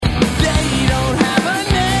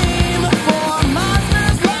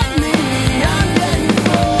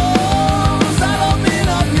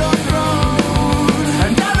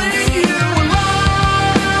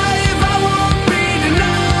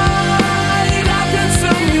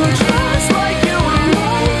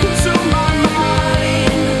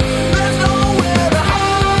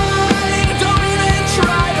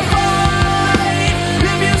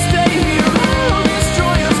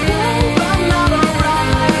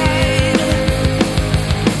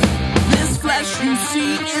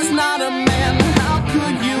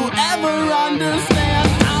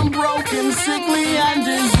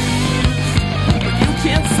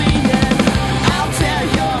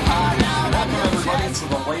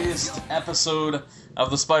episode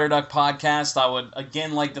of the Spider Duck Podcast. I would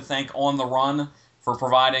again like to thank On the Run for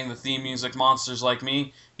providing the theme music, Monsters Like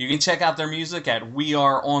Me. You can check out their music at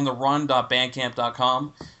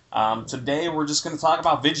weareontherun.bandcamp.com. Today we're just going to talk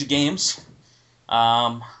about video games.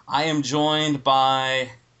 I am joined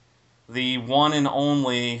by the one and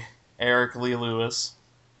only Eric Lee Lewis.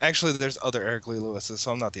 Actually, there's other Eric Lee Lewises,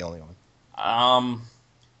 so I'm not the only one.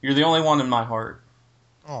 You're the only one in my heart.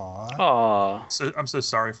 Aww. Aww. So I'm so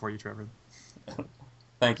sorry for you, Trevor.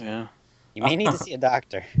 Thank you. Yeah. You may need to see a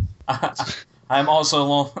doctor. I am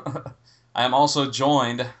also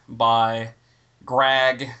joined by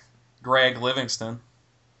Greg Livingston.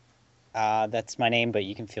 That's my name, but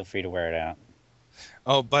you can feel free to wear it out.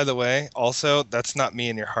 Oh, by the way, also, that's not me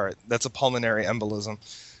in your heart. That's a pulmonary embolism.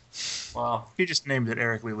 Wow. He just named it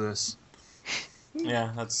Eric Lee Lewis.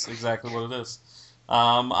 Yeah, that's exactly what it is.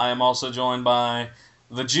 I am also joined by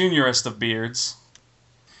the juniorest of beards,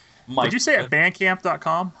 Mike. Did you say at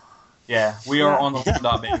bandcamp.com? Yeah, we are on the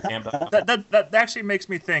bandcamp.com. That actually makes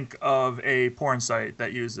me think of a porn site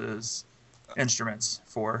that uses instruments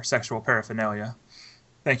for sexual paraphernalia.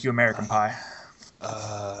 Thank you, American Pie.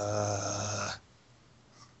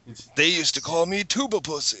 They used to call me Tuba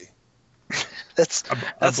Pussy. That's I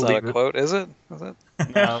not a believe it. quote, is it? Is it?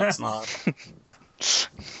 No, it's not.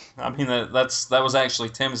 I mean, that was actually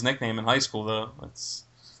Tim's nickname in high school, though.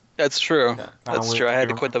 That's true. Kinda That's weird true. I had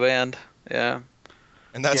to to quit the band. Yeah.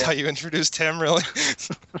 And that's Yeah. how you introduced him, really?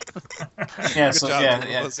 Yeah, Good so job, yeah,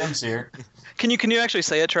 Tuba yeah, Pussy. Tim's here. Can you actually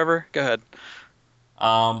say it, Trevor? Go ahead.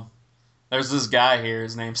 There's this guy here.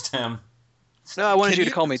 His name's Tim. No, I wanted Can you to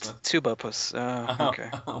you- call me Tuba Puss. Okay.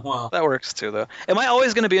 Well, That works too, though. Am I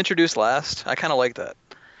always going to be introduced last? I kind of like that.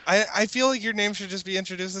 I feel like your name should just be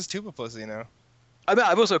introduced as Tuba Pussy now. I mean,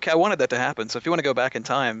 I was okay. I wanted that to happen. So if you want to go back in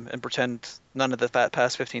time and pretend none of the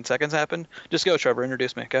past 15 seconds happened, just go, Trevor.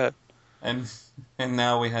 Introduce me. Go ahead. and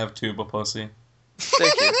now we have Tuba Pussy.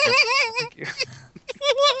 Thank you. Thank you.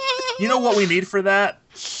 You know what we need for that?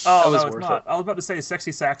 Oh, That was no, it's worth not. it. I was about to say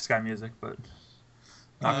sexy sax guy music, but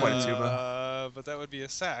not quite a tuba. But that would be a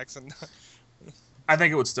sax. And I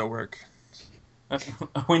think it would still work.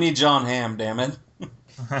 We need John Hamm, damn it.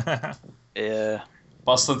 Yeah.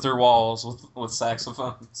 Busting through walls with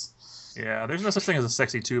saxophones. Yeah, there's no such thing as a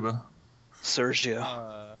sexy tuba.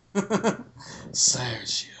 Sergio.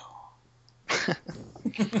 Sergio.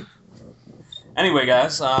 Anyway,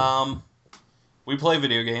 guys, we play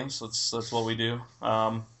video games. That's what we do.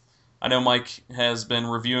 I know Mike has been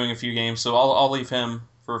reviewing a few games, so I'll leave him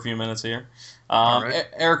for a few minutes here. All right.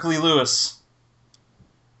 Eric Lee Lewis,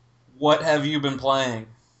 what have you been playing?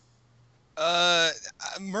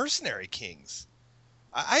 Mercenary Kings.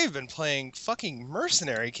 I have been playing fucking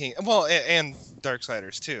Mercenary King. Well, and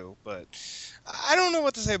Darksiders too, but I don't know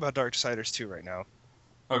what to say about Darksiders 2 right now.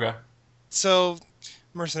 Okay. So,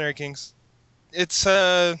 Mercenary Kings. It's,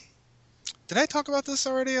 did I talk about this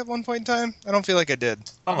already at one point in time? I don't feel like I did.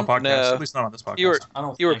 Not on the podcast, No. at least not on this podcast. You were I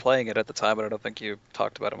don't you were think- playing it at the time, but I don't think you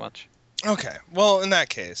talked about it much. Okay, well, in that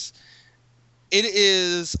case, it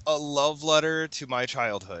is a love letter to my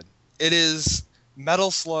childhood. It is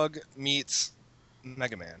Metal Slug meets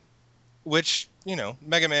Mega Man. Which, you know,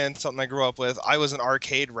 Mega Man, something I grew up with. I was an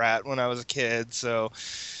arcade rat when I was a kid, so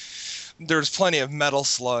there's plenty of Metal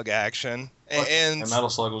Slug action. And Metal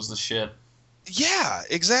Slug was the shit. yeah,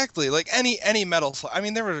 exactly. Like any Metal Slug. I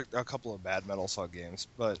mean, there were a couple of bad Metal Slug games,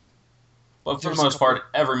 but But for There's the a most couple- part,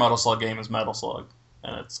 every Metal Slug game is Metal Slug,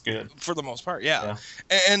 and it's good. for the most part, yeah.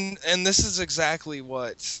 And this is exactly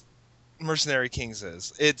what Mercenary Kings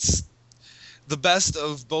is. It's the best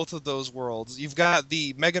of both of those worlds. You've got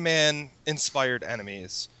the Mega Man inspired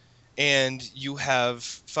enemies, and you have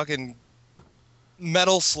fucking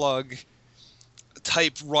Metal Slug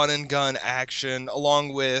type run and gun action,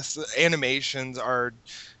 along with animations are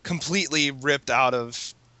completely ripped out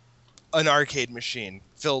of an arcade machine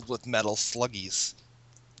filled with metal sluggies.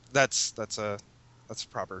 That's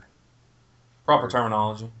proper. Proper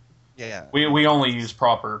terminology. Yeah. We only use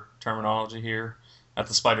proper terminology here at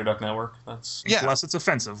the Spider Duck Network. That's Yeah. Unless it's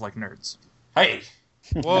offensive, like nerds. Hey,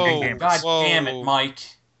 Whoa. God whoa, damn it, Mike!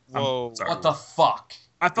 Whoa. sorry. What the fuck?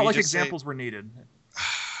 I felt You like just say- examples were needed.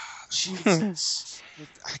 Jesus,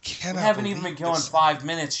 I we cannot haven't even been believe going this. 5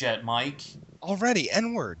 minutes yet, Mike. Already,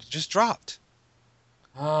 N-word. Just dropped.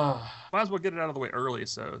 Ah, Might as well get it out of the way early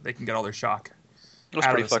so they can get all their shock. That's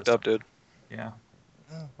Out of pretty the fucked up, dude. Yeah,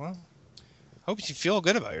 Oh, well, hope you feel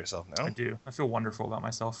good about yourself now. I do. I feel wonderful about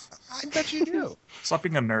myself. I bet you do. Stop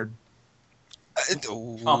being a nerd.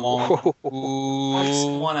 come on.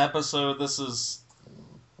 Ooh. One episode. This is.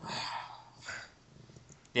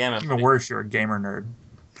 Damn it! Even worse, you're a gamer nerd.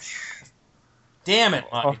 Damn it,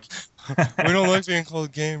 Mike! We don't like being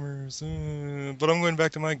called gamers, but I'm going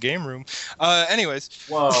back to my game room. Anyways.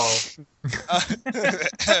 Whoa.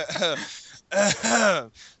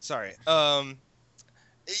 Sorry.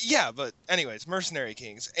 Yeah, but anyways, Mercenary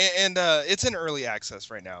Kings, and it's in early access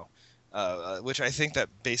right now, which I think that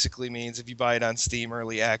basically means if you buy it on Steam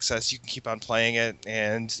early access, you can keep on playing it,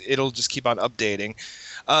 and it'll just keep on updating.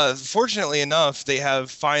 Fortunately enough, they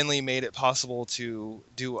have finally made it possible to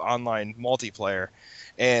do online multiplayer,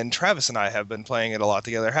 and Travis and I have been playing it a lot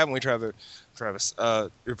together, haven't we, Travis? Travis,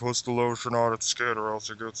 You're supposed to lotion out its skin or else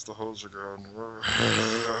it gets the hose again.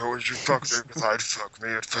 Would you fuck me? Because I'd fuck me.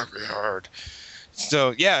 It'd fuck me hard.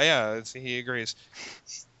 So yeah, he agrees.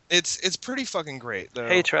 It's pretty fucking great though.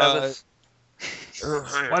 Hey, Travis.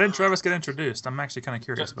 Why didn't Travis get introduced? I'm actually kind of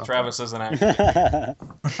curious about Travis isn't actually.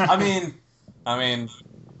 I mean,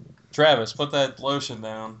 Travis, put that lotion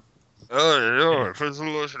down. Oh, yeah. Put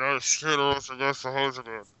some lotion out its skin or else it gets the hose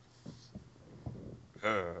again.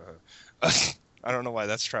 I don't know why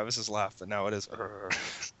that's Travis's laugh, but now it is. Kind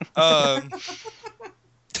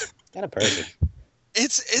of perfect.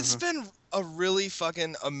 It's been a really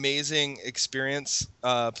fucking amazing experience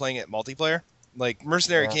playing it multiplayer. Like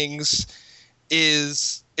Mercenary Kings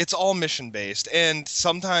it's all mission based, and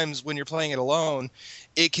sometimes when you're playing it alone,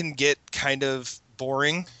 it can get kind of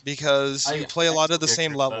boring because you play a lot of the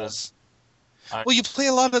same levels. Well, you play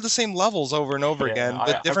a lot of the same levels over and over again,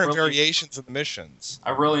 but different variations of the missions.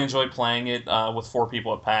 I really enjoyed playing it with 4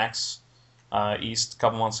 people at PAX East a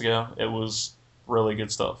couple months ago. It was really good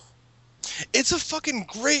stuff. It's a fucking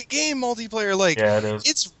great game multiplayer. Like, yeah, it is.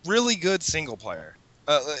 It's really good single player.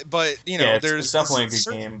 But you know, it's definitely a good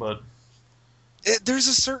game, but there's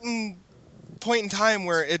a certain point in time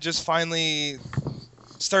where it just finally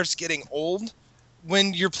starts getting old.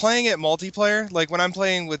 When you're playing it multiplayer, like when I'm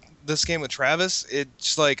playing with this game with Travis,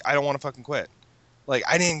 it's like I don't want to fucking quit. Like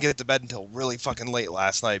I didn't get to bed until really fucking late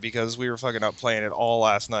last night because we were fucking up playing it all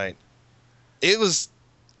last night. It was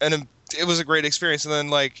a great experience, and then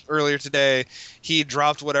like earlier today, he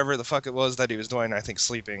dropped whatever the fuck it was that he was doing. I think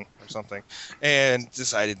sleeping or something, and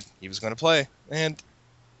decided he was going to play. And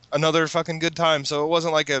another fucking good time. So it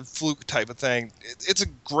wasn't like a fluke type of thing. It's a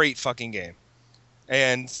great fucking game.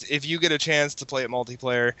 And if you get a chance to play it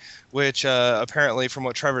multiplayer, which apparently from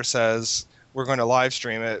what Trevor says, we're going to live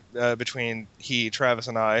stream it between Travis,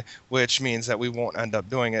 and I, which means that we won't end up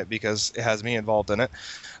doing it because it has me involved in it.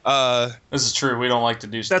 This is true. We don't like to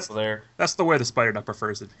do stuff there. That's the way the Spider Duck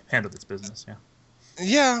prefers to handle its business, yeah.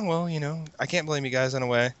 Yeah, well, you know, I can't blame you guys in a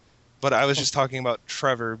way. But I was just talking about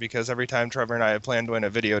Trevor because every time Trevor and I have planned doing a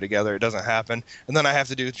video together, it doesn't happen. And then I have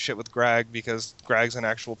to do shit with Greg because Greg's an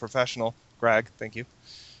actual professional. Greg, thank you.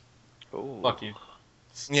 Ooh. Fuck you.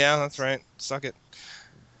 Yeah, that's right. Suck it.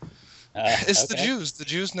 It's okay. the Jews. The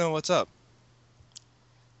Jews know what's up.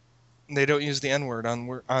 They don't use the N-word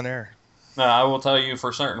on air. No, I will tell you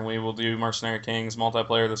for certain we will do Mercenary Kings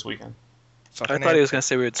multiplayer this weekend. I thought he was going to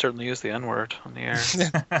say we would certainly use the N-word on the air.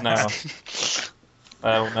 No.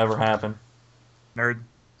 That will never happen. Nerd.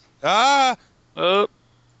 Ah! Oh.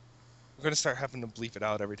 We're going to start having to bleep it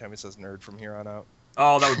out every time he says nerd from here on out.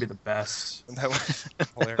 Oh, that would be the best. That was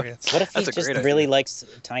hilarious. What if he That's a just great really idea. likes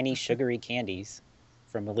tiny sugary candies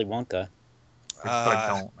from Willy Wonka? But I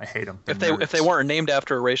don't. I hate them. If they weren't named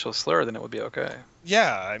after a racial slur, then it would be okay.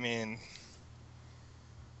 Yeah, I mean...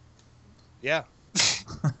 Yeah.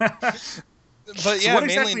 But yeah, what mainly,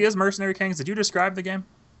 exactly is Mercenary Kings? Did you describe the game?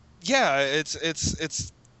 yeah,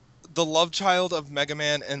 it's the love child of Mega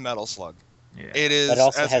Man and Metal Slug. Yeah. It is, But it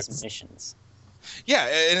also as has it's- missions. yeah,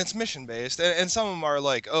 and it's mission based, and some of them are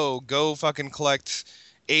like, oh, go fucking collect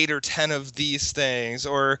 8 or 10 of these things,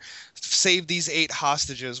 or save these 8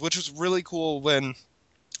 hostages, which was really cool when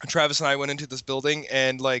Travis and I went into this building,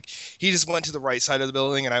 and like he just went to the right side of the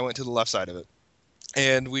building, and I went to the left side of it,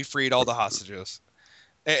 and we freed all the hostages.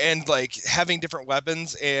 And like having different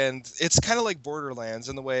weapons, and it's kind of like Borderlands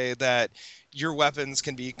in the way that your weapons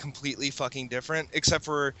can be completely fucking different, except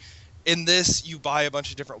for in this you buy a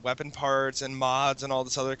bunch of different weapon parts and mods and all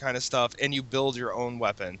this other kind of stuff, and you build your own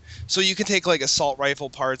weapon. So you can take like assault rifle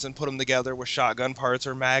parts and put them together with shotgun parts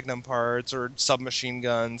or magnum parts or submachine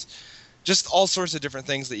guns, just all sorts of different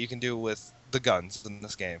things that you can do with the guns in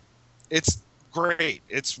this game. It's great.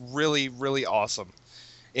 It's really, really awesome.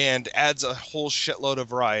 And adds a whole shitload of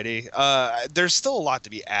variety. There's still a lot to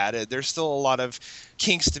be added. There's still a lot of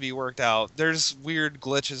kinks to be worked out. There's weird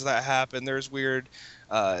glitches that happen. There's weird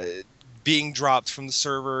being dropped from the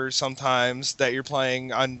server sometimes that you're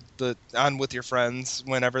playing on with your friends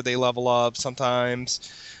whenever they level up. Sometimes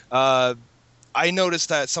I noticed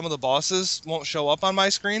that some of the bosses won't show up on my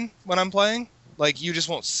screen when I'm playing. Like you just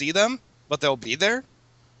won't see them, but they'll be there.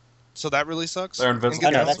 So that really sucks. They're And invincible.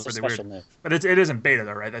 get Oh no, the- that's a pretty special weird. move. But it isn't beta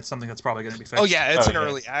though, right? That's something that's probably going to be fixed. Oh yeah, it's Oh, an yeah.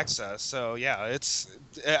 early access, so yeah,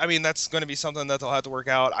 I mean, that's going to be something that they'll have to work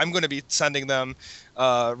out. I'm going to be sending them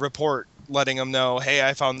a report, letting them know, hey,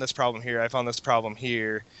 I found this problem here, I found this problem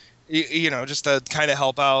here, you know, just to kind of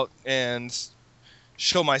help out and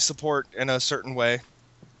show my support in a certain way.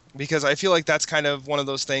 Because I feel like that's kind of one of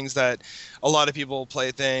those things that a lot of people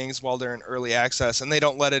play things while they're in early access, and they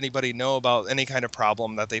don't let anybody know about any kind of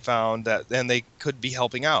problem that they found that, and they could be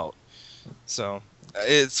helping out. So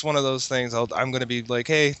it's one of those things. I'm going to be like,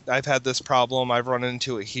 hey, I've had this problem. I've run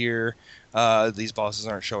into it here. These bosses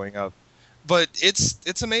aren't showing up. But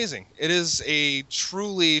it's amazing. It is a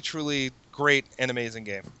truly, truly great and amazing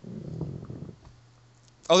game.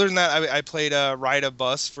 Other than that, I played Ride a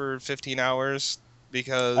Bus for 15 hours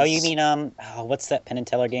because... Oh, you mean what's that Penn and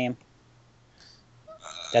Teller game?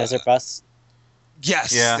 Desert Bus.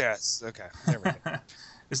 Yes, Yeah. yes. Okay, there we go.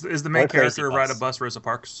 Is the main Or Crazy character Ride a Bus. Bus Rosa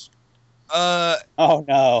Parks? Oh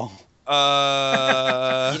no,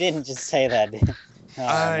 Uh, you didn't just say that. Did you? Oh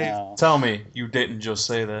I- no. Tell me you didn't just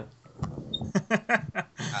say that.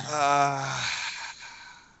 uh,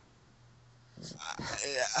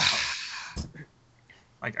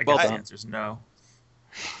 Like, I Well guess the done. answer is no.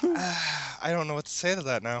 I don't know what to say to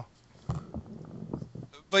that now.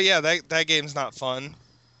 But yeah, that game's not fun.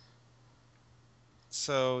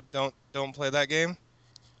 So don't play that game.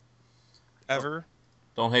 Ever.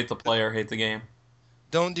 Don't hate the player, hate the game.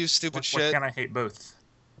 Don't do stupid What shit. can I hate both?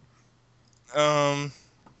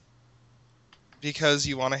 Because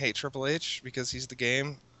you want to hate Triple H because he's the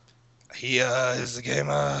game. He is the game.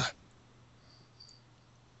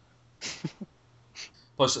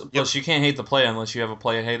 Plus, you can't hate the play unless you have a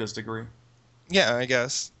play haters degree. Yeah, I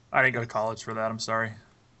guess. I didn't go to college for that. I'm sorry.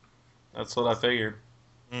 That's what I figured.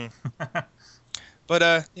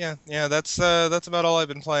 But yeah, that's about all I've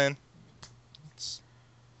been playing.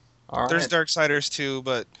 All right. There's Darksiders too,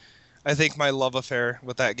 but I think my love affair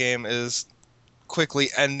with that game is quickly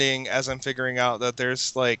ending as I'm figuring out that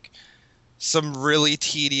there's like some really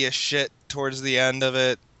tedious shit towards the end of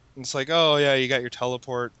it. It's like, oh yeah, you got your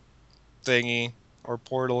teleport thingy or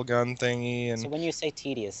portal gun thingy, and So when you say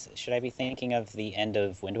tedious, should I be thinking of the end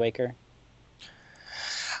of Wind Waker?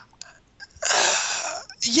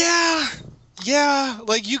 yeah,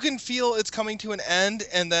 like you can feel it's coming to an end,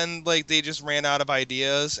 and then like they just ran out of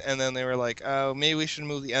ideas, and then they were like, oh, maybe we should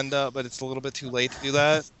move the end up, but it's a little bit too late to do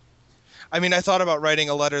that. I mean, I thought about writing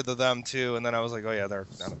a letter to them too, and then I was like, oh yeah, they're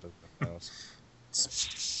out of business.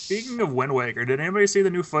 Speaking of Wind Waker, did anybody see the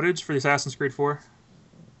new footage for the Assassin's Creed 4?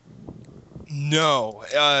 No,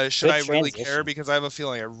 should Good I really transition. care? Because I have a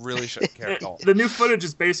feeling I really shouldn't care at all. The new footage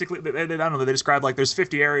is basically, I don't know, they describe like there's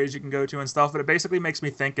 50 areas you can go to and stuff, but it basically makes me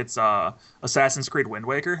think it's Assassin's Creed Wind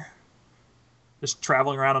Waker. Just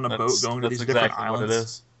traveling around on a boat going to these different exactly islands. what it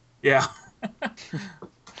is. Yeah.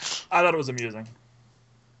 I thought it was amusing.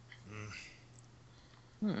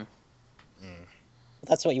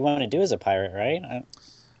 That's what you want to do as a pirate, right?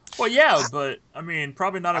 Well, yeah, but I mean,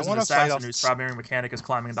 probably not I as an wanna fight assassin off- whose primary mechanic is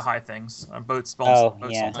climbing into high things. Boats Oh,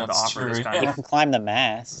 boats yeah. don't tend to That's offer this true, kind You of. can climb the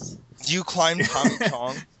mast. Do you climb Tommy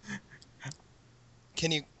Chong?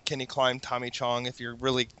 Can you climb Tommy Chong if you're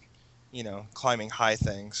really, climbing high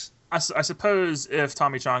things? I suppose if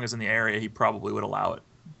Tommy Chong is in the area, he probably would allow it.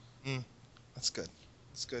 That's good.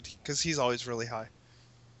 That's good because he's always really high.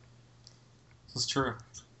 This is true.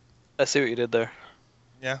 I see what you did there.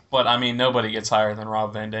 But I mean, nobody gets higher than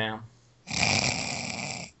Rob Van Dam.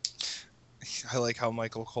 I like how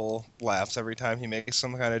Michael Cole laughs every time he makes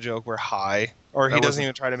some kind of joke where high, or he That doesn't wasn't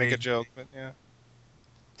even try to make me. a joke. But yeah.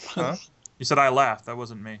 Huh? You said I laughed. That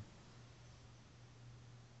wasn't me.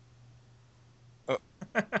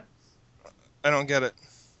 I don't get it.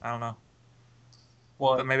 I don't know.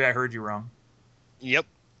 What? But maybe I heard you wrong. Yep.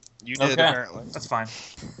 You did Okay. apparently. That's fine.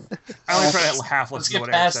 I only try to half Let's listen to get what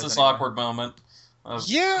Eric past says this anyway. awkward moment of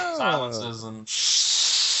Yeah. silences and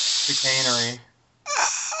chicanery.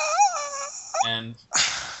 And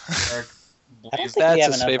Eric I don't Blaze. think That's we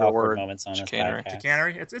have his enough favorite awkward word, moments on this chicanery. podcast.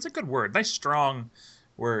 Chicanery? It's a good word. Nice, strong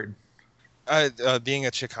word. Being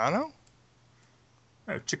a Chicano?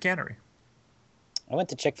 Oh, chicanery. I went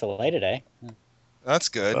to Chick-fil-A today. That's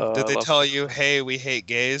good. Oh, Did I they love- tell you, hey, we hate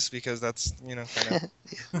gays? Because that's, kind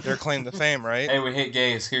of their claim to fame, right? Hey, we hate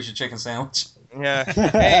gays. Here's your chicken sandwich. Yeah.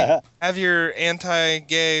 Hey, have your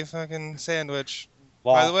anti-gay fucking sandwich.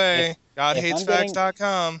 Well, By the way, if I'm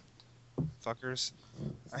GodHatesFacts.com. Fuckers.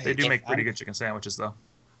 I They hate do if make pretty I'm- good chicken sandwiches, though.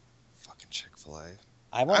 fucking Chick-fil-A.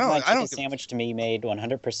 I want I my don't chicken give a- sandwich to be made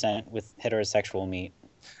 100% with heterosexual meat.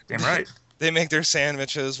 Damn right. They make their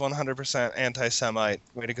sandwiches 100% anti-Semite.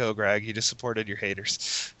 Way to go, Greg. You just supported your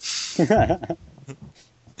haters.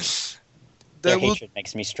 Their hatred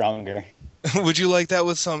makes me stronger. Would you like that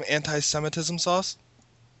with some anti-Semitism sauce?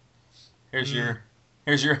 Here's your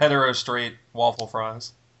hetero straight waffle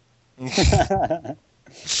fries. Those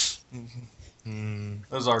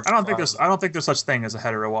are. I don't think there's such thing as a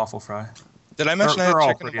hetero waffle fry. Did I mention I They're had all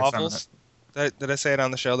chicken and pretty waffles? Did I say it on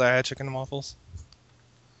the show that I had chicken and waffles?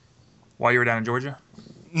 While you were down in Georgia?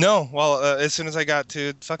 No. Well, as soon as I got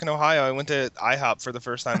to fucking Ohio, I went to IHOP for the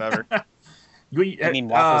first time ever. You mean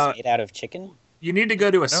waffles made out of chicken? You need to go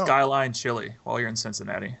to a Skyline Chili while you're in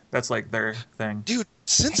Cincinnati. That's like their thing. Dude,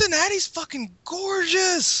 Cincinnati's fucking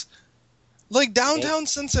gorgeous. Like downtown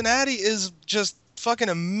Cincinnati is just fucking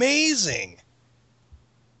amazing.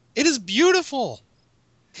 It is beautiful.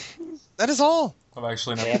 That is all. I've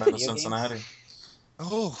actually never been to Cincinnati.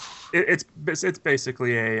 Oh, It's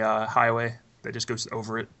basically a highway that just goes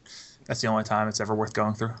over it. That's the only time it's ever worth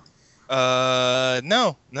going through.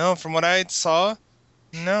 no. From what I saw,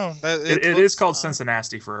 no. It is called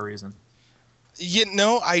Cincinnati for a reason.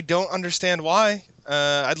 I don't understand why.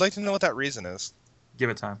 I'd like to know what that reason is. Give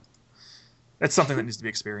it time. That's something that needs to be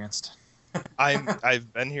experienced.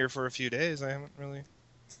 I've been here for a few days. I haven't really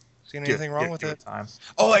seen anything wrong with give it. Time.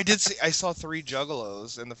 Oh, I saw 3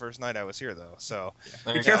 juggalos in the first night I was here, though. So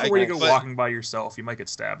Be careful where you go walking by yourself. You might get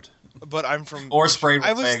stabbed. But I'm from Or sprayed with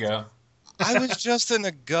Faygo. I was just in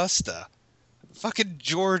Augusta, fucking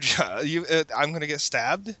Georgia. I'm gonna get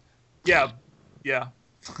stabbed. Yeah.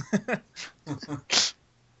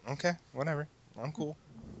 Okay, whatever. I'm cool.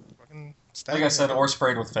 Fucking stab Like I me. said, or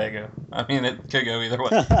sprayed with Faygo. I mean, it could go either way.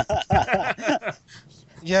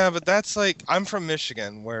 Yeah, but that's like I'm from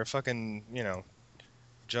Michigan, where fucking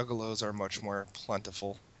juggalos are much more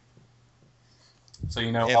plentiful. So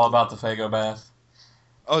you know all about the Faygo bath.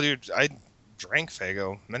 Oh, dude, I drank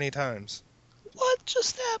Faygo many times. What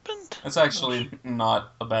just happened? It's actually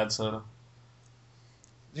not a bad soda.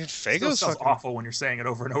 Dude, It still Faygo's sounds fucking awful when you're saying it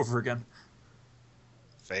over and over again.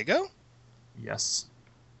 Faygo? Yes.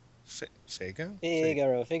 Faygo?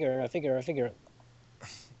 Figaro.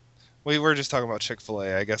 We were just talking about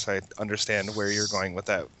Chick-fil-A. I guess I understand where you're going with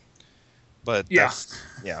that. But Yeah.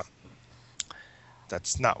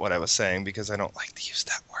 That's not what I was saying because I don't like to use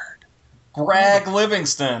that word. Greg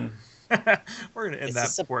Livingston. We're gonna end Is that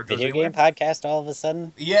this a before it goes video game anywhere. podcast all of a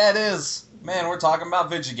sudden? Yeah, it is. Man, we're talking about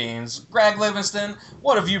video games. Greg Livingston,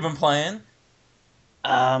 what have you been playing?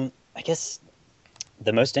 I guess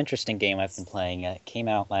the most interesting game I've been playing came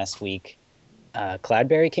out last week.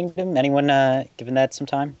 Cloudberry Kingdom. Anyone given that some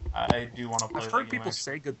time? I do want to play I've that heard game, people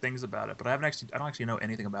actually. say good things about it, but I don't actually know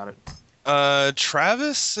anything about it.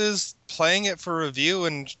 Travis is playing it for review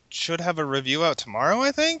and should have a review out tomorrow,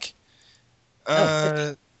 I think.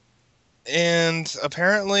 And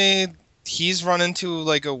apparently he's run into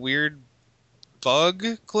like a weird bug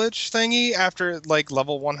glitch thingy after like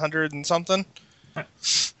level 100 and something.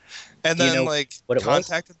 And Do you then know like what it was?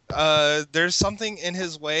 contacted there's something in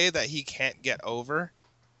his way that he can't get over.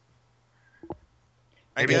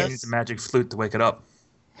 Maybe he needs a magic flute to wake it up.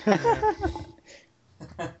 I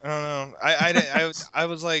don't know. I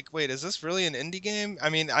was like, wait, is this really an indie game? I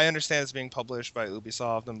mean, I understand it's being published by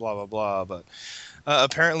Ubisoft and blah blah blah, but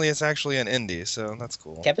apparently it's actually an indie, so that's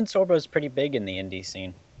cool. Kevin Sorbo's pretty big in the indie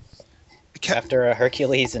scene. After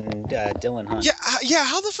Hercules and Dylan Hunt. Yeah.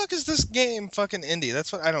 How the fuck is this game fucking indie?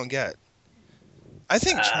 That's what I don't get. I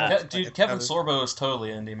think, Dude, Kevin Sorbo is totally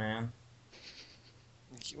indie, man.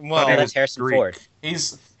 well, Oh, that's Harrison Greek. Ford.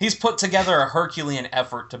 He's put together a Herculean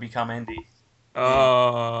effort to become indie.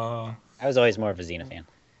 I was always more of a Xena fan.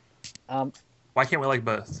 Why can't we like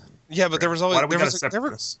both? yeah, but there was always Why do we there gotta was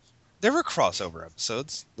separate this? there were crossover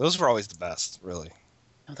episodes. Those were always the best, really.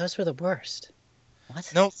 Oh, those were the worst. What?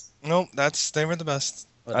 Nope, they were the best.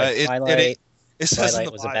 Well, like It says in Twilight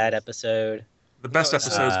the was a Bible. bad episode. The best No,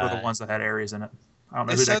 episodes were the uh, ones that had Ares in it. I don't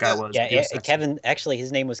know It who that said guy that- was. Yeah, but he was sexy. Kevin. Actually,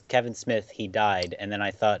 his name was Kevin Smith. He died, and then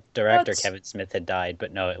I thought director What? Kevin Smith had died,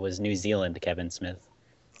 but no, it was New Zealand Kevin Smith.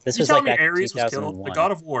 This You was telling like me back in Ares was killed? 2001. The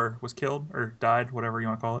God of War was killed or died, whatever you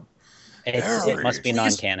want to call it. It must be Please-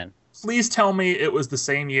 non-canon. Please tell me it was the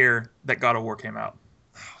same year that God of War came out.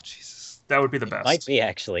 Oh Jesus! That would be the It best. might be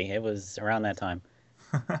actually. It was around that time.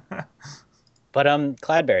 But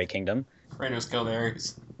Cloudberry Kingdom. Kratos killed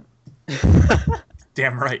Ares.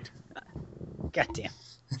 Damn right. Goddamn.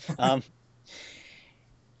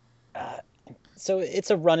 So it's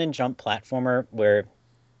a run and jump platformer where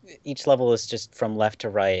each level is just from left to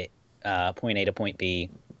right, point A to point B,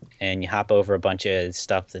 and you hop over a bunch of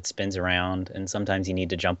stuff that spins around, and sometimes you need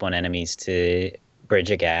to jump on enemies to bridge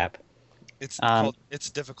a gap. It's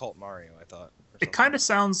Difficult Mario, I thought. It kind of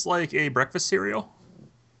sounds like a breakfast cereal.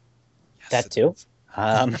 That too.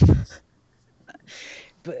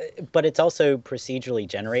 But it's also procedurally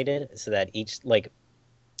generated so that each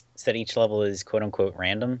level is quote unquote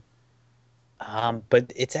random.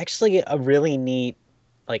 But it's actually a really neat,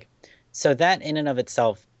 so that in and of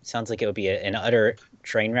itself sounds like it would be an utter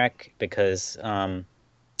train wreck because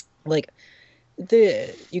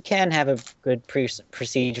you can have a good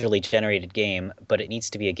procedurally generated game, but it needs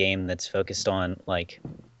to be a game that's focused on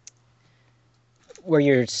where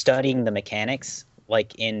you're studying the mechanics.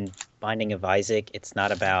 Like in Binding of Isaac, it's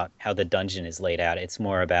not about how the dungeon is laid out. It's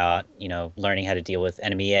more about learning how to deal with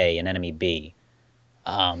enemy A and enemy B.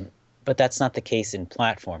 But that's not the case in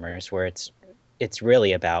platformers, where it's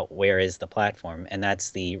really about where is the platform, and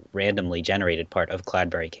that's the randomly generated part of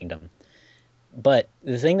Cloudberry Kingdom. But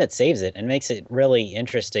the thing that saves it and makes it really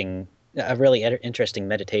interesting, a really interesting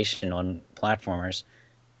meditation on platformers,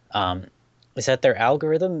 is that their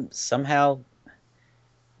algorithm somehow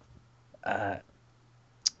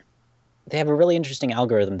they have a really interesting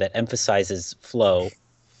algorithm that emphasizes flow,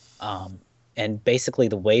 and basically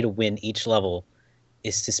the way to win each level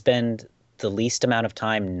is to spend the least amount of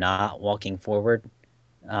time not walking forward,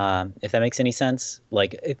 if that makes any sense.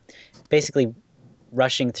 Basically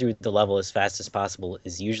rushing through the level as fast as possible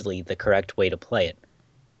is usually the correct way to play it.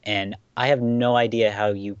 And I have no idea how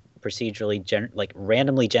you procedurally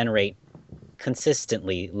randomly generate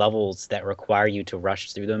consistently levels that require you to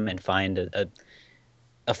rush through them and find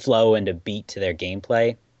a flow and a beat to their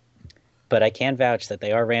gameplay. But I can vouch that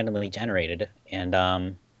they are randomly generated,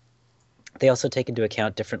 and they also take into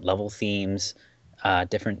account different level themes.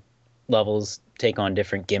 Different levels take on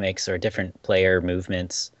different gimmicks or different player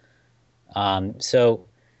movements. So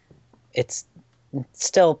it's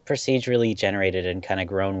still procedurally generated and kind of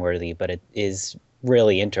groan worthy, but it is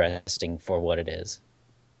really interesting for what it is.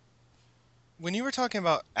 When you were talking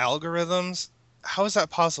about algorithms, how is that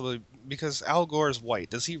possible? Because Al Gore is white.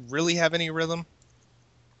 Does he really have any rhythm?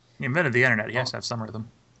 He invented the internet. He has to have some rhythm.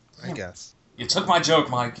 I guess. You took my joke,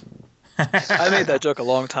 Mike. I made that joke a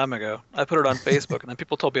long time ago. I put it on Facebook, and then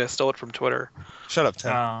people told me I stole it from Twitter. Shut up,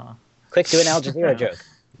 Tim. Quick, do an Al Jazeera joke.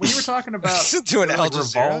 When you were talking about Do an Al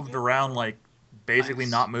Jazeera revolved around basically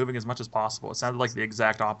not moving as much as possible, it sounded like the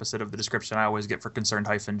exact opposite of the description I always get for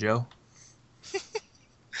Concerned-Joe.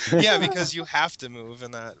 Yeah, because you have to move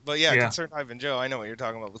in that. But yeah, Concerned-Joe, I know what you're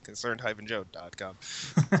talking about with concerned-joe.com.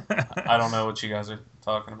 I don't know what you guys are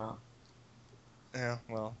talking about. Yeah,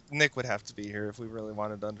 well, Nick would have to be here if we really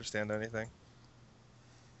wanted to understand anything.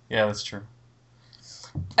 Yeah, that's true.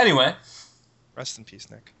 Anyway. Rest in peace,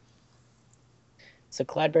 Nick. So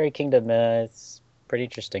Cloudberry Kingdom is pretty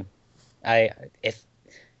interesting. If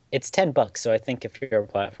it's $10, so I think if you're a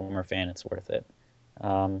platformer fan, it's worth it.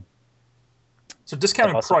 So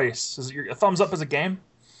discounted price, is it a thumbs up as a game?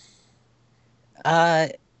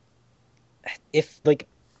 If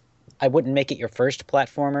I wouldn't make it your first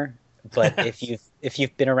platformer, but if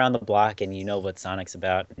you've been around the block and you know what Sonic's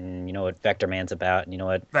about, and you know what Vector Man's about, and you know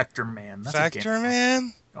what Vector Man, that's Vector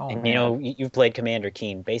Man, and you know you've played Commander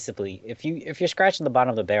Keen. Basically, if you're scratching the bottom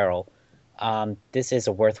of the barrel, this is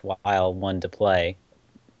a worthwhile one to play.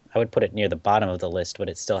 I would put it near the bottom of the list, but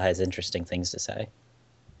it still has interesting things to say.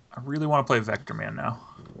 I really want to play Vector Man now.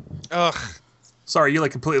 Ugh. Sorry, you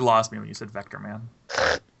completely lost me when you said Vector Man.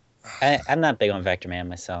 I'm not big on Vector Man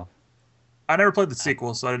myself. I never played the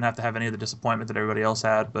sequel, so I didn't have to have any of the disappointment that everybody else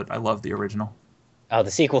had, but I love the original. Oh,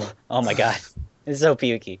 the sequel. Oh my god. It's so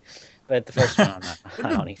pukey. But the first one, I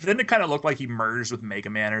don't even. Didn't it kind of look like he merged with Mega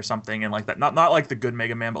Man or something, and that? Not like the good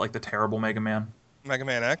Mega Man, but the terrible Mega Man? Mega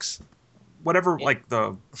Man X? Whatever, I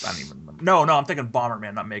don't even remember. No, I'm thinking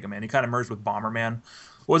Bomberman, not Mega Man. He kind of merged with Bomberman.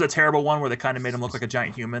 What was a terrible one where they kind of made him look like a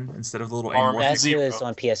giant human instead of the little amorphous? That was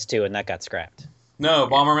on PS2, and that got scrapped. No,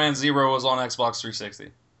 Bomberman Zero was on Xbox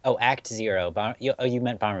 360. Oh, Act Zero. You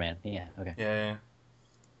meant Bomberman. Yeah, okay. Yeah.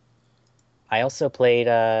 I also played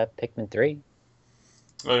Pikmin 3.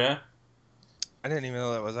 Oh, yeah? I didn't even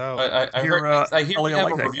know that was out. I hear we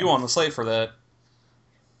have a review on the slate for that.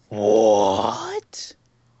 What?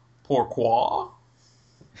 Pourquoi?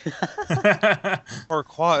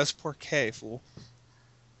 Pourquoi is pourquoi, fool.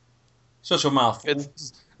 Shut your mouth.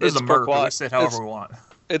 This is America. We say it however we want.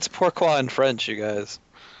 It's pourquoi in French, you guys.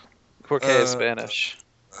 Pourquoi is Spanish.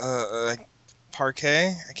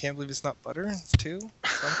 Parquet? I can't believe it's not butter. It's two?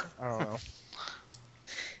 I don't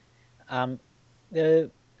know.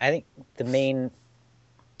 I think the main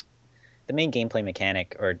gameplay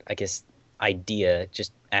mechanic, or I guess idea,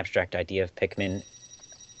 just abstract idea of Pikmin.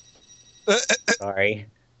 Sorry.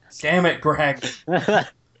 Damn it, Greg.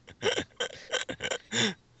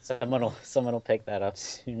 Someone will pick that up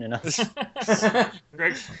soon enough.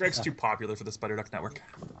 Greg's too popular for the Spider Duck Network.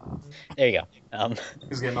 There you go.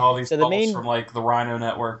 He's getting all these So the calls main- from like the Rhino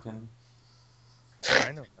Network and Rhino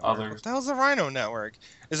Network. others. What the hell's the Rhino Network?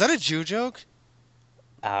 Is that a Jew joke?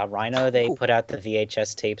 Rhino, they Ooh. put out the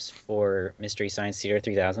VHS tapes for Mystery Science Theater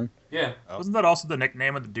 3000. Yeah. Oh. Wasn't that also the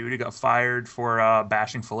nickname of the dude who got fired for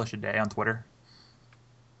bashing Felicia Day on Twitter?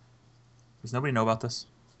 Does nobody know about this?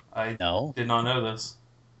 I No. did not know this.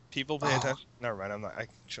 People pay attention. Never mind. I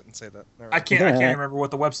shouldn't say that. Never I mind. can't remember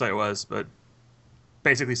what the website was, but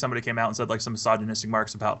basically somebody came out and said like some misogynistic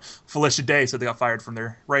remarks about Felicia Day, so they got fired from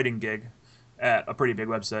their writing gig at a pretty big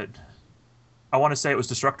website. I want to say it was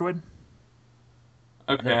Destructoid.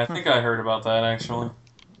 Okay, I think I heard about that actually.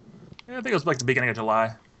 Yeah, I think it was like the beginning of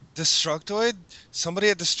July. Destructoid? Somebody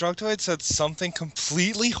at Destructoid said something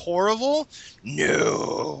completely horrible?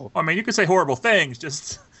 No. I mean, you could say horrible things,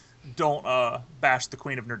 just don't bash the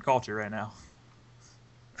queen of nerd culture right now.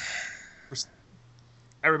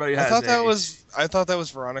 Everybody has. I thought that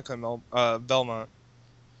was Veronica Belmont.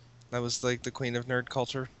 That was like the queen of nerd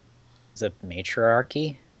culture. Is it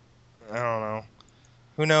matriarchy? I don't know.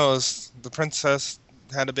 Who knows? The princess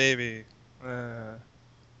had a baby.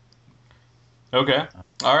 Okay.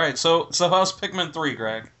 All right. So how's Pikmin 3,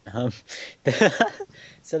 Greg? Um,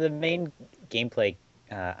 so the main gameplay,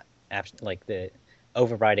 like the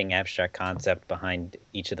overriding abstract concept behind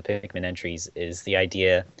each of the Pikmin entries is the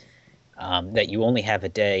idea that you only have a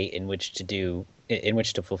day in which to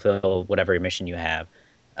fulfill whatever mission you have.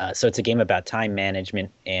 So it's a game about time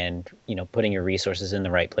management and putting your resources in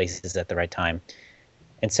the right places at the right time.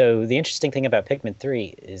 And so the interesting thing about Pikmin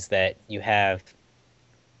 3 is that you have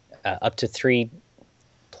up to 3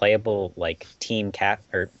 playable like Pikmin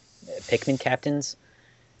captains,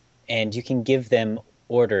 and you can give them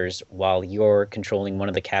orders while you're controlling one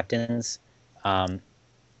of the captains.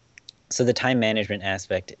 So the time management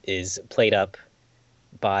aspect is played up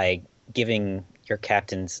by giving your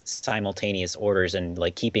captains simultaneous orders and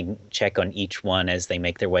like keeping check on each one as they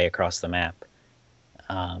make their way across the map.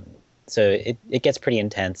 So it gets pretty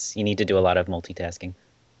intense. You need to do a lot of multitasking.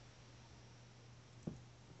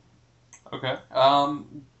 Okay.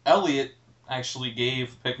 Elliot actually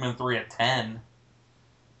gave Pikmin 3 a 10.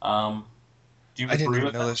 Do you I didn't agree even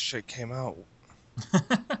with know that? this shit came out.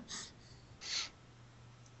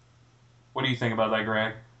 What do you think about that,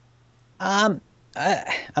 Greg? I'm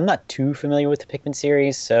not too familiar with the Pikmin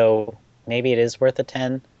series, so maybe it is worth a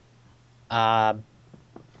 10. Do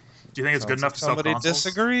you think it's good enough to sell Somebody consoles?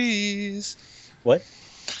 disagrees. What?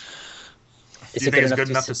 Do you think it's good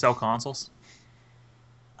enough to sell consoles?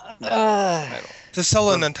 To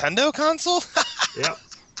sell a Nintendo console? Yep.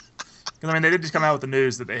 Because I mean, they did just come out with the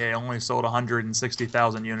news that they only sold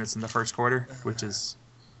 160,000 units in the first quarter, which is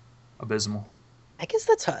abysmal. I guess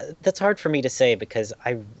that's hard for me to say because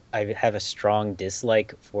I have a strong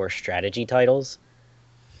dislike for strategy titles,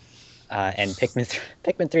 and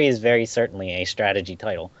Pikmin 3 is very certainly a strategy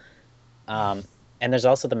title. And there's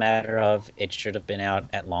also the matter of it should have been out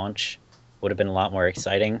at launch, would have been a lot more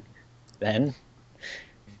exciting then.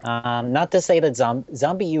 Not to say that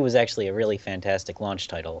Zombie U was actually a really fantastic launch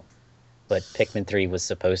title, but Pikmin 3 was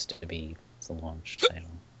supposed to be the launch title.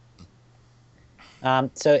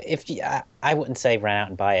 So I wouldn't say run out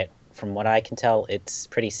and buy it. From what I can tell, it's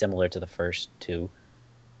pretty similar to the first two.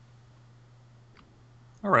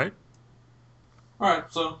 All right. All right,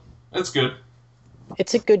 so it's good.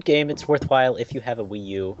 It's a good game. It's worthwhile if you have a Wii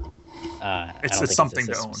U. I don't think something it's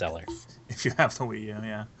a to system own. seller. If you have the Wii U,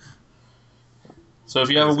 yeah. So if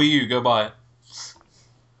you have a Wii U, go buy it.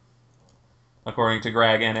 According to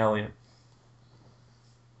Greg and Elliot.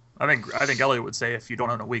 I think Elliot would say if you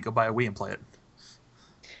don't own a Wii, go buy a Wii and play it.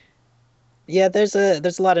 Yeah, there's a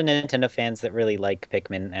lot of Nintendo fans that really like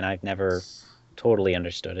Pikmin, and I've never totally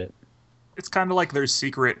understood it. It's kind of like their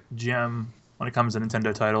secret gem when it comes to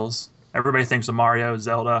Nintendo titles. Everybody thinks of Mario,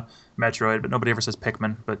 Zelda, Metroid, but nobody ever says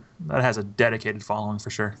Pikmin. But that has a dedicated following for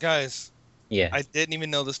sure. Guys, Yeah. I didn't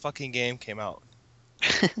even know this fucking game came out.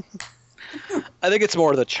 I think it's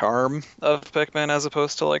more the charm of Pikmin as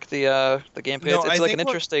opposed to like the gameplay. No, it's I like think an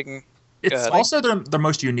interesting. It's ahead. also their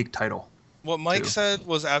most unique title What Mike Too. said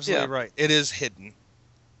was absolutely Yeah. right. It is hidden.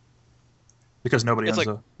 because nobody It's owns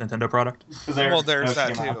a Nintendo product. Well, there's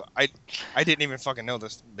that came too. out. I didn't even fucking know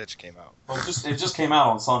this bitch came out. Well, it just came out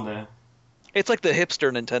on Sunday. It's like the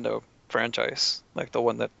hipster Nintendo franchise, like the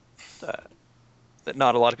one that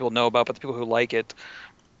not a lot of people know about, but the people who like it,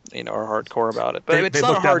 are hardcore about it. But They it's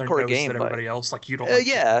not a look down their hardcore nose game. at But, everybody else like you don't. Like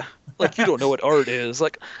yeah, like you don't know what art is.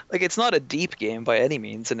 Like it's not a deep game by any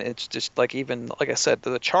means, and it's just like even like I said,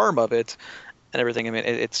 the charm of it and everything. I mean,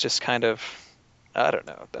 it's just kind of I don't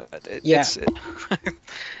know. Yeah.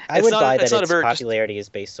 I would buy that it's not a its very popularity is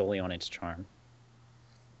based solely on its charm.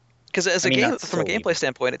 because as I a mean, game not from a solely, gameplay but-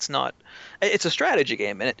 standpoint, it's not. It's a strategy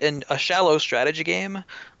game, and a shallow strategy game.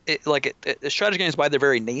 Strategy games by their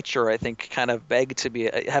very nature, I think, kind of beg to be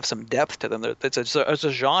have some depth to them. It's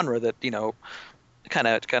a genre that kind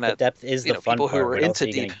The of depth is the fun people who part. are What else into are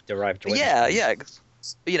you going deep. to derive joy Yeah, from? yeah.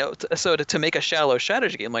 So to make a shallow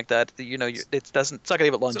strategy game like that, it's not going to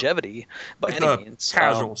give it longevity by Like any the means.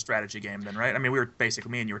 casual strategy game, then, right? I mean, we were basically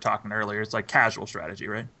me and you were talking earlier. It's like casual strategy,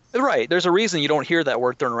 right? Right. There's a reason you don't hear that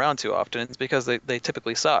word thrown around too often. It's because they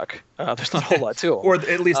typically suck. There's not a whole lot to them. Or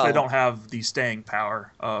at least they Um, don't have the staying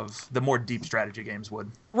power of the more deep strategy games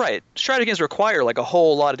would. Right. Strategy games require like a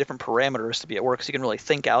whole lot of different parameters to be at work, so you can really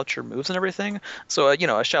think out your moves and everything. So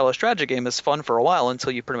a shallow strategy game is fun for a while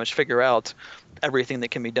until you pretty much figure out everything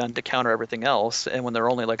that can be done to counter everything else. And when there are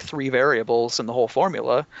only like 3 variables in the whole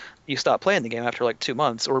formula, you stop playing the game after like 2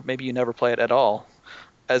 months, or maybe you never play it at all.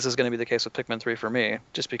 As is going to be the case with Pikmin 3 for me,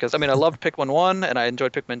 just because I loved Pikmin 1 and I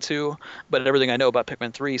enjoyed Pikmin 2, but everything I know about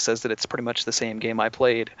Pikmin 3 says that it's pretty much the same game I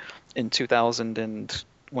played in 2000 and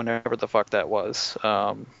whenever the fuck that was.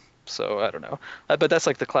 So I don't know, but that's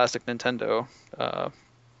like the classic Nintendo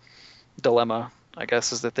dilemma, I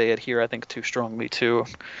guess, is that they adhere, I think, too strongly to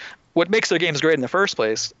what makes their games great in the first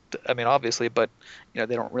place. I mean, obviously, but they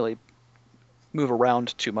don't really move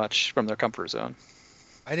around too much from their comfort zone.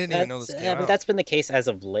 I didn't even know this came but out. that's been the case as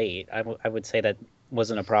of late. I would say that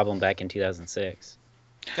wasn't a problem back in 2006.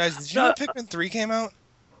 Guys, did you know Pikmin 3 came out?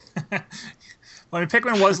 Well, I mean,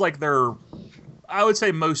 Pikmin was like their, I would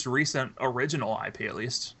say, most recent original IP, at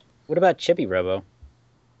least. What about Chibi Robo?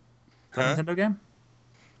 Is that a Nintendo game?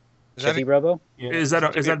 Is that Chibi Robo? Yeah, Is that a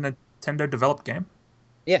Nintendo developed game?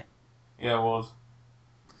 yeah, it was.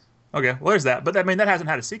 Okay, well, there's that. But I mean, that hasn't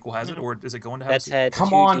had a sequel, has it? Or is it going to have That's a sequel? had Come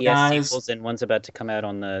 2 on, DS guys. sequels, and one's about to come out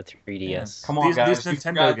on the 3DS. Come on, These guys.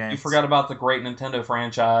 Nintendo You games. forgot about the great Nintendo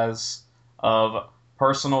franchise of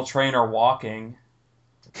personal trainer walking.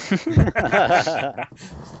 Isn't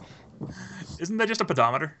that just a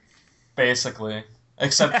pedometer? Basically,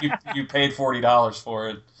 except you paid $40 for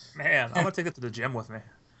it. Man, I'm gonna take it to the gym with me.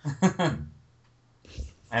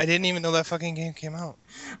 I didn't even know that fucking game came out.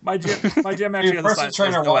 My gym actually Dude, has a sign personal that says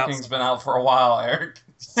trainer no walking's outside. been out for a while, Eric.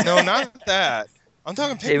 No, not that. I'm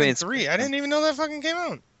talking Hey, Pikmin man, 3. I didn't even know that fucking came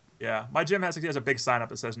out. Yeah, my gym has a big sign up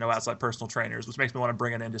that says no outside personal trainers, which makes me want to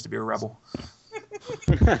bring it in just to be a rebel.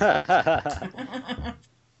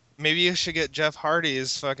 Maybe you should get Jeff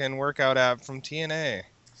Hardy's fucking workout app from TNA.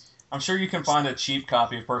 I'm sure you can find a cheap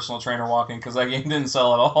copy of Personal Trainer Walking because that game didn't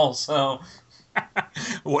sell at all. So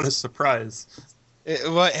What a surprise!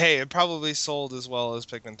 It probably sold as well as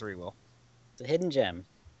Pikmin 3 will. It's a hidden gem.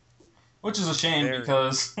 which is a shame There.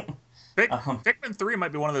 because Pikmin 3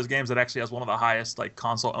 might be one of those games that actually has one of the highest like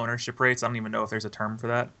console ownership rates. I don't even know if there's a term for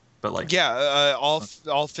that, but like Yeah, all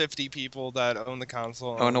 50 people that own the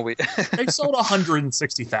console. Oh no, we. they sold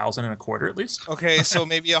 160,000 in a quarter at least. Okay, so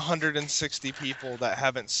maybe 160 people that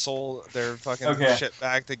haven't sold their fucking Okay. shit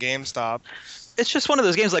back to GameStop. It's just one of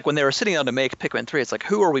those games like when they were sitting down to make Pikmin 3, it's like,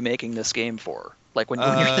 who are we making this game for? Like when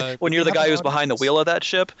you're, when you're the have guy an who's behind the audience. wheel of that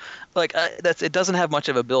ship, like it doesn't have much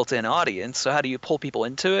of a built-in audience. So how do you pull people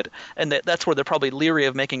into it? And that's where they're probably leery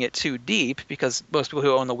of making it too deep because most people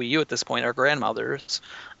who own the Wii U at this point are grandmothers.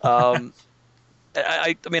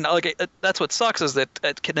 I mean, like that's what sucks is that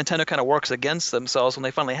Nintendo kind of works against themselves when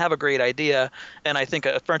they finally have a great idea, and I think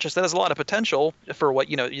a franchise that has a lot of potential for what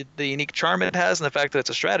the unique charm it has and the fact that it's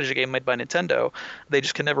a strategy game made by Nintendo, they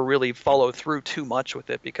just can never really follow through too much with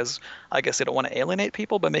it because I guess they don't want to alienate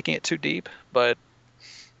people by making it too deep. But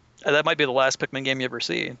that might be the last Pikmin game you ever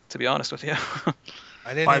see, to be honest with you.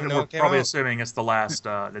 I didn't even know We're it came probably out. assuming it's the last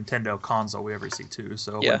Nintendo console we ever see too,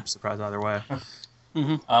 so I Yeah. wouldn't be surprised either way.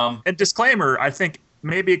 um, And disclaimer, I think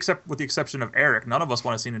maybe except with the exception of Eric, none of us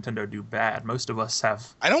want to see Nintendo do bad. Most of us have.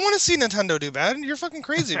 I don't want to see Nintendo do bad. You're fucking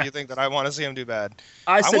crazy if you think that I want to see him do bad.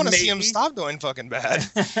 I I said want to see him maybe. stop doing fucking bad.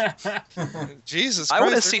 Jesus Christ. I want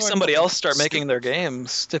to they're see doing somebody fucking else start making their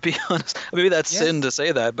games. To be honest, maybe that's Yeah. sin to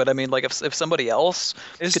say that, but I mean, like if somebody else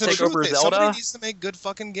It's could the take truth. over Somebody Zelda. needs to make good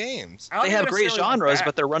fucking games. I don't They even have great necessarily want genres, bad.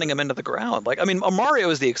 but they're running them into the ground. Like, I mean, Mario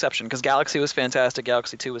is the exception because Galaxy was fantastic.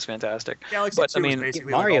 Galaxy 2 was fantastic. Galaxy but, 2 I is mean,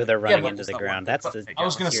 basically Mario, like all they're the running but into the stuff ground. like That's that. the. I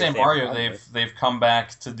was gonna tier say they have Mario. problem with. They've come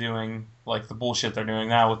back to doing like the bullshit they're doing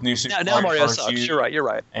now with new Super Now Mario Mario sucks. Kart. You're right. You're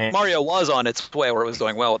right. And- Mario was on its way where it was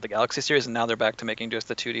doing well with the Galaxy series, and now they're back to making just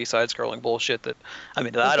the 2D side-scrolling bullshit. That I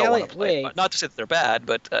mean, that I don't want to play. wait. Not to say that they're bad,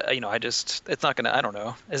 but I just it's not gonna. I don't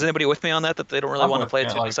know. Is anybody with me on that? That they don't really I'm want to with play you,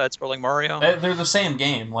 2D like- side-scrolling Mario? They're the same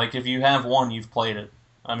game. Like if you have one, you've played it.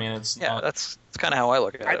 I mean, it's Yeah, not. that's kind of how I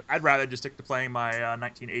look at it, I'd rather just stick to playing my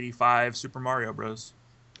 1985 Super Mario Bros.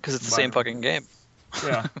 because it's the same fucking game.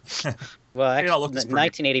 Yeah. Well, They all actually, look as pretty.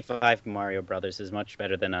 1985 Mario Brothers is much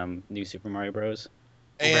better than New Super Mario Bros.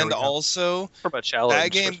 Well, there And we go. also, What about challenge?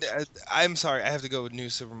 that game, I'm sorry, I have to go with New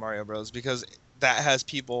Super Mario Bros. Because that has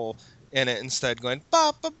people in it instead going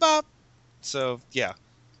bop bop bop. So yeah,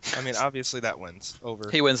 I mean obviously that wins over.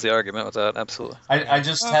 He wins the argument with that, absolutely. I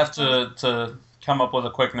just have to come up with a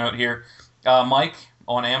quick note here. Mike,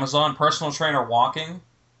 on Amazon, Personal Trainer Walking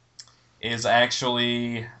is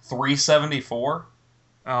actually $374.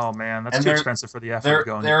 Oh man, that's And too there- expensive for the effort.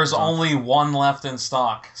 Going There's Amazon. only one left in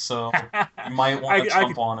stock, so you might want to I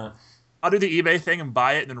jump on it. I'll do the eBay thing and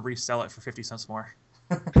buy it and then resell it for 50 cents more.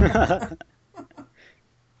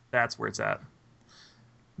 That's where it's at.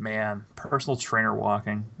 Man, personal trainer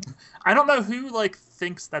walking. I don't know who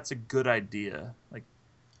thinks that's a good idea.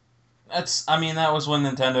 That was when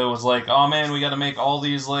Nintendo was like, oh man, we got to make all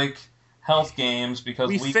these health games because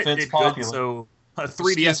Wii Fit's did popular. good, so a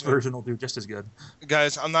 3DS Excuse me. version will do just as good.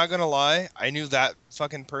 Guys, I'm not gonna lie. I knew that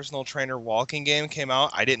fucking Personal Trainer walking game came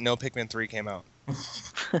out. I didn't know Pikmin 3 came out.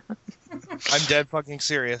 I'm dead fucking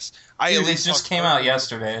serious. Dude, it just came out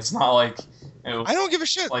yesterday. It's not like it was, I don't give a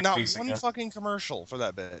shit. Like Not weeks one ago. fucking commercial for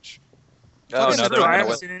that bitch. Oh, Fucking no, true. they're I not haven't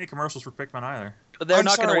gonna, seen any commercials for Pikmin either. they're I'm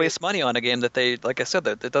not going to sorry. waste money on a game that they, like I said,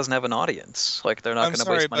 that it doesn't have an audience. Like they're not I'm going to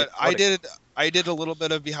sorry, waste money. but I did a little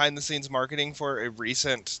bit of behind the scenes marketing for a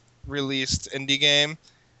recent released indie game,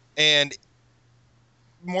 and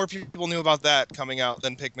more people knew about that coming out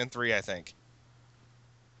than Pikmin 3, I think.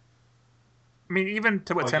 I mean, even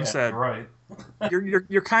to what Oh, Tim yeah, said, you're right.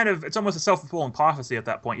 you're kind of, it's almost a self-fulfilling prophecy at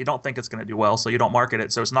that point. You don't think it's going to do well, so you don't market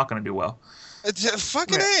it, so it's not going to do well.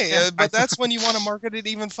 Fucking Yeah. A, Yeah. but that's when you want to market it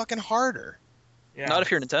even fucking harder. Yeah. Not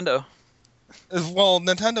if you're Nintendo. Well,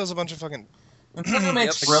 Nintendo's a bunch of fucking... Nintendo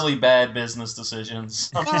makes Yep. really bad business decisions.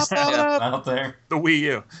 I'm just putting Yeah. it out there. the Wii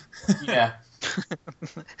U. Yeah,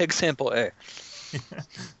 Example A.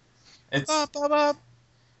 it's Bop, bop, bop.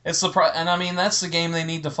 it's the and I mean that's the game they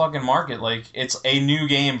need to fucking market. Like it's a new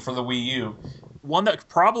game for the Wii U. One that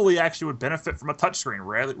probably actually would benefit from a touchscreen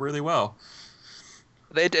really, really well.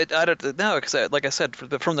 They did. I don't know because, like I said,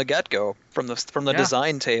 from the get-go, from the Yeah.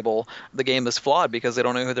 design table, the game is flawed because they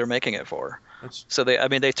don't know who they're making it for. That's, So they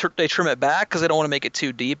trim it back because they don't want to make it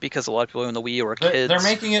too deep because a lot of people in the Wii U are kids. They're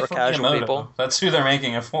making it or for casual Miyamoto. people. That's who they're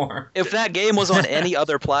making it for. If that game was on any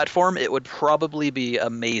other platform, it would probably be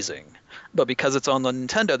amazing. But because it's on the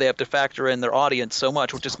Nintendo, they have to factor in their audience so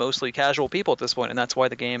much, which is mostly casual people at this point, and that's why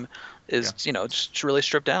the game is, just really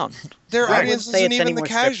stripped down. Their I wouldn't audience say isn't it's any even the more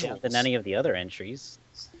stripped down casuals. than any of the other entries.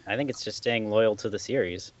 I think it's just staying loyal to the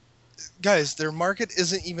series. Guys, their market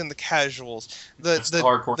isn't even the casuals. The It's the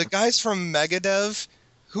hardcore. the guys from Megadev,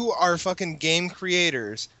 who are fucking game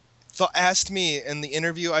creators, asked me in the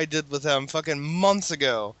interview I did with them fucking months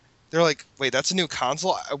ago. They're like, "Wait, that's a new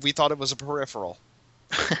console? We thought it was a peripheral."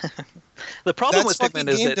 The problem That's with fucking Pikmin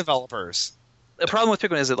is game that developers. the problem with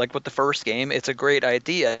Pikmin is that, like with the first game, it's a great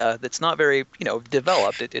idea that's not very,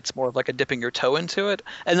 developed. It's more of like a dipping your toe into it.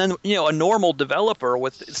 And then, a normal developer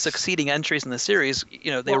with succeeding entries in the series,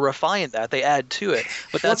 they refine that, they add to it.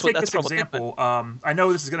 But that's let's take that's this the problem with Pikmin. example. I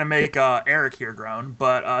know this is going to make Eric here groan,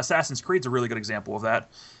 but Assassin's Creed's a really good example of that.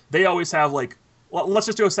 They always have let's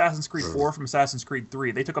just do Assassin's Creed 4 from Assassin's Creed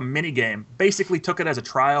 3. They took a mini game, basically took it as a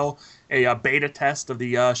trial, a beta test of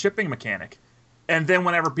the shipping mechanic. And then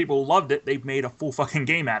whenever people loved it, they made a full fucking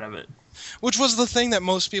game out of it. Which was the thing that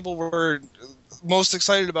most people were most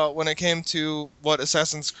excited about when it came to what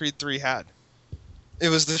Assassin's Creed 3 had. It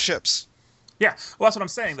was the ships. Yeah, well, that's what I'm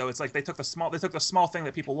saying though. It's like they took the small thing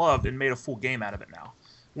that people loved and made a full game out of it now.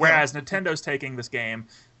 Whereas Nintendo's taking this game,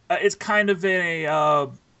 it's kind of in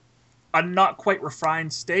a not quite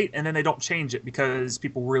refined state, and then they don't change it because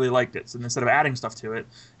people really liked it. So instead of adding stuff to it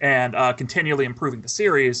and continually improving the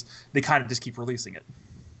series, they kind of just keep releasing it.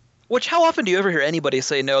 Which, how often do you ever hear anybody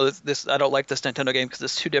say, no, this I don't like this Nintendo game because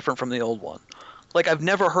it's too different from the old one? Like, I've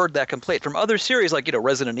never heard that complaint from other series like,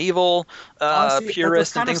 Resident Evil, Honestly,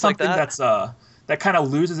 Purist, and things like that. That's that kind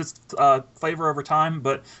of loses its flavor over time.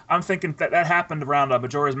 But I'm thinking that happened around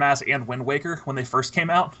Majora's Mask and Wind Waker when they first came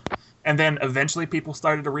out. And then eventually people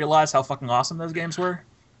started to realize how fucking awesome those games were.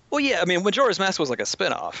 Well, yeah, I mean, Majora's Mask was like a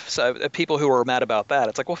spin-off. So people who were mad about that,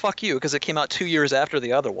 it's like, well, fuck you, because it came out 2 years after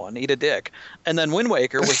the other one. Eat a dick. And then Wind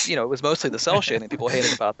Waker was, it was mostly the cell shading. People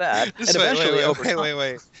hated about that. Just And eventually,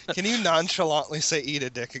 wait. Can you nonchalantly say "eat a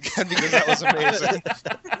dick" again? Because that was amazing.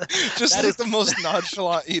 Just That like is- the most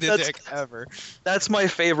nonchalant "eat a That's- dick" ever. That's my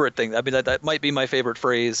favorite thing. I mean, that might be my favorite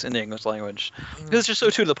phrase in the English language. Because it's just so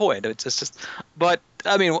true to the point. It's just, But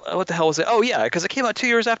I mean, what the hell was it? Oh yeah, because it came out 2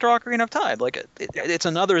 years after Ocarina of Time. Like it's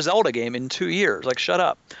another Zelda game in 2 years. Like shut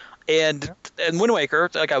up. And Wind Waker,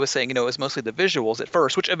 like I was saying, it was mostly the visuals at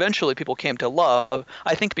first, which eventually people came to love.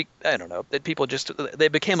 I think I don't know that people just they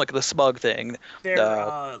became like the smug thing.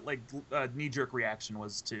 Their knee-jerk reaction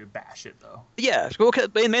was to bash it, though. Yeah, well,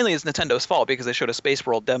 mainly it's Nintendo's fault because they showed a Space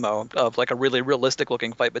World demo of like a really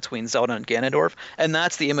realistic-looking fight between Zelda and Ganondorf, and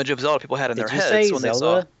that's the image of Zelda people had in Did their you heads say when Zelda?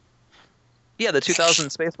 they saw. Yeah, the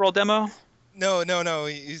 2000 Space World demo. No.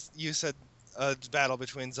 You said a battle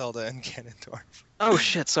between Zelda and Ganondorf. Oh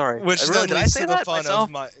shit, sorry. Which Really, then did I leads say to the that fun myself?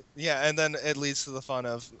 of my and then it leads to the fun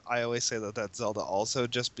of I always say that that's Zelda also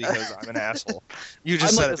just because I'm an asshole. You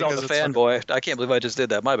just I'm said like it a Zelda because it's fanboy. I can't believe I just did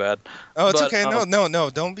that. My bad. Oh, it's But, okay. No,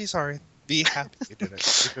 don't be sorry. Be happy you did it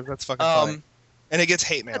because that's fucking funny. And it gets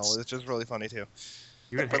hate mail, that's- which is really funny too.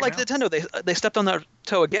 You had But hate like mail? Nintendo, they stepped on their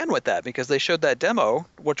toe again with that because they showed that demo,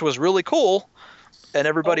 which was really cool, and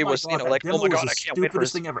everybody Oh my was, God, that like, demo oh my was god, the I can't wait for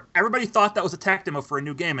stupidest this. thing ever. Everybody thought that was a tech demo for a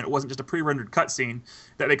new game, and it wasn't just a pre-rendered cutscene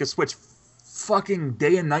that they could switch fucking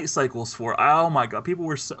day and night cycles for. Oh my god, people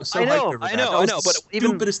were so I know, hyped over that. That I was know. the But even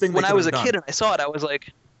stupidest thing when they I could was have a done. kid and I saw it, I was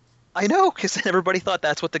like, I know, because everybody thought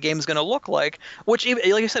that's what the game's going to look like. Which, even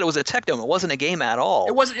like you said, it was a tech demo. It wasn't a game at all.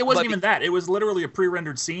 It wasn't But even that. It was literally a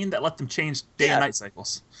pre-rendered scene that let them change day Yeah. and night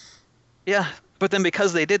cycles. Yeah, but then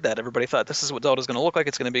because they did that, everybody thought this is what Zelda's going to look like.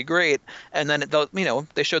 It's going to be great. And then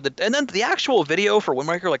they showed and then the actual video for Wind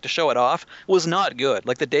Waker, like to show it off, was not good.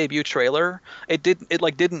 Like the debut trailer, it didn't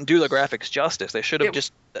do the graphics justice. They should have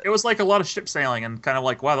just. It was like a lot of ship sailing and kind of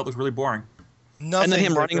like, wow, that looks really boring. Nothing And then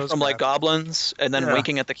him but running those from like graphics. goblins and then Yeah.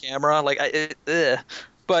 winking at the camera,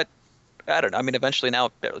 but I don't know. I mean, eventually now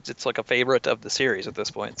it's like a favorite of the series at this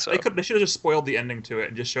point. So They should have just spoiled the ending to it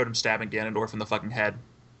and just showed him stabbing Ganondorf in the fucking head.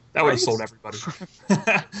 That would have sold everybody.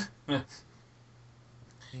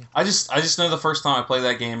 I just know the first time I played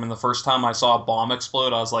that game and the first time I saw a bomb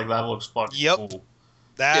explode, I was like, that looks fucking Yep. cool.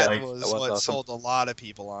 That Yeah, was that was what awesome. sold a lot of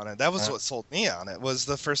people on it. That was Yeah. what sold me on it. Was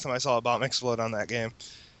the first time I saw a bomb explode on that game.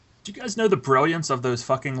 Do you guys know the brilliance of those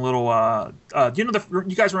fucking little?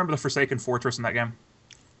 You guys remember the Forsaken Fortress in that game?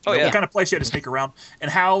 Oh, yeah. The kind of place you had to sneak around,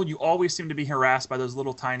 and how you always seem to be harassed by those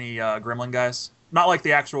little tiny gremlin guys. Not like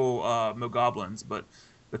the actual Mogoblins, but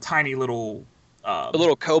the tiny little. a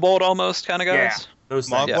little kobold almost kind of guys. Yeah, those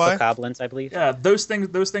things. Mogwai? Yeah, goblins, I believe. Yeah, those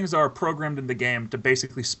things are programmed in the game to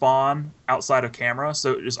basically spawn outside of camera,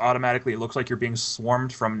 so it just automatically it looks like you're being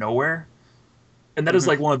swarmed from nowhere. And that is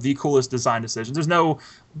like one of the coolest design decisions. There's no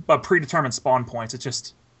predetermined spawn points. It's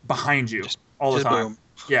just behind you all the Just time. boom.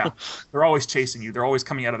 Yeah, they're always chasing you. They're always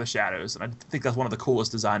coming out of the shadows, and I think that's one of the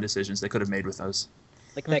coolest design decisions they could have made with those.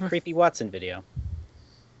 Like that creepy Watson video.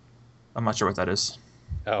 I'm not sure what that is.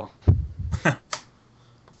 Oh.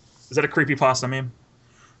 Is that a creepypasta meme?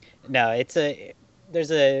 No,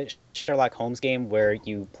 there's a Sherlock Holmes game where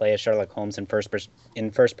you play a Sherlock Holmes in first person,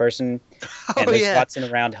 and Oh, there's yeah. Watson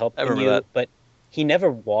around I helping remember you, that. but he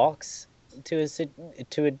never walks to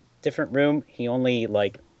a different room. He only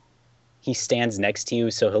he stands next to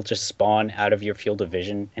you, so he'll just spawn out of your field of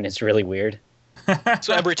vision, and it's really weird.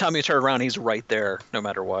 So every time you turn around, he's right there, no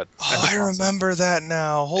matter what. Oh, That's I awesome. remember that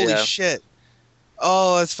now. Holy Yeah. shit.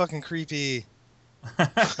 Oh, that's fucking creepy.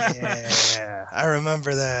 Yeah, I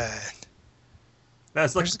remember that.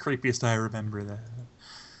 That's like the creepiest I remember that.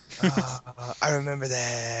 I remember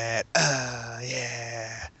that.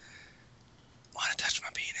 Yeah. Want to touch my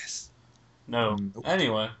penis? No. Nope.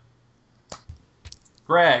 Anyway.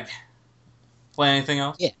 Greg. Play anything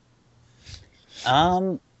else? Yeah.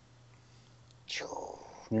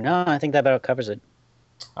 No, I think that about covers it.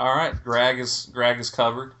 All right. Greg is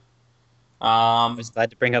covered. I was glad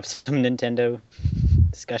to bring up some Nintendo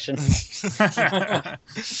discussion. That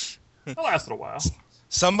lasted a while.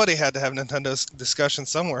 Somebody had to have Nintendo's discussion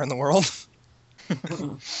somewhere in the world.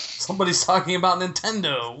 Somebody's talking about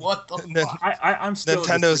Nintendo. What the Nin- fuck? I'm still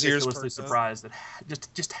Nintendo's just ears ridiculously perked up. surprised at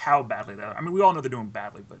just how badly that. I mean, we all know they're doing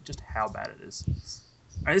badly, but just how bad it is.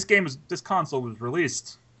 I mean, this console was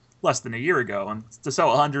released less than a year ago, and to sell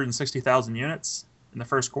 160,000 units in the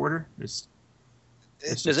first quarter is.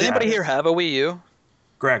 It's Does just anybody bad. here have a Wii U?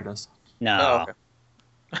 Greg does. No. Oh, okay.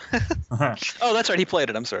 Oh, that's right. He played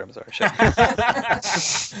it. I'm sorry. Shit.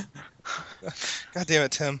 God damn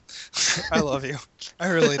it, Tim. I love you. I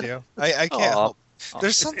really do. I can't Aw. help.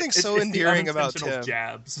 There's something so it's endearing the about unintentional Tim.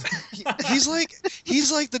 jabs.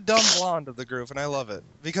 He's like the dumb blonde of the group, and I love it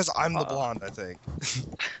because I'm the blonde. I think.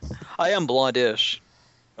 I am blondish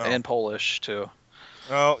Oh. and Polish too.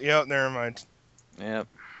 Oh, yeah. Never mind. Yep.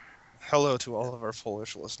 Hello to all of our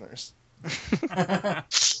Polish listeners. I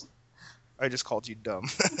just called you dumb.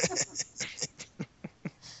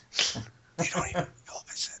 You don't even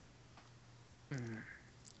realize it.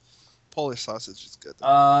 Polish sausage is good.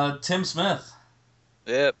 Tim Smith.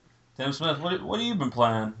 Yep. Tim Smith, what have you been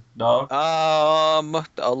playing, dog?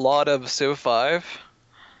 A lot of Civ 5.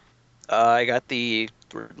 I got the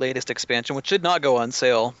latest expansion, which did not go on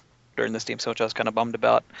sale during the Steam sale, which I was kind of bummed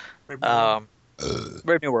about.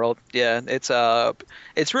 Brave New World, yeah,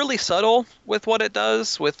 it's really subtle with what it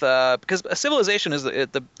does. Because Civilization is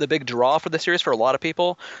the big draw for the series for a lot of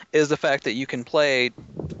people, is the fact that you can play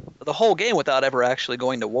the whole game without ever actually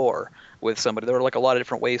going to war with somebody. There are like a lot of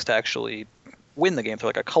different ways to actually win the game, for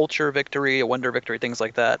like a culture victory, a wonder victory, things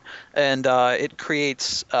like that, and it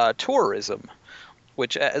creates tourism,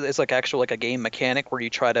 which is like a game mechanic where you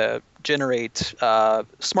try to generate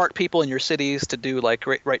smart people in your cities to do like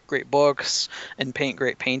write great books and paint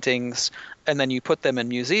great paintings, and then you put them in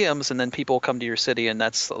museums, and then people come to your city, and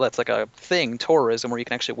that's like a thing, tourism, where you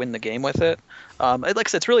can actually win the game with it. Like I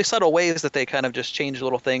said, it's really subtle ways that they kind of just change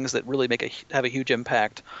little things that really have a huge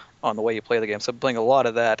impact on the way you play the game. So I'm playing a lot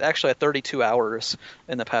of that. Actually, I had 32 hours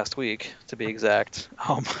in the past week, to be exact.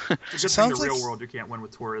 It's just in the real world you can't win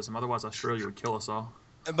with tourism. Otherwise, Australia would kill us all.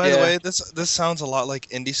 And by the way, this sounds a lot like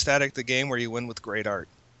Indie Static, the game where you win with great art.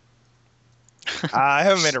 I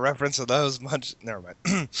haven't made a reference to those much. Never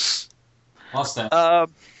mind. Lost that.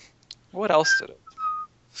 What else did it?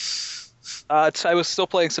 I was still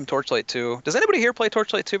playing some Torchlight 2. Does anybody here play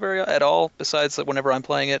Torchlight 2 at all, besides whenever I'm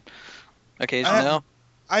playing it occasionally now?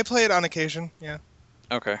 I play it on occasion, yeah.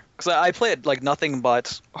 Okay. Because I play it like nothing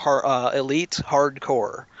but elite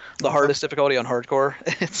hardcore. The hardest difficulty on hardcore.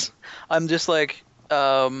 I'm just like...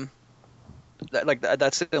 that's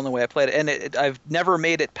the only way I played it, and I've never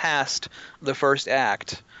made it past the first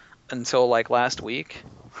act until like last week,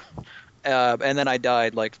 and then I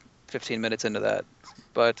died like 15 minutes into that.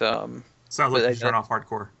 But sounds like you turn off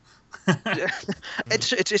hardcore. it's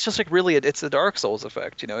just like really it's the Dark Souls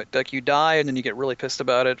effect, like you die and then you get really pissed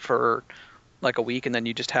about it for like a week, and then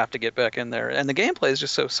you just have to get back in there. And the gameplay is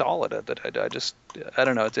just so solid that I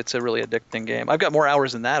don't know. It's a really addicting game. I've got more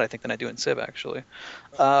hours in that, I think, than I do in Civ, actually.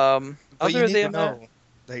 I'd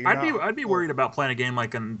be worried about playing a game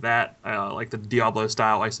like in that, like the Diablo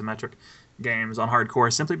style isometric games on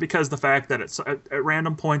hardcore, simply because the fact that it's at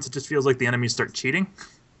random points it just feels like the enemies start cheating.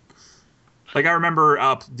 Like I remember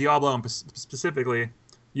Diablo specifically,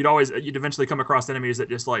 you'd eventually come across enemies that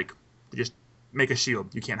just make a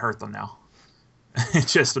shield. You can't hurt them now.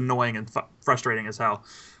 It's just annoying and frustrating as hell.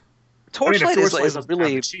 Torchlight is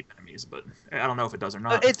really cheap enemies, but I don't know if it does or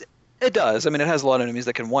not. It does. I mean, it has a lot of enemies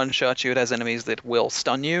that can one-shot you. It has enemies that will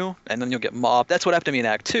stun you, and then you'll get mobbed. That's what happened to me in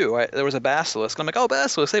Act 2. There was a basilisk. I'm like, oh,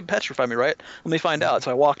 basilisk, they petrified me, right? Let me find out.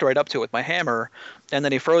 So I walked right up to it with my hammer, and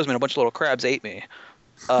then he froze me, and a bunch of little crabs ate me.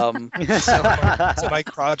 So my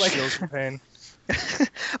crotch feels for pain.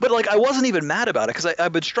 But like I wasn't even mad about it because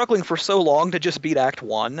I've been struggling for so long to just beat Act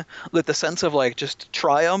 1 that the sense of like just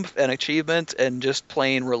triumph and achievement and just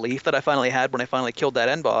plain relief that I finally had when I finally killed that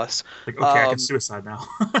end boss. Like, okay, I can suicide now.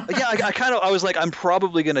 Yeah, I was like, I'm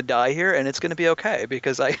probably gonna die here, and it's gonna be okay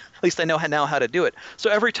because at least I know now how to do it. So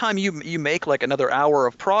every time you make like another hour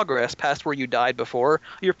of progress past where you died before,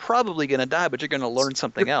 you're probably gonna die, but you're gonna learn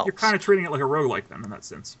something else. You're kind of treating it like a roguelike then, in that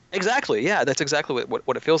sense. Exactly. Yeah, that's exactly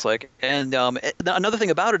what it feels like. And another thing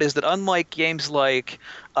about it is that unlike games like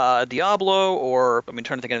Diablo or trying to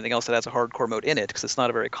think of anything else that has a hardcore mode in it, because it's not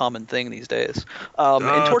a very common thing these days.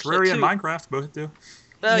 Terraria and Minecraft both do.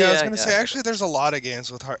 I was going to say, actually, there's a lot of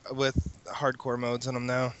games with hardcore modes in them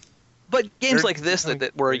now. But games like this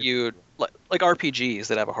that where you like RPGs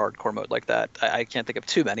that have a hardcore mode like that, I can't think of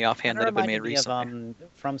too many offhand that have been made recently.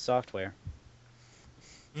 From Software.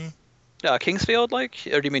 Kingsfield,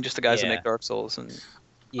 or do you mean just the guys that make Dark Souls and?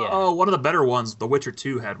 Yeah. Oh, one of the better ones, The Witcher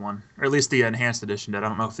 2 had one, or at least the enhanced edition did. I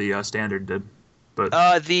don't know if the standard did, but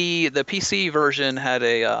the PC version had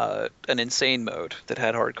an insane mode that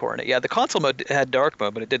had hardcore in it. Yeah, the console mode had dark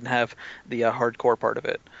mode, but it didn't have the hardcore part of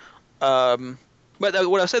it. But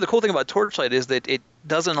what I say, the cool thing about Torchlight is that it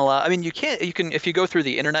doesn't allow. I mean, you can if you go through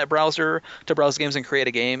the internet browser to browse games and create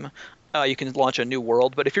a game. You can launch a new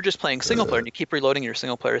world, but if you're just playing single player and you keep reloading your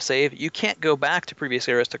single player save, you can't go back to previous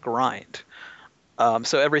eras to grind.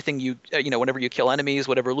 So everything whenever you kill enemies,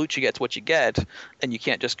 whatever loot you get, what you get, and you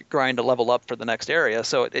can't just grind to level up for the next area.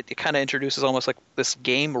 So it kind of introduces almost like this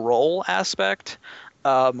game role aspect,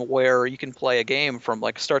 where you can play a game from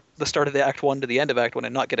like the start of the Act 1 to the end of Act 1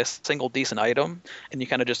 and not get a single decent item, and you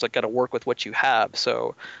kind of just like got to work with what you have.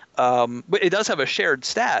 So, but it does have a shared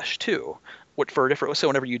stash too. for a different. So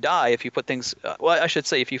whenever you die, if you put things, well, I should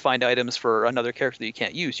say, if you find items for another character that you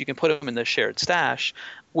can't use, you can put them in the shared stash,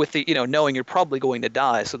 with the knowing you're probably going to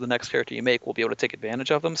die, so the next character you make will be able to take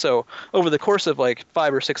advantage of them. So over the course of like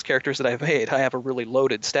 5 or 6 characters that I've made, I have a really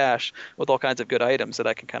loaded stash with all kinds of good items that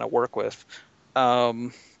I can kind of work with.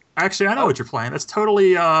 Actually, I know what you're playing. That's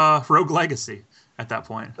totally Rogue Legacy at that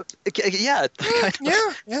point. Yeah, kind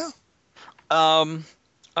of. Yeah.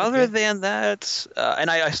 Other than that, and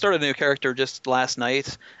I started a new character just last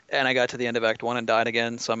night, and I got to the end of Act 1 and died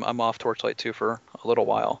again, so I'm off Torchlight 2 for a little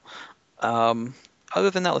while. Other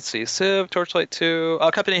than that, let's see. Civ, Torchlight 2,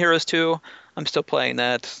 Company Heroes 2, I'm still playing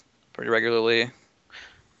that pretty regularly.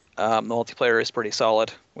 The multiplayer is pretty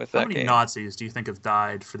solid with that How many game. Nazis do you think have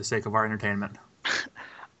died for the sake of our entertainment?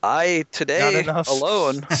 Today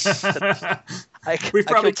alone, We've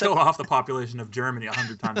probably killed off the population of Germany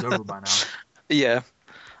 100 times over by now. Yeah.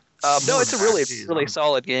 No, it's a really, Jeez, really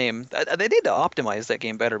solid game. They need to optimize that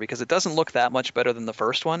game better because it doesn't look that much better than the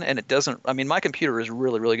first one, and it doesn't. I mean, my computer is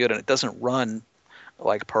really, really good, and it doesn't run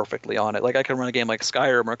like perfectly on it. Like I can run a game like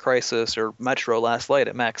Skyrim or Crysis or Metro Last Light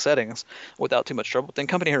at max settings without too much trouble. Then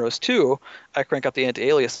Company Heroes 2, I crank up the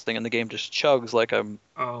anti-alias thing, and the game just chugs like I'm.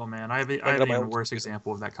 Oh man, I have an even worse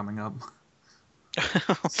example of that coming up.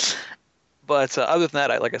 But other than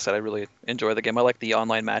that, like I said, I really enjoy the game. I like the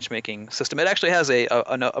online matchmaking system. It actually has a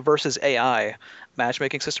versus AI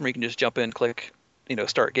matchmaking system where you can just jump in, click,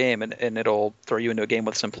 start game, and it'll throw you into a game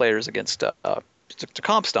with some players against to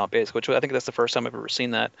comp stomp, basically. Which I think that's the first time I've ever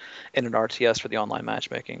seen that in an RTS for the online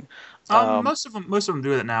matchmaking. Most of them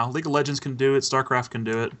do it now. League of Legends can do it. StarCraft can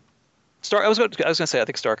do it. I was gonna say I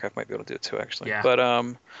think StarCraft might be able to do it too, actually. Yeah. But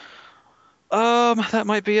that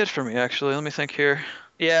might be it for me, actually. Let me think here.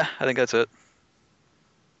 Yeah, I think that's it.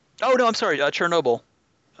 Oh no, I'm sorry. Chernobyl,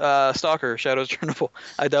 Stalker, Shadows of Chernobyl.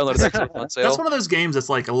 I downloaded that on sale. That's one of those games that's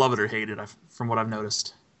like a love it or hate it, from what I've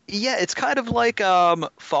noticed. Yeah, it's kind of like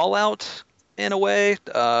Fallout in a way.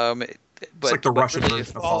 It's like the Russian really,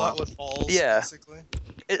 version of Fallout Fallout. with balls, Yeah. basically.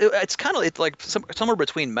 It's kind of like somewhere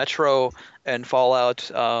between Metro and Fallout.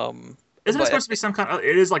 Isn't it supposed to be some kind of?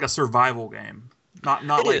 It is like a survival game, not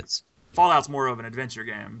It like is. Fallout's more of an adventure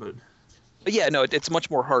game, but. But yeah, no, it's much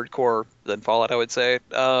more hardcore than Fallout, I would say.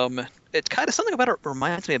 It's kind of something about it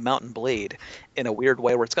reminds me of Mountain Blade in a weird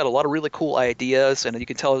way, where it's got a lot of really cool ideas, and you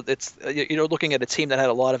can tell it's looking at a team that had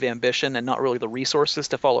a lot of ambition and not really the resources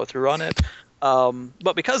to follow through on it.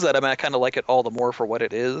 But because of that, I kind of like it all the more for what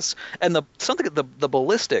it is. And the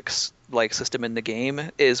ballistics like system in the game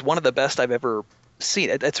is one of the best I've ever seen.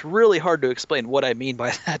 It's really hard to explain what I mean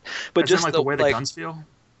by that, but just the way the guns feel.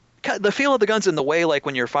 The feel of the guns in the way, like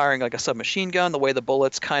when you're firing like a submachine gun, the way the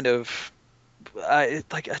bullets kind of, I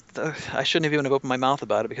shouldn't have even have opened my mouth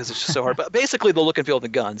about it because it's just so hard. But basically, the look and feel of the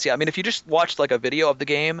guns. Yeah, I mean, if you just watched like a video of the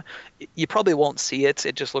game, you probably won't see it.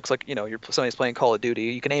 It just looks like somebody's playing Call of Duty.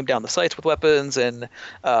 You can aim down the sights with weapons and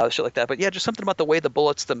shit like that. But yeah, just something about the way the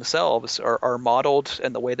bullets themselves are modeled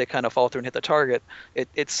and the way they kind of fall through and hit the target.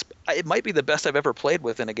 It might be the best I've ever played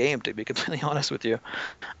with in a game, to be completely honest with you.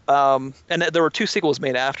 And there were 2 sequels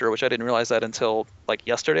made after, which I didn't realize that until like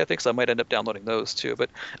yesterday, I think. So I might end up downloading those too.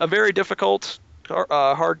 But a very difficult,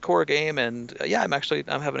 hardcore game, and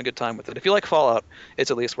I'm having a good time with it. If you like Fallout,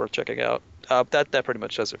 it's at least worth checking out. That pretty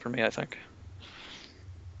much does it for me, I think.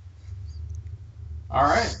 All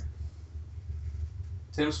right.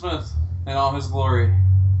 Tim Smith in all his glory.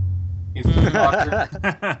 He's a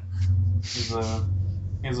doctor. He's a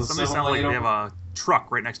Somebody civil sound like lady. they have a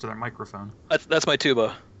truck right next to their microphone. That's my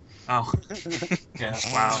tuba. Oh, Yeah.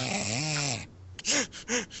 wow.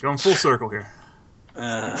 Going full circle here.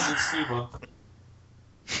 It's Tuba.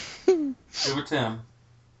 Tuba Tim.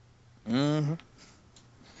 Mm-hmm.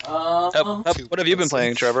 Um, What have you been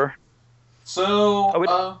playing, Trevor? So,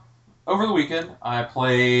 Oh, over the weekend, I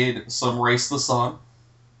played some Race the Sun.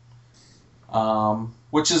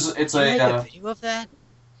 Which is, it's Did you make a, a video of that?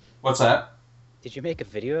 what's that? Did you make a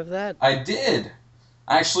video of that? I did.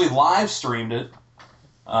 I actually live streamed it.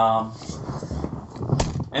 And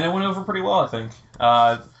it went over pretty well, I think.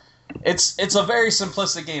 It's a very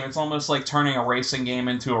simplistic game. It's almost like turning a racing game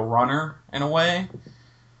into a runner in a way.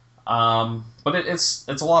 But it's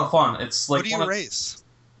a lot of fun. It's like What do you race?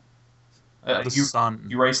 The sun.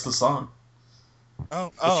 You race the sun.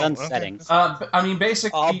 Oh, sun's okay. setting. I mean,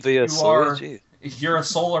 basically, Obviously. you're a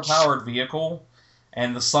solar-powered vehicle,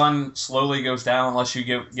 and the sun slowly goes down unless you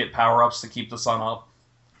get power-ups to keep the sun up.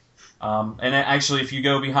 Actually, if you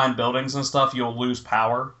go behind buildings and stuff, you'll lose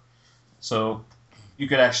power. So you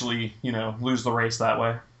could actually, lose the race that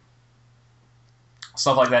way.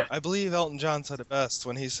 Stuff like that. I believe Elton John said it best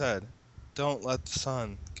when he said, "Don't let the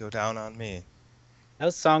sun go down on me."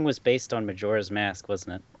 That song was based on Majora's Mask,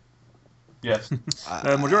 wasn't it? Yes.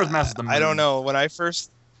 Majora's Mask is the I don't moon. know. When I first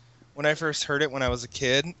heard it when I was a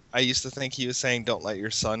kid, I used to think he was saying, "Don't let your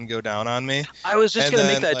son go down on me." I was just And gonna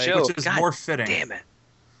make then, that like- joke. Which is God more fitting. damn it.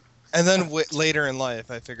 And then later in life,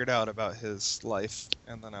 I figured out about his life,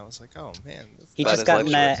 and then I was like, "Oh man." He That just is got an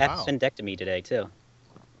hilarious. Wow. appendectomy today too.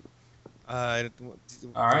 All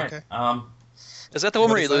right. Okay. Is that the one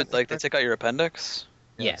What where is you that? like they take out your appendix?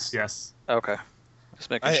 Yes. Yes. Okay. Just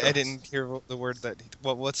making sure. I didn't hear the word that.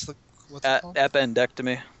 What's it called?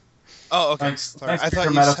 Appendectomy. Oh, okay. Thanks- Sorry. thanks I for thought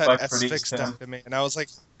your you meta said spike for these, asphyxectomy, and I was like,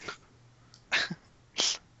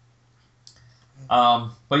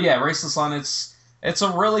 But yeah, Race the Sun. It's a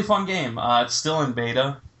really fun game. It's still in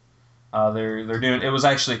beta. They're doing. It was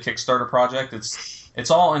actually a Kickstarter project. It's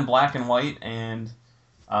all in black and white, and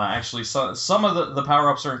actually some of the power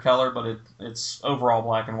ups are in color, but it's overall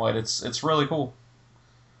black and white. It's really cool.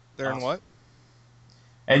 "They're in what?"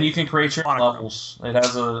 And you can create your own Monochrome. levels.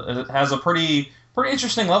 It has a pretty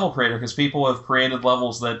interesting level creator because people have created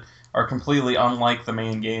levels that are completely unlike the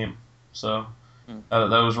main game. So that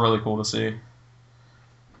was really cool to see.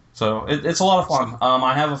 So it's a lot of fun.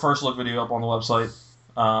 I have a first look video up on the website.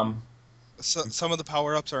 So, some of the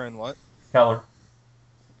power ups are in what? Keller.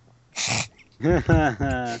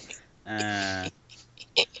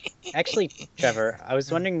 Actually, Trevor, I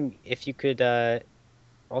was wondering if you could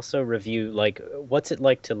also review like what's it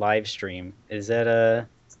like to live stream? Is that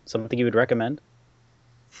something you would recommend?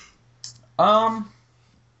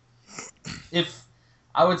 If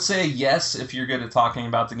I would say yes, if you're good at talking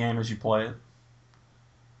about the game as you play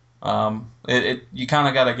it. You kind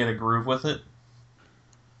of got to get a groove with it.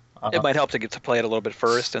 It might help to get to play it a little bit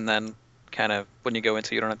first, and then kind of when you go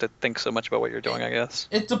into, you don't have to think so much about what you're doing, I guess.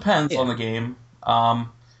 It depends on the game.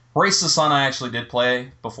 Race the Sun I actually did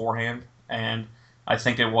play beforehand, and I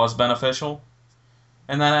think it was beneficial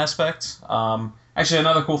in that aspect. Actually,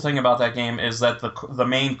 another cool thing about that game is that the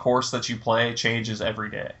main course that you play changes every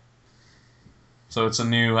day. So it's a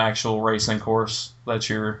new actual racing course that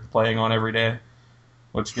you're playing on every day,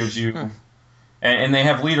 which gives you... And they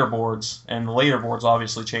have leaderboards, and the leaderboards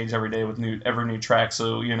obviously change every day with every new track.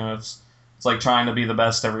 So it's like trying to be the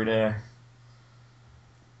best every day.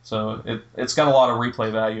 So it's got a lot of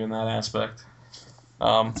replay value in that aspect.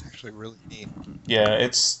 It's actually really neat. Yeah,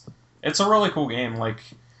 it's a really cool game. Like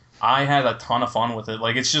I had a ton of fun with it.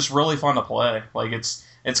 Like it's just really fun to play. Like it's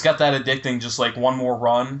got that addicting, just like one more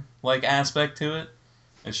run like aspect to it.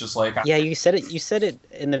 It's just like Yeah, you said it. You said it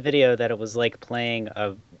in the video that it was like playing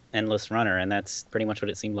a endless runner, and that's pretty much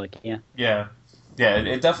what it seemed like. Yeah. yeah,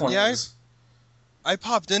 it definitely Yeah, is. I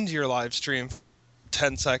popped into your live stream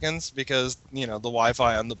 10 seconds because, the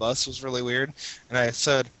Wi-Fi on the bus was really weird. And I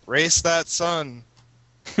said, "Race that sun."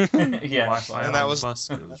 Yeah, Wi-Fi And that on was- the bus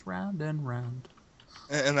goes round and round.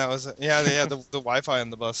 And that was, the Wi-Fi on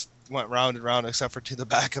the bus went round and round except for to the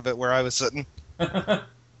back of it where I was sitting.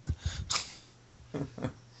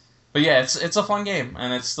 But yeah, it's a fun game,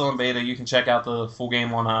 and it's still in beta. You can check out the full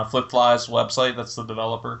game on FlipFly's website. That's the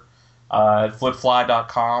developer.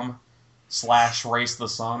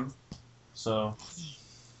 flipfly.com/racethesun. So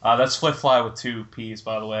that's FlipFly with 2 P's,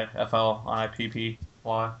 by the way. FLIPP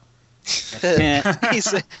fly. he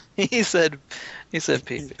said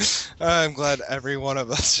pee. I'm glad every one of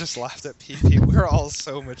us just laughed at PP. We're all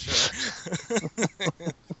so mature.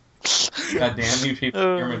 God damn you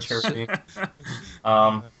people, your maturity.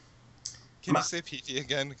 Um, Can you say PP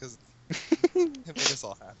again? Because it made us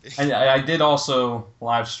all happy. I did also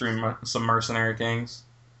live stream some Mercenary Kings.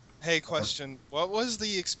 Hey, question. What was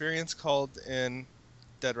the experience called in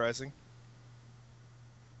Dead Rising?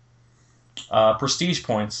 Prestige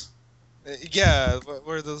points. Yeah, what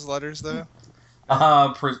were those letters though?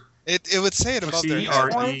 It would say it above their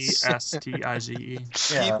head.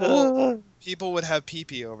 Prestize. Yeah. People would have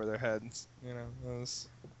PP over their heads. It was...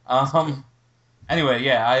 Anyway,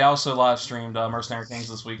 yeah, I also live streamed Mercenary Kings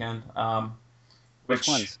this weekend. Which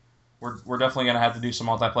ones? We're definitely gonna have to do some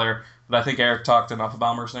multiplayer, but I think Eric talked enough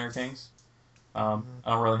about Mercenary Kings. I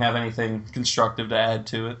don't really have anything constructive to add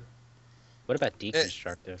to it. What about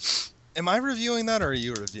deconstructive? Am I reviewing that or are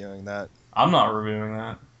you reviewing that? I'm not reviewing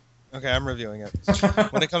that. Okay, I'm reviewing it.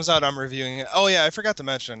 When it comes out, I'm reviewing it. Oh yeah, I forgot to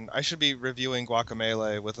mention. I should be reviewing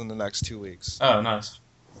Guacamelee within the next 2 weeks. Oh, nice.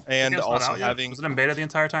 And It's not also out yet? having... Was it in beta the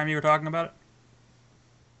entire time you were talking about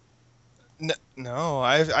it? No,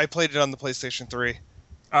 I played it on the PlayStation 3.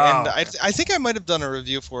 Oh, And okay. I think I might have done a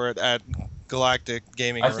review for it at Galactic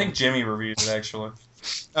Gaming I Room. think Jimmy reviewed it actually.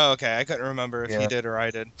 Oh, okay. I couldn't remember if he Yeah. did or I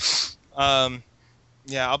did.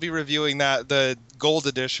 Yeah, I'll be reviewing that, the Gold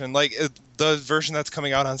Edition. Like, the version that's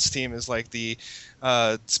coming out on Steam is like the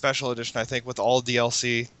special edition, I think, with all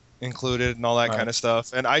DLC included and all that Right. kind of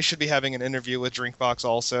stuff. And I should be having an interview with Drinkbox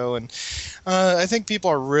also, and I think people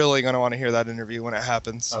are really going to want to hear that interview when it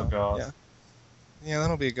happens. So, Oh god. yeah,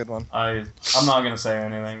 that'll be a good one. I'm not gonna say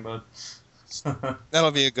anything, but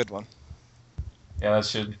That'll be a good one. yeah, that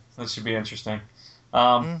should be interesting.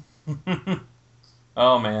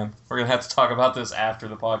 Oh man, we're gonna have to talk about this after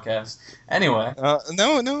the podcast. Anyway, No,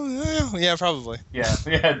 yeah, probably. yeah,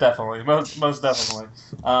 definitely, most definitely.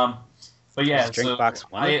 But yeah, Does Drinkbox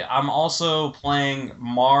want it? I'm also playing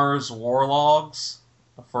Mars Warlogs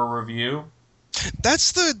for review.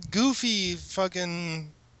 That's the goofy fucking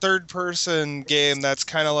third-person game that's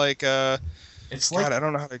kind of like It's God, like I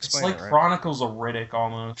don't know how to it's explain like it. Right? Chronicles of Riddick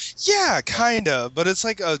almost. Yeah, kind of, but it's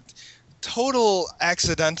like a total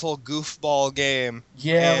accidental goofball game.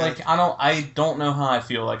 Yeah, And- like I don't know how I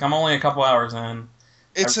feel. Like I'm only a couple hours in.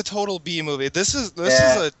 It's a total B movie. This is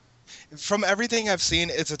Yeah. from everything I've seen,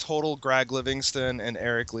 it's a total Greg Livingston and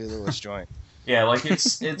Eric Lee Lewis joint. Yeah, like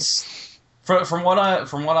it's from what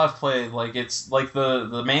I've played, like it's like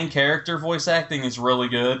the main character voice acting is really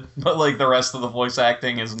good, but like the rest of the voice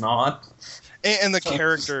acting is not. And the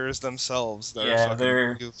characters themselves, Yeah, fucking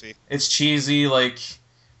they're- goofy. It's cheesy. Like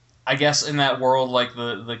I guess in that world, like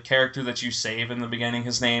the character that you save in the beginning,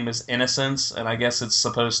 his name is Innocence, and I guess it's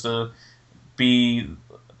supposed to be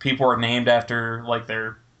people are named after like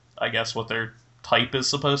their, I guess what their type is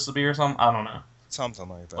supposed to be or something. I don't know. Something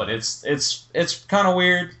like that. But it's kind of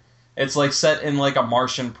weird. It's like set in like a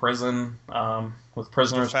Martian prison with the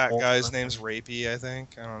prisoners. fat guy's name's Rapey, I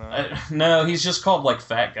think. I don't know. No, he's just called like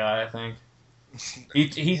Fat Guy. I think he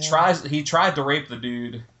Yeah. he tried to rape the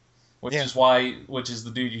dude, which Yeah. is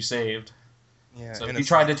the dude you saved. Yeah, So he innocent.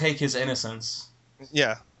 tried to take his innocence.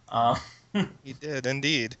 Yeah, Uh, he did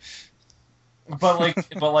indeed. but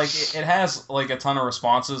it has like a ton of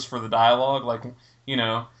responses for the dialogue. Like you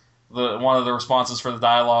know, one of the responses for the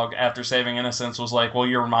dialogue after saving innocence was like, "Well,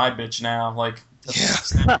 you're my bitch now." Like. Yeah.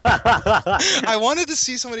 I wanted to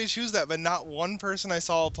see somebody choose that, but not one person I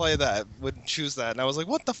saw play that would choose that, and I was like,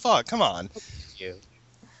 "What the fuck? Come on!" You.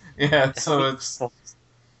 Yeah, so it's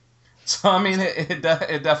I mean it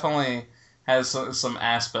definitely has some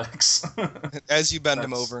aspects. As you bend him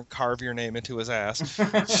That's- over and carve your name into his ass. Too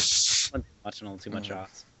much and a little too much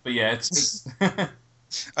odds. But yeah, it's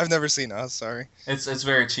I've never seen Us. Sorry. it's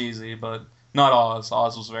very cheesy, but not Oz.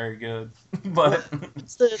 Oz was very good, but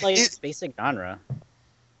What's the like It- basic genre?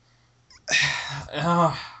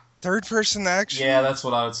 Third person action. yeah, that's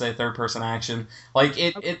what I would say. Third person action, like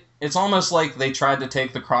it's almost like they tried to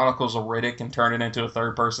take the Chronicles of Riddick and turn it into a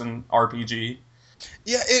third person RPG.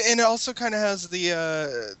 Yeah, and it also kind of has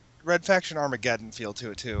the Red Faction Armageddon feel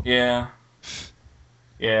to it too. Yeah,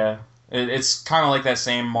 yeah, it's kind of like that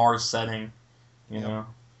same Mars setting, you Yep. know,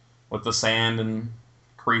 with the sand and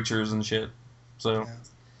creatures and shit. So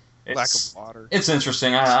Yeah. Lack it's of water. it's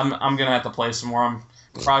interesting. I'm gonna have to play some more. I'm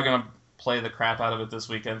probably gonna play the crap out of it this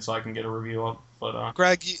weekend so I can get a review up. But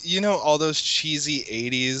Greg, you know all those cheesy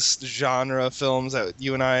 '80s genre films that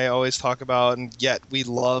you and I always talk about, and yet we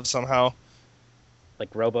love somehow.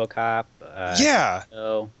 Like RoboCop? Yeah,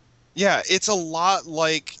 Oh, yeah, it's a lot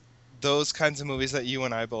like those kinds of movies that you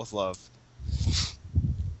and I both love.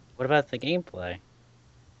 what about the gameplay?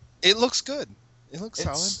 It looks good. It looks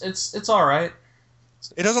solid. it's all right.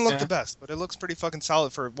 It doesn't look yeah. the best, but it looks pretty fucking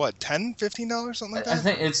solid for what, $10, $15, something like I that.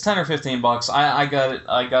 think it's $10 or $15. I got it.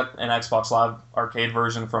 I got an Xbox Live Arcade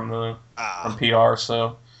version from Ah. PR,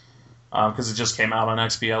 so because it just came out on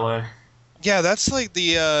XBLA. Yeah, that's like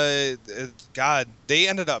the God. They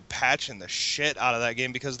ended up patching the shit out of that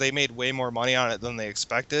game because they made way more money on it than they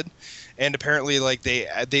expected, and apparently like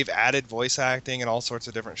they've added voice acting and all sorts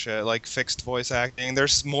of different shit, like fixed voice acting.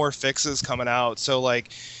 There's more fixes coming out, so like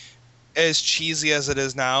as cheesy as it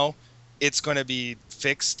is now, it's going to be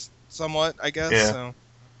fixed somewhat, I guess. Yeah. So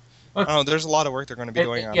I don't know. There's a lot of work they're going to be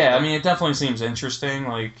doing on it. Yeah, I mean, it definitely seems interesting.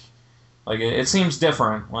 Like it seems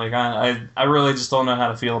different. Like I really just don't know how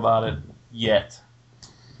to feel about it yet,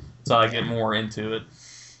 so I get more into it.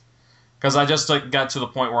 Because I just like got to the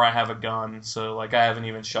point where I have a gun, so like I haven't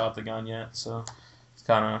even shot the gun yet. So it's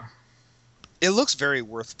kind of It looks very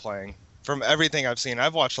worth playing. From everything I've seen,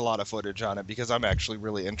 I've watched a lot of footage on it because I'm actually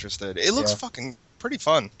really interested. It looks Yeah. fucking pretty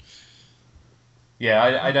fun.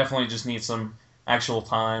 yeah. I definitely just need some actual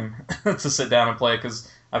time to sit down and play because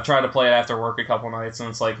I've tried to play it after work a couple nights and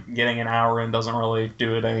it's like getting an hour in doesn't really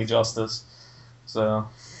do it any justice. So,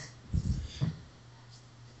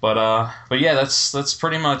 but yeah, that's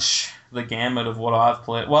pretty much the gamut of what I've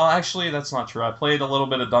played. Well, actually, that's not true. I played a little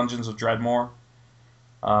bit of Dungeons of Dreadmore.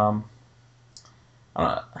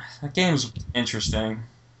 That game's interesting.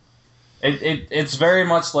 It's very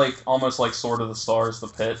much like almost like Sword of the Stars, The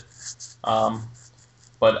Pit,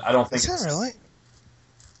 but I don't think Is that really?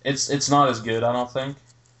 It's not as good. I don't think,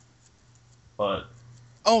 but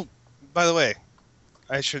Oh, by the way,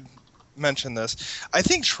 I should mention this. I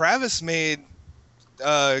think Travis made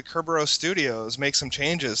Kerberos Studios make some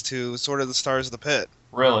changes to Sword of the Stars of the Pit.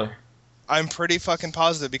 really, I'm pretty fucking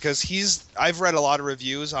positive because I've read a lot of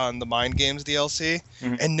reviews on the Mind Games DLC,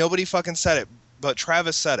 Mhm. and nobody fucking said it, but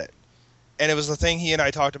Travis said it. And it was the thing he and I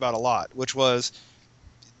talked about a lot, which was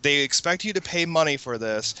they expect you to pay money for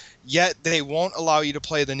this, yet they won't allow you to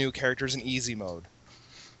play the new characters in easy mode,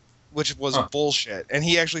 which was bullshit. And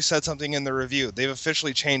he actually said something in the review. They've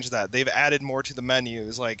officially changed that. They've added more to the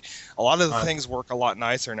menus. Like, a lot of the things work a lot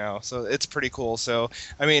nicer now, so it's pretty cool. So,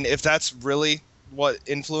 I mean, if that's really what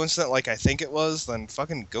influenced it, like I think it was, then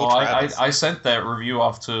fucking go Travis. I sent that review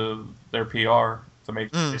off to their PR to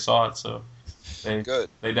make sure they saw it, so Good.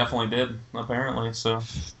 they definitely did, apparently, so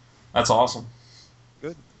that's awesome.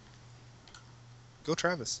 Go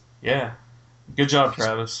Travis. Yeah. Good job,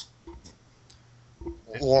 Travis.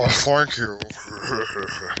 Well, thank you.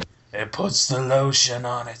 It puts the lotion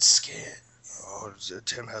on its skin. Oh,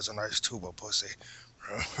 Tim has a nice tuba pussy.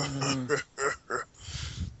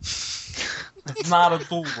 It's not a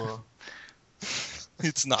tuba.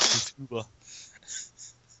 It's not a tuba.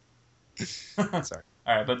 Sorry.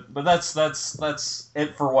 All right, but that's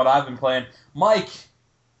it for what I've been playing. Mike,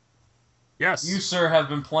 Yes. you sir have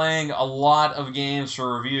been playing a lot of games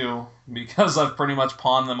for review because I've pretty much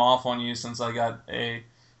pawned them off on you since I got a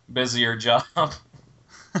busier job.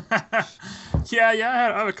 yeah, I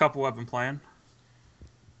have a couple I've been playing.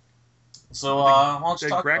 So why don't you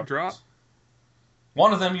Did talk Greg about drop? those?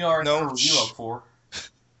 One of them you already No, put a review up for.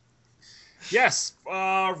 Yes,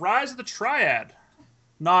 Rise of the Triad.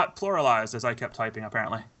 Not pluralized, as I kept typing,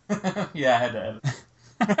 apparently. Yeah, I had to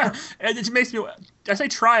edit. And it makes me... I say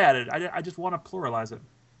triaded. I just want to pluralize it.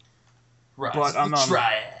 Rise But, of the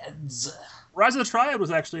Triads. Rise of the Triad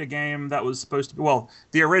was actually a game that was supposed to be... Well,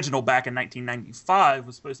 the original back in 1995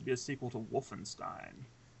 was supposed to be a sequel to Wolfenstein.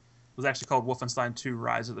 It was actually called Wolfenstein 2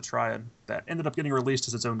 Rise of the Triad. That ended up getting released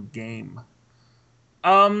as its own game.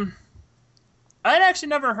 I'd actually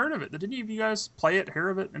never heard of it. Did any of you guys play it, hear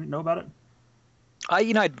of it, and know about it?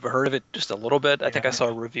 I'd heard of it just a little bit. I think I Yeah. saw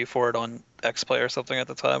a review for it on XPlay or something at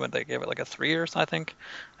the time, and they gave it like a 3 or something, I think,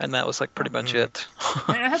 and that was like pretty much it.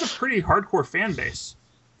 I mean, it has a pretty hardcore fan base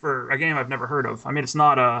for a game I've never heard of. I mean, it's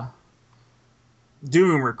not a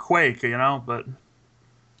Doom or Quake, but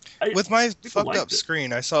With my people fucked liked up it.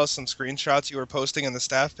 screen, I saw some screenshots you were posting in the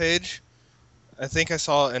staff page. I think I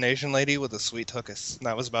saw an Asian lady with a sweet hookus, and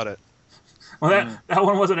that was about it. Well, that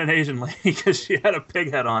one wasn't an Asian lady because she had a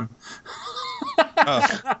pig head on.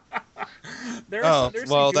 Oh, There's some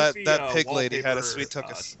well, goofy, that pig lady had a wallpaper, sweet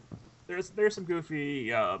hookus. There's some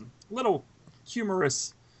goofy, little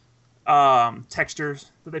humorous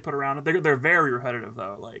textures that they put around it. They're very repetitive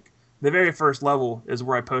though. Like the very first level is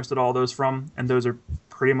where I posted all those from, and those are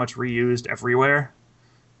pretty much reused everywhere.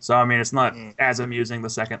 So I mean, it's not as amusing the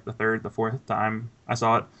second, the third, the fourth time I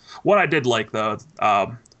saw it. What I did like though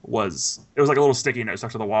was it was like a little sticky note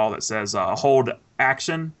stuck to the wall that says "Hold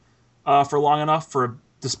action for long enough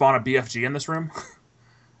to spawn a BFG in this room,"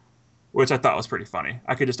 which I thought was pretty funny.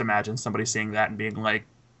 I could just imagine somebody seeing that and being like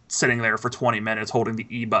sitting there for 20 minutes holding the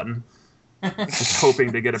E button, just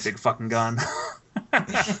hoping to get a big fucking gun.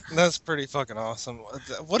 That's pretty fucking awesome.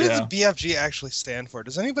 What does Yeah. the BFG actually stand for?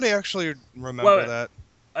 Does anybody actually remember that?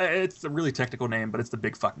 It's a really technical name, but it's the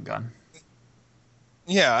big fucking gun.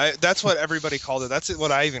 Yeah, that's what everybody called it. That's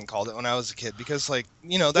what I even called it when I was a kid because, like,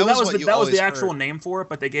 that Well, was what you that was always the actual heard. name for it,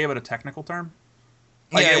 but they gave it a technical term.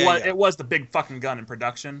 Like Yeah, it was the big fucking gun in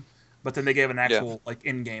production, but then they gave an actual like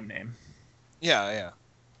in-game name. Yeah.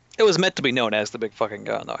 It was meant to be known as the big fucking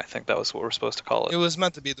gun, though. I think that was what we're supposed to call It it. was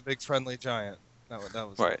meant to be the big friendly giant. That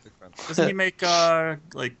was Right. the big friendly. Doesn't he make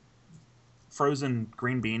like frozen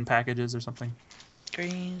green bean packages or something?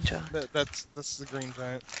 Green Giant. That's the green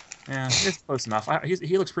giant. Yeah, it's close enough.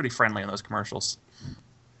 He looks pretty friendly in those commercials.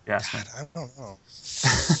 Yes. God, I don't know.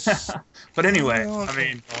 But anyway, Oh, I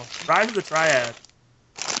mean, okay. Rise of the Triad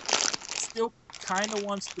still kind of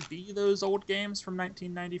wants to be those old games from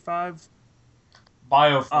 1995.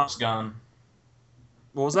 Bioforce gun.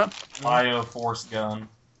 What was that? Bioforce gun.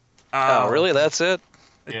 Oh, really? That's it?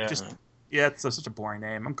 Yeah. It's such a boring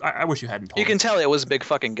name. I wish you hadn't told You can me. tell it was a big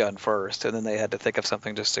fucking gun first, and then they had to think of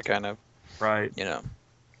something just to kind of, Right. you know.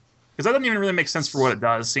 Because that doesn't even really make sense for what it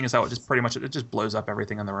does, seeing as how it just blows up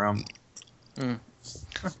everything in the room. Mm.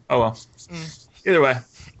 Oh well. Either way,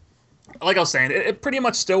 like I was saying, it pretty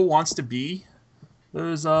much still wants to be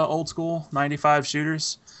those old school 95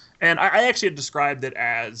 shooters. And I actually had described it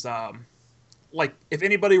as like if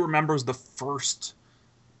anybody remembers the first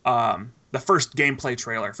gameplay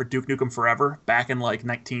trailer for Duke Nukem Forever back in like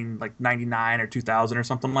 99 or 2000 or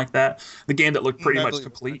something like that, the game that looked pretty much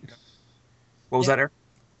complete. What was that, Eric?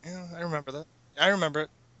 Yeah, I remember that. I remember it.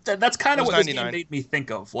 That's kind of what this 99. game made me think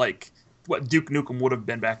of, like what Duke Nukem would have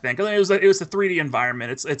been back then. Because it was a 3D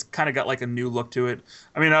environment. It's kind of got like a new look to it.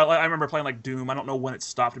 I mean, I remember playing like Doom. I don't know when it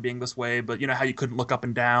stopped being this way, but you know how you couldn't look up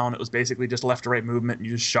and down. It was basically just left to right movement, and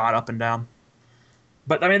you just shot up and down.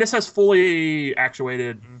 But I mean, this has fully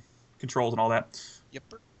actuated controls and all that. Yep.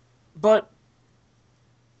 But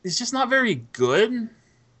it's just not very good.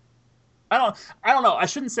 I don't know. I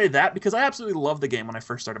shouldn't say that because I absolutely loved the game when I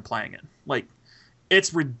first started playing it. Like,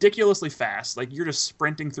 it's ridiculously fast. Like, you're just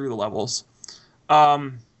sprinting through the levels. But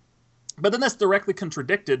then that's directly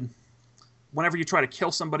contradicted whenever you try to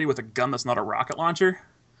kill somebody with a gun that's not a rocket launcher.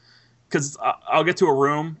 Because I'll get to a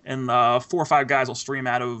room and 4 or 5 guys will stream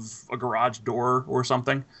out of a garage door or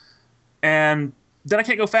something. And then I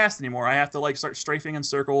can't go fast anymore. I have to like start strafing in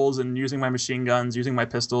circles and using my machine guns, using my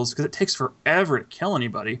pistols, because it takes forever to kill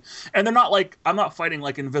anybody. And they're not like, I'm not fighting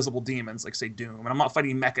like invisible demons like say Doom, and I'm not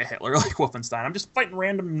fighting Mecha Hitler like Wolfenstein. I'm just fighting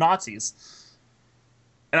random Nazis.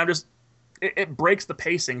 And I'm just, it breaks the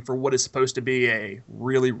pacing for what is supposed to be a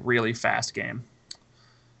really, really fast game.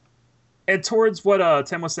 And towards what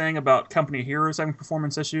Tim was saying about Company Heroes having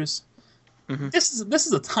performance issues, this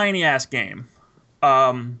is a tiny ass game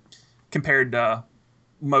compared to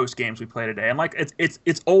most games we play today. And like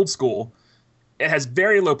it's old school. It has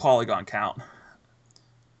very low polygon count.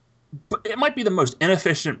 But it might be the most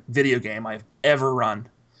inefficient video game I've ever run.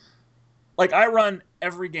 Like I run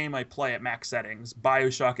every game I play at max settings,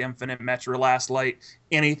 BioShock Infinite, Metro Last Light,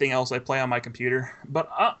 anything else I play on my computer. But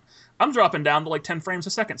I'm dropping down to like 10 frames a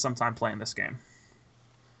second sometime playing this game.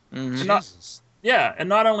 And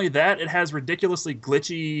not only that, it has ridiculously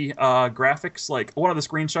glitchy graphics. Like one of the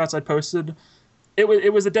screenshots I posted,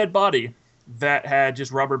 it was a dead body that had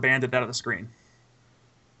just rubber banded out of the screen.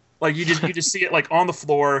 Like you just see it like on the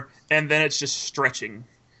floor, and then it's just stretching.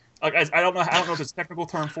 Like I don't know if it's a technical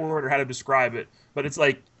term for it or how to describe it, but it's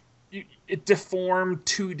like it deformed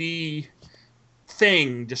 2D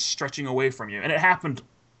thing just stretching away from you, and it happened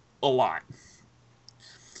a lot.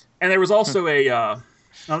 And there was also another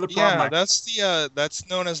problem. Yeah, that's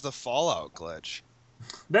known as the Fallout glitch.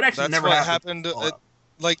 That actually That's never what happened.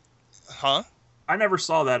 Huh? I never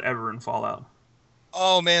saw that ever in Fallout.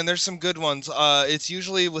 Oh man, there's some good ones. It's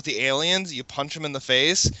usually with the aliens. You punch them in the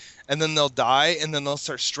face, and then they'll die, and then they'll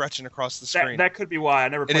start stretching across the screen. That could be why I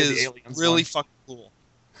never played the aliens. It is really fucking cool.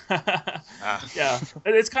 Yeah,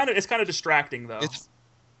 it's kind of distracting though.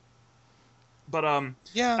 But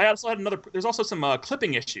yeah. I also had there's also some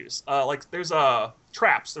clipping issues. Like there's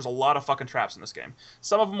traps. There's a lot of fucking traps in this game.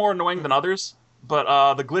 Some of them more annoying than others,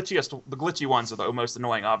 but the glitchy ones are the most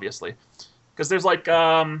annoying, obviously, because there's like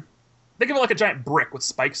think of it like a giant brick with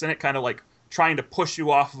spikes in it, kind of like trying to push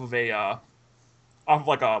you off of a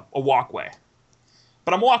walkway.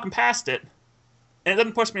 But I'm walking past it, and it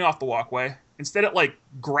doesn't push me off the walkway. Instead, it like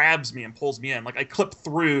grabs me and pulls me in. Like I clip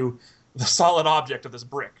through the solid object of this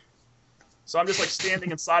brick. So I'm just like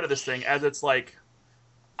standing inside of this thing as it's like,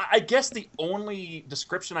 I guess the only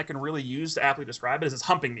description I can really use to aptly describe it is it's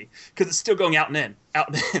humping me, because it's still going out and in, out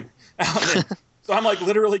and in, out and in. So I'm like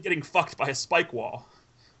literally getting fucked by a spike wall.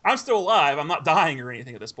 I'm still alive. I'm not dying or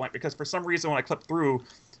anything at this point, because for some reason when I clipped through,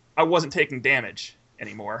 I wasn't taking damage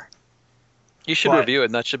anymore. You should review it,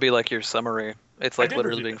 and that should be like your summary. It's like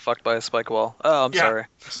literally being fucked by a spike wall. Oh, I'm sorry.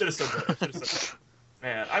 I should have said that.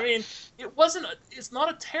 Man, I mean, it's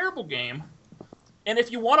not a terrible game. And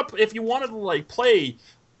if you wanted to like play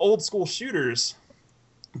old school shooters,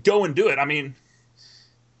 go and do it. I mean,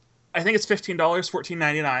 I think it's $15,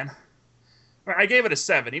 $14.99. I gave it a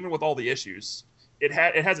 7, even with all the issues. It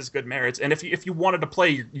has its good merits. And if you wanted to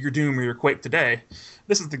play your Doom or your Quake today,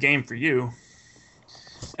 this is the game for you.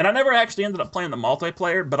 And I never actually ended up playing the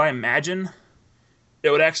multiplayer, but I imagine it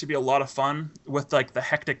would actually be a lot of fun with like the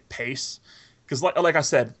hectic pace. Because like I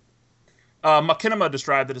said, Machinima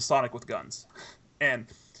described it as Sonic with guns. And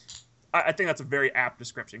I think that's a very apt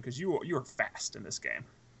description, because you are fast in this game.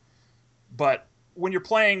 But when you're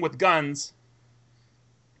playing with guns,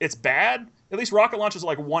 it's bad. At least rocket launchers are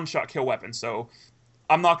like one-shot kill weapons, so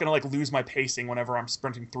I'm not going to like lose my pacing whenever I'm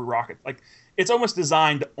sprinting through rocket. Like, it's almost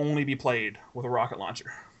designed to only be played with a rocket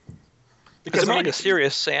launcher. Because it's like a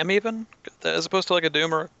serious Sam even, as opposed to like a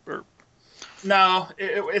Doom or... No,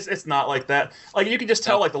 it's not like that. Like, you can just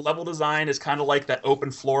tell, like, the level design is kind of like that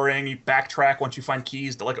open flooring. You backtrack once you find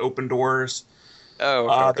keys to, like, open doors. Oh,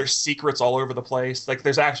 okay. There's secrets all over the place. Like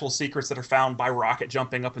there's actual secrets that are found by rocket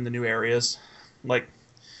jumping up in the new areas. Like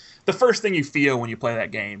the first thing you feel when you play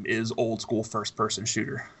that game is old school first person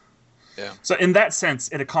shooter. Yeah. So in that sense,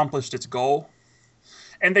 it accomplished its goal.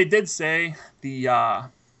 And they did say the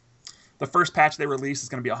first patch they released is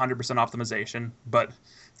going to be 100% optimization, but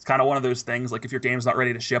it's kind of one of those things like if your game's not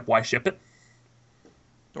ready to ship, why ship it?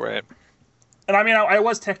 Right. And I mean, I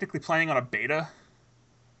was technically playing on a beta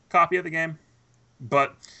copy of the game,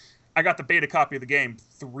 but I got the beta copy of the game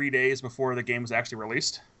 3 days before the game was actually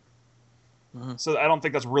released. Mhm. So I don't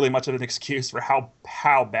think that's really much of an excuse for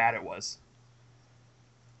how bad it was.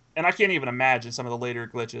 And I can't even imagine some of the later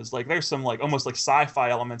glitches. Like there's some like almost like sci-fi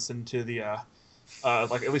elements into the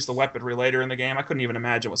like at least the weaponry later in the game. I couldn't even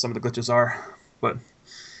imagine what some of the glitches are. But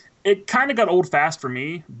it kind of got old fast for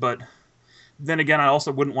me, but then again I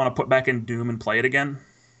also wouldn't want to put back in Doom and play it again.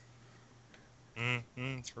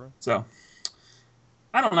 True. So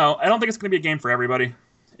I don't know. I don't think it's going to be a game for everybody.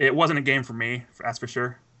 It wasn't a game for me, that's for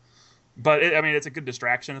sure. But I mean, it's a good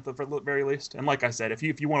distraction at the very least. And like I said, if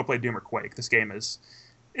you want to play Doom or Quake, this game is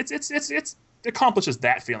it accomplishes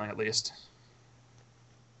that feeling at least.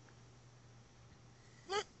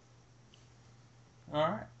 All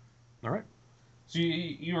right. All right. So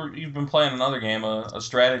you've been playing another game, a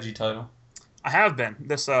strategy title I have been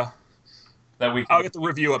this. that we. I'll get the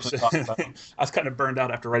review up to soon. talk about. I was kind of burned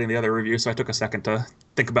out after writing the other review, so I took a second to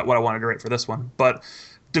think about what I wanted to write for this one. But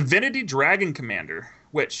Divinity Dragon Commander,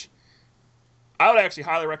 which I would actually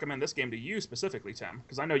highly recommend this game to you specifically, Tim,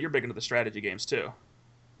 because I know you're big into the strategy games too.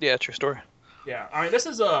 Yeah, true story. Yeah, I mean, this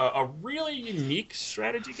is a really unique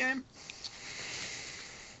strategy game.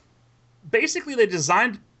 Basically, they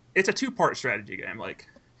designed... It's a two-part strategy game. Like,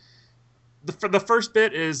 the first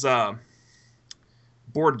bit is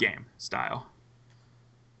board game style.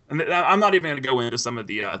 And I'm not even going to go into some of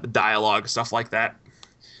the dialogue, stuff like that.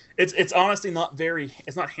 It's honestly not very...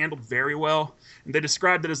 It's not handled very well. And they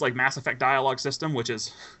described it as like Mass Effect dialogue system, which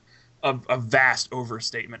is a vast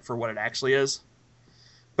overstatement for what it actually is.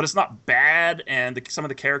 But it's not bad, and some of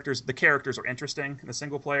the characters are interesting in the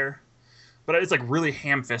single player. But it's like really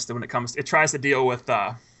ham-fisted when it comes. It tries to deal with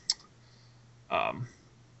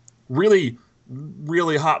really,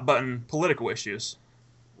 really hot button political issues,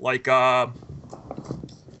 like well,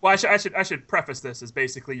 I should preface this as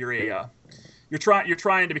basically you're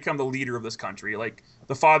trying to become the leader of this country. Like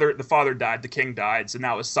the father died, the king died, so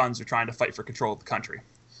now his sons are trying to fight for control of the country.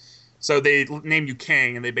 So they name you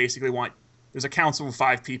king, and they basically want. There's a council of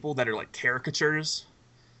 5 people that are like caricatures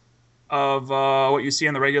of what you see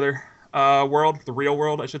in the regular world, the real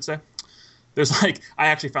world, I should say. There's like, I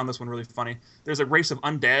actually found this one really funny. There's a race of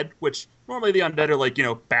undead, which normally the undead are like,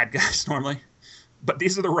 bad guys normally. But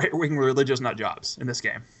these are the right-wing religious nut jobs in this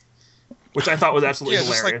game, which I thought was absolutely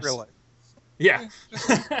hilarious. Just like real life. Yeah.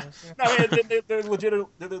 No, they're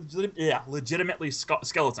legitimately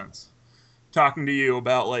skeletons talking to you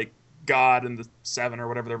about like God and the Seven or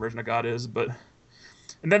whatever their version of God is. But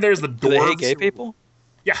and then there's the dwarves. Do they hate gay people?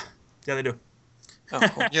 Yeah, they do. Oh,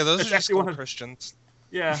 cool. Yeah, those are It's just actually one cool of- Christians.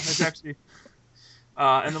 Yeah, it's actually.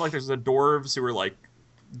 And then like there's the dwarves who are like,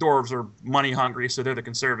 dwarves are money hungry, so they're the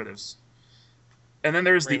conservatives. And then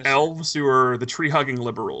there's the Racist. elves who are the tree hugging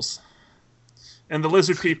liberals. And the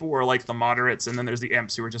lizard people are like the moderates, and then there's the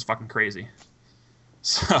imps who are just fucking crazy.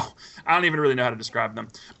 So I don't even really know how to describe them.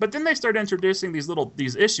 But then they start introducing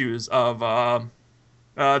these issues of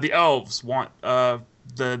the elves want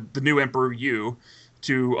the new Emperor Yu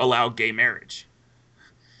to allow gay marriage.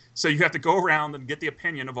 So you have to go around and get the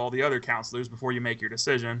opinion of all the other counselors before you make your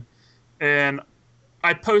decision. And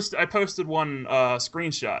I posted one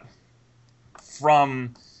screenshot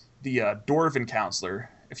from the Dwarven counselor.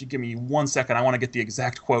 If you give me 1 second, I want to get the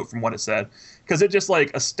exact quote from what it said, because it just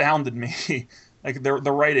like astounded me, like the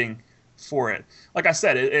writing for it. Like I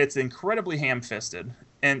said, it's incredibly ham-fisted,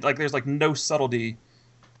 and like there's like no subtlety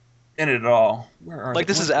in it at all. Where are Like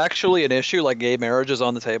this is actually an issue. Like gay marriage is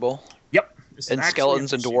on the table, Yep. This is and actually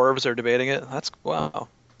skeletons an and issue. dwarves are debating it. That's wow.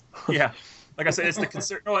 Yeah. Like I said, it's the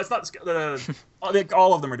concern. No, it's not I think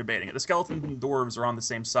all of them are debating it. The skeletons and dwarves are on the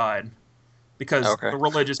same side because Okay. the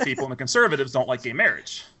religious people and the conservatives don't like gay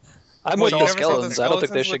marriage. I'm Well, with you the never said skeletons. I don't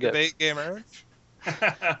think they skeletons should would get. debate gay marriage.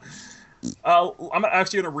 I'm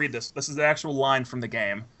actually going to read this. This is the actual line from the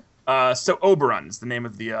game. So Oberon is the name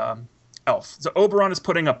of the elf. So Oberon is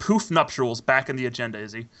putting a poof nuptials back in the agenda,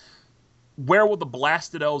 is he? Where will the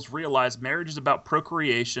blasted elves realize marriage is about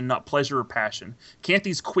procreation, not pleasure or passion? Can't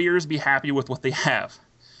these queers be happy with what they have?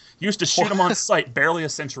 Used to shoot them on sight barely a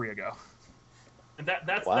century ago. And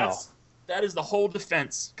that's That is the whole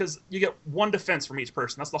defense, because you get one defense from each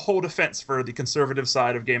person. That's the whole defense for the conservative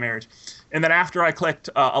side of gay marriage. And then after I clicked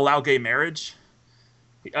allow gay marriage,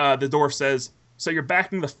 the dwarf says, "So you're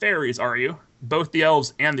backing the fairies, are you? Both the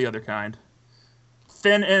elves and the other kind."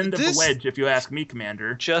 Thin end of the wedge, if you ask me,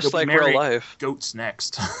 Commander. Just like real life. Goats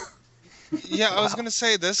next. Yeah, I was gonna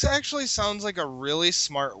say this actually sounds like a really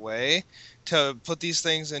smart way to put these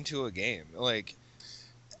things into a game. Like,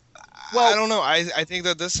 well, I don't know. I think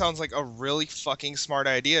that this sounds like a really fucking smart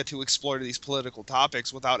idea to explore these political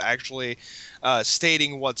topics without actually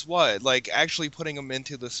stating what's what. Like, actually putting them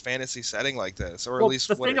into this fantasy setting like this, or at least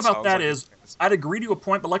the what thing it about sounds that like is, I'd agree to a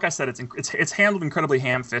point, but like I said, it's handled incredibly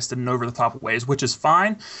ham-fisted and over-the-top ways, which is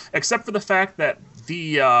fine, except for the fact that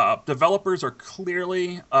the developers are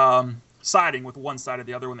clearly siding with one side or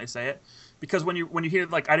the other when they say it, because when you hear,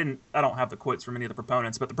 like, I don't have the quotes from any of the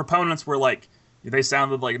proponents, but the proponents were like, they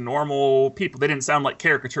sounded like normal people. They didn't sound like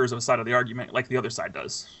caricatures of a side of the argument like the other side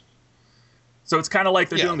does. So it's kind of like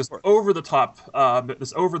they're doing this over the top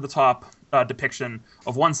depiction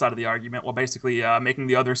of one side of the argument, while basically making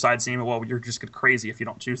the other side seem, well, you're just crazy if you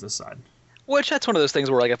don't choose this side. Which, that's one of those things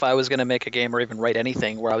where, like, if I was going to make a game or even write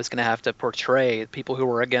anything where I was going to have to portray people who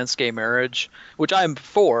were against gay marriage, which I'm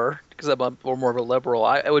for, because I'm more of a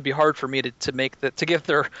liberal, it would be hard for me to give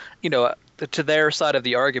their, to their side of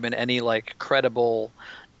the argument any, like, credible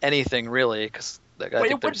anything, really, because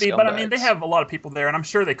it would be, but I mean, they have a lot of people there, and I'm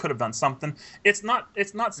sure they could have done something. It's not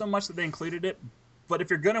so much that they included it, but if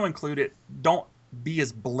you're going to include it, don't be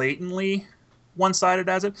as blatantly one-sided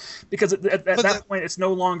as it, because at that point, it's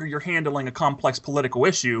no longer you're handling a complex political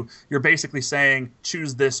issue. You're basically saying,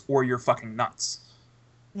 choose this or you're fucking nuts.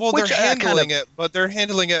 Well, they're handling it, but they're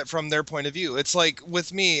handling it from their point of view. It's like,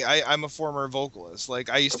 with me, I'm a former vocalist. Like,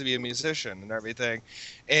 I used to be a musician and everything,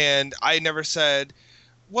 and I never said,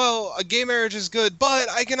 well, a gay marriage is good, but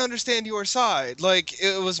I can understand your side. Like,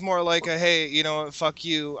 it was more like a, hey, fuck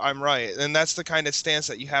you, I'm right. And that's the kind of stance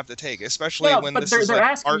that you have to take, especially when this is like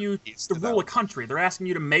asking you to rule a country. They're asking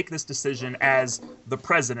you to make this decision as the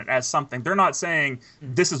president, as something. They're not saying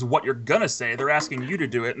this is what you're gonna say. They're asking you to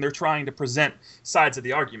do it, and they're trying to present sides of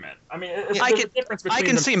the argument. I mean, there's a difference between I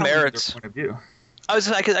can see merits. Point of view. I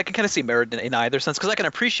can kind of see merit in either sense, because I can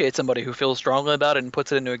appreciate somebody who feels strongly about it and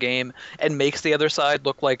puts it into a game and makes the other side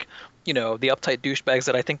look like, the uptight douchebags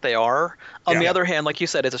that I think they are. On the other hand, like you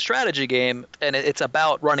said, it's a strategy game, and it's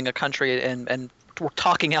about running a country and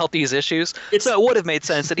talking out these issues. So it would have made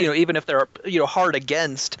sense that, even if they're, hard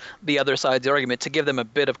against the other side's argument, to give them a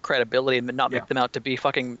bit of credibility and not make them out to be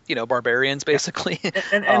fucking, barbarians, basically.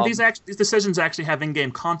 And these decisions actually have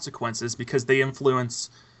in-game consequences, because they influence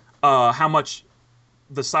how much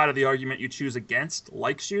the side of the argument you choose against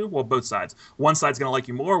likes you. Well, both sides. One side's going to like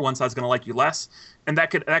you more, one side's going to like you less, and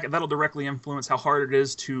that'll directly influence how hard it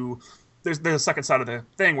is to. There's a second side of the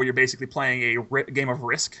thing where you're basically playing a game of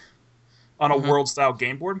Risk on a world-style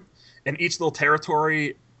game board, and each little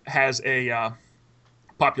territory has a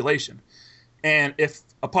population, and if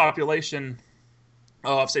a population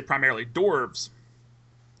of, say, primarily dwarves,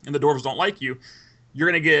 and the dwarves don't like you,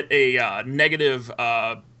 you're going to get a negative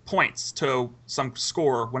points to some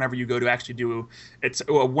score whenever you go to actually do it's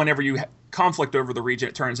whenever you conflict over the region,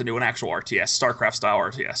 it turns into an actual RTS, StarCraft style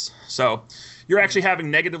RTS. So you're actually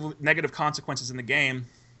having negative consequences in the game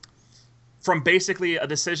from basically a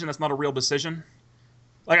decision that's not a real decision.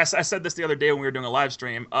 Like I said this the other day when we were doing a live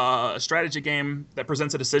stream, a strategy game that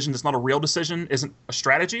presents a decision that's not a real decision isn't a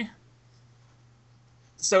strategy.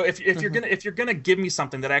 So if you're gonna give me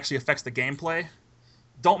something that actually affects the gameplay,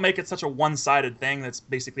 don't make it such a one-sided thing that's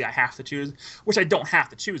basically I have to choose, which I don't have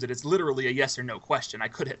to choose it. It's literally a yes or no question. I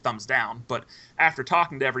could hit thumbs down, but after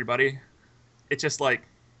talking to everybody, it's just like,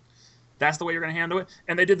 that's the way you're going to handle it.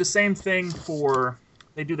 And they did the same thing for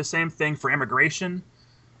immigration.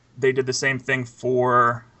 They did the same thing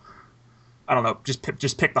for, I don't know, just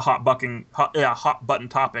pick the hot button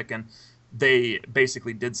topic, and they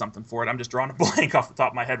basically did something for it. I'm just drawing a blank off the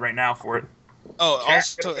top of my head right now for it. Oh,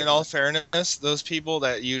 also, in all fairness, those people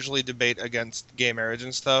that usually debate against gay marriage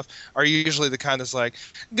and stuff are usually the kind that's like,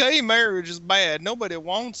 gay marriage is bad, nobody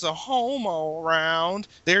wants a homo around.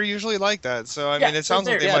 They're usually like that. So, I mean, it sounds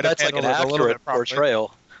like they might have handled it a little bit properly.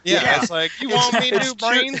 Portrayal. Yeah, it's like, you want me to do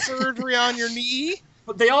brain surgery on your knee?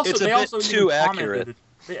 But they also too accurate.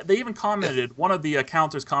 They even commented, one of the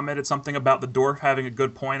accounters commented something about the dwarf having a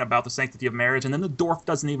good point about the sanctity of marriage, and then the dwarf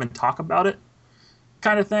doesn't even talk about it,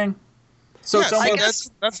 kind of thing. So yeah,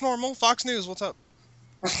 that's normal. Fox News, what's up?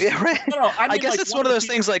 Yeah, right. No, I mean, I guess it's one of those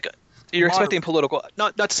things like, You're expecting political,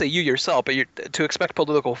 not to say you yourself, but to expect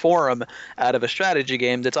political forum out of a strategy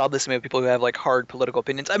game that's obviously made people who have like hard political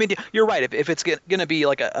opinions. I mean, you're right. If it's going to be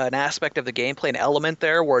like an aspect of the gameplay, an element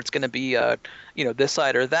there where it's going to be, this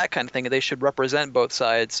side or that kind of thing, they should represent both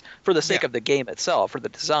sides for the sake of the game itself, for the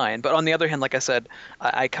design. But on the other hand, like I said,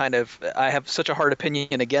 I have such a hard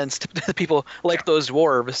opinion against people like those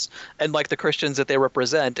dwarves and like the Christians that they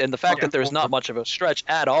represent, and the fact that there's not much of a stretch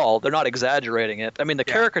at all. They're not exaggerating it. I mean, the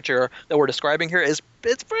caricature that we're describing here it's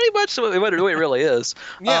pretty much what it really is.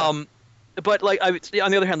 Yeah. But like on the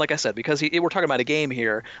other hand, like I said, because we're talking about a game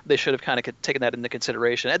here, they should have kind of taken that into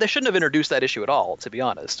consideration. And they shouldn't have introduced that issue at all, to be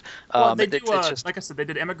honest. Well, they like I said, they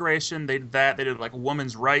did immigration, they did that, they did like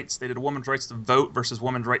women's rights, they did women's rights to vote versus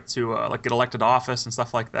women's right to like get elected to office and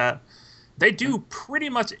stuff like that. They do pretty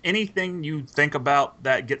much anything you think about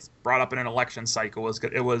that gets brought up in an election cycle.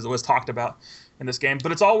 It was talked about in this game,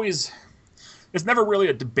 but it's never really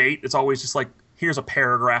a debate. It's always just like, here's a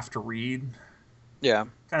paragraph to read. Yeah.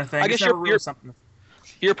 Kind of thing. I guess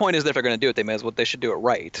your point is that if they're going to do it, they should do it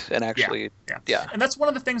right and actually. Yeah. And that's one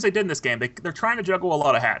of the things they did in this game. They're trying to juggle a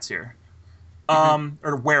lot of hats here.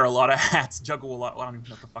 Or wear a lot of hats, juggle a lot. Well, I don't even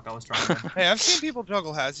know what the fuck I was trying to do. Hey, I've seen people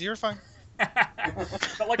juggle hats. You're fine.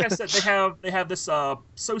 But like I said, they have this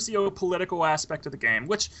socio-political aspect of the game,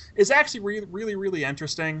 which is actually really, really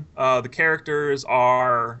interesting. The characters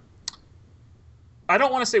are, I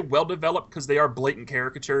don't want to say well-developed because they are blatant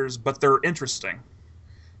caricatures, but they're interesting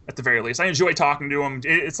at the very least. I enjoy talking to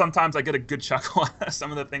them. Sometimes I get a good chuckle out of some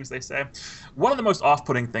of the things they say. One of the most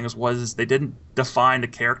off-putting things was they didn't define a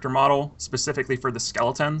character model specifically for the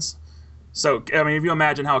skeletons. So, I mean, if you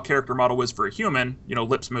imagine how a character model is for a human,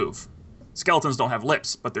 lips move. Skeletons don't have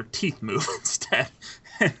lips, but their teeth move instead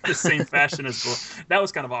in the same fashion as well. That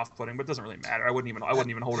was kind of off-putting, but it doesn't really matter. I wouldn't even hold it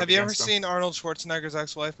against them. Have you ever seen Arnold Schwarzenegger's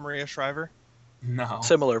ex-wife, Maria Shriver? No.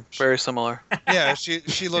 Similar, very similar. Yeah,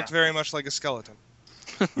 she looked very much like a skeleton.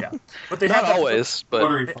 Yeah, but they not have always. But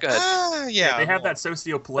go ahead. Yeah, they have that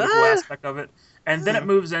socio-political aspect of it, and then it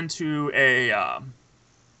moves into a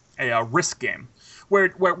risk game. Where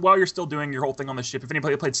while you're still doing your whole thing on the ship, if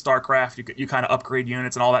anybody played StarCraft, you kind of upgrade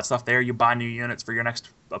units and all that stuff there. You buy new units for your next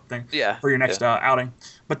outing.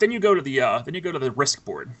 But then you go to the risk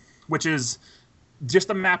board, which is just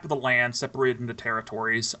a map of the land separated into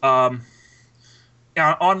territories. On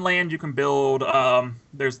land you can build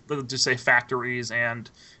let's just say factories and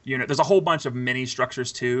unit. There's a whole bunch of mini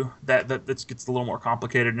structures too that gets a little more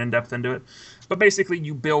complicated and in depth into it. But basically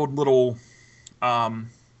you build little.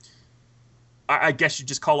 I guess you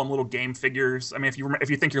just call them little game figures. I mean, if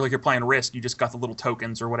you think you're playing Risk, you just got the little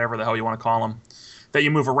tokens or whatever the hell you want to call them that you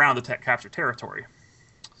move around to capture territory.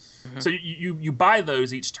 Mm-hmm. So you buy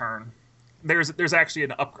those each turn. There's actually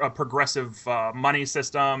a progressive money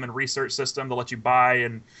system and research system to let you buy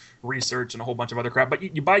and research and a whole bunch of other crap.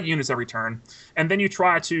 But you buy units every turn, and then you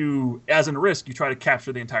try to, as in Risk, you try to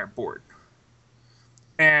capture the entire board.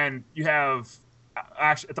 And you have.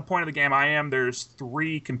 Actually, at the point of the game there's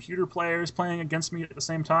 3 computer players playing against me at the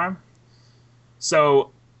same time.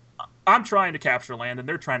 So I'm trying to capture land, and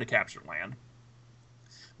they're trying to capture land.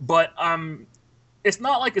 But it's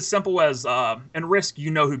not like as simple as in Risk,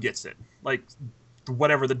 who gets it. Like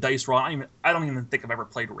whatever the dice roll. I don't even think I've ever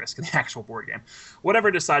played Risk in the actual board game.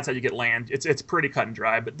 Whatever decides how you get land, it's pretty cut and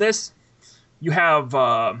dry. But this, you have.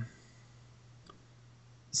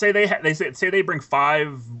 Say they bring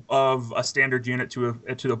 5 of a standard unit to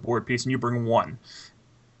the board piece, and you bring 1.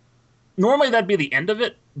 Normally that'd be the end of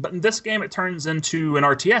it, but in this game it turns into an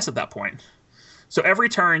RTS at that point. So every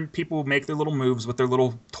turn, people make their little moves with their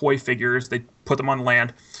little toy figures. They put them on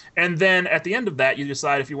land, and then at the end of that, you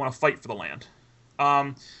decide if you want to fight for the land.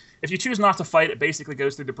 If you choose not to fight, it basically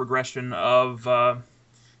goes through the progression of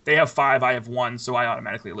they have 5, I have 1, so I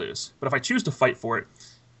automatically lose. But if I choose to fight for it,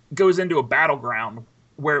 it goes into a battleground.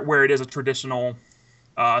 Where it is a traditional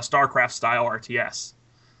StarCraft-style RTS.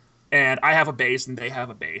 And I have a base, and they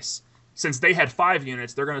have a base. Since they had 5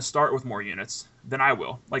 units, they're going to start with more units than I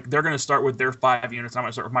will. Like, they're going to start with their 5 units, I'm going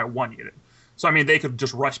to start with my 1 unit. So, I mean, they could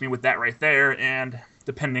just rush me with that right there, and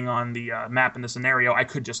depending on the map and the scenario, I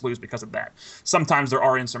could just lose because of that. Sometimes there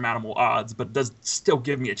are insurmountable odds, but it does still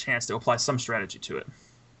give me a chance to apply some strategy to it.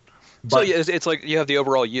 But, so it's like you have the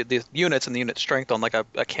overall the units and the unit strength on like a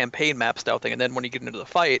campaign map style thing, and then when you get into the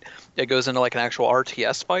fight, it goes into like an actual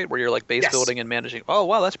RTS fight where you're like base building and managing. Oh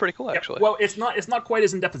wow, that's pretty cool actually. Well, it's not quite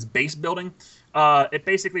as in depth as base building. It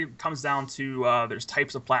basically comes down to there's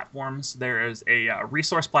types of platforms. There is a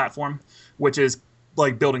resource platform, which is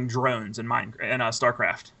like building drones in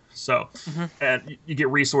StarCraft. So and you get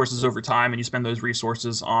resources over time, and you spend those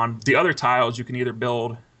resources on the other tiles. You can either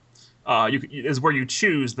build is where you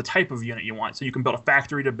choose the type of unit you want. So you can build a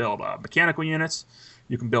factory to build mechanical units.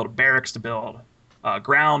 You can build barracks to build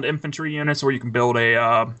ground infantry units, or you can build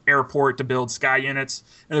a airport to build sky units.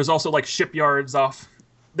 And there's also like shipyards off.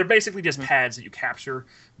 They're basically just pads that you capture,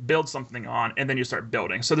 build something on, and then you start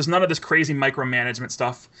building. So there's none of this crazy micromanagement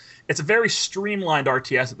stuff. It's a very streamlined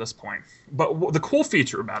RTS at this point. But the cool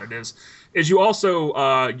feature about it is you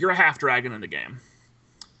also you're a half dragon in the game.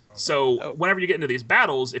 So whenever you get into these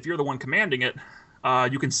battles, if you're the one commanding it,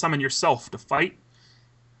 you can summon yourself to fight.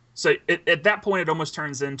 So at that point, it almost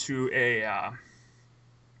turns into a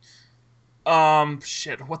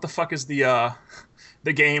shit. What the fuck is the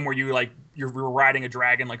game where you're riding a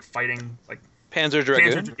dragon, like fighting like Panzer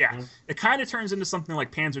Dragoon? Yeah. It kind of turns into something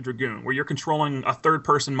like Panzer Dragoon, where you're controlling a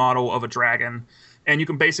third-person model of a dragon, and you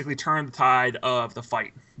can basically turn the tide of the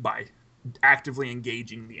fight by actively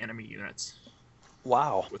engaging the enemy units.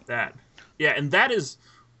 Wow. With that. Yeah, and that is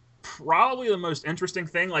probably the most interesting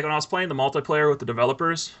thing. Like when I was playing the multiplayer with the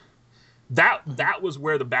developers, that was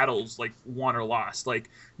where the battles like won or lost. Like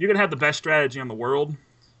you can have the best strategy in the world,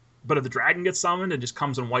 but if the dragon gets summoned and just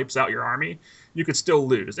comes and wipes out your army, you could still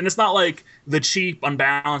lose. And it's not like the cheap,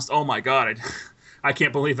 unbalanced, oh my god, I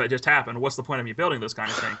can't believe that just happened. What's the point of me building those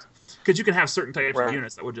kind of things? Because you can have certain types of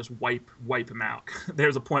units that would just wipe him out.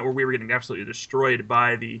 There's a point where we were getting absolutely destroyed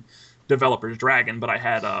by the developer's dragon, but I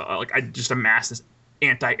had I just amassed this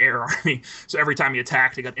anti-air army. So every time he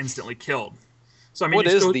attacked, he got instantly killed. So I mean, you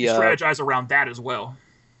strategize around that as well.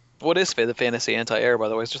 What is the fantasy anti-air, by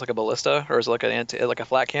the way? Is it just like a ballista, or is it like a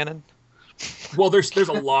flat cannon? Well, there's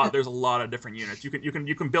a lot of different units.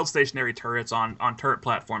 You can build stationary turrets on turret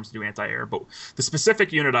platforms to do anti-air, but the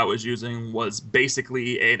specific unit I was using was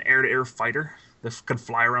basically an air-to-air fighter that could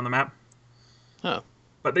fly around the map. Oh.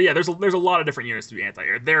 But yeah, there's a lot of different units to do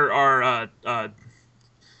anti-air. There are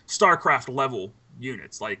StarCraft level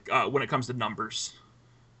units, like when it comes to numbers.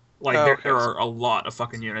 Like there are a lot of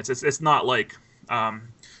fucking units. It's not like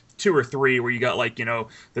 2 or 3 where you got like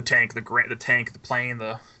the tank, the plane,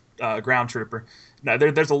 the ground trooper. No,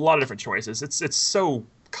 there's a lot of different choices. It's so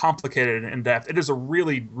complicated and in depth. It is a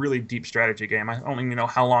really, really deep strategy game. I don't even know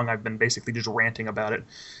how long I've been basically just ranting about it,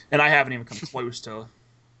 and I haven't even come close to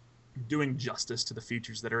doing justice to the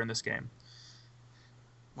features that are in this game.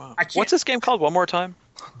 Wow. What's this game called? One more time.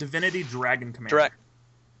 Divinity Dragon Command.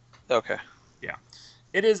 Okay. Yeah,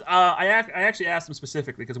 it is. I actually asked him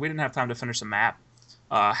specifically because we didn't have time to finish the map.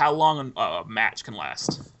 How long a match can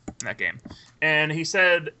last in that game, and he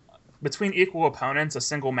said between equal opponents, a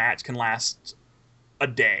single match can last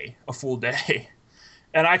a full day.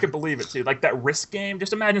 And I could believe it too. Like that Risk game,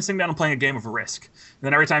 just imagine sitting down and playing a game of Risk. And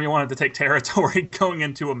then every time you wanted to take territory, going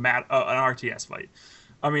into an RTS fight.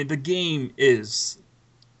 I mean, the game is,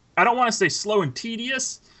 I don't want to say slow and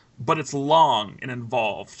tedious, but it's long and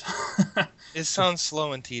involved. It sounds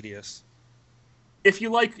slow and tedious. If you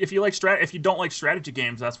don't like strategy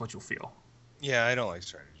games, that's what you'll feel. Yeah, I don't like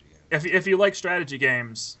strategy games. If you like strategy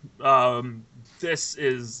games, this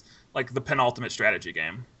is like the penultimate strategy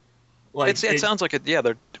game. Like it sounds like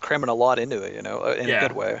they're cramming a lot into it, in a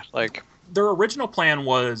good way. Like their original plan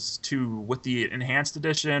was with the enhanced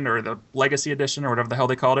edition or the legacy edition or whatever the hell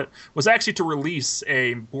they called it, was actually to release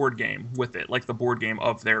a board game with it, like the board game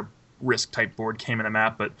of their Risk type board came in a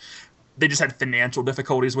map, but they just had financial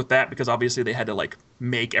difficulties with that because obviously they had to like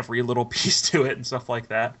make every little piece to it and stuff like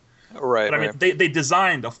that. Right. But I mean, they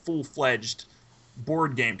designed a full-fledged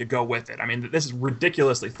board game to go with it. I mean, this is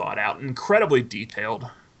ridiculously thought out, incredibly detailed.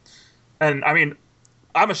 And I mean,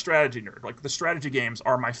 I'm a strategy nerd. Like the strategy games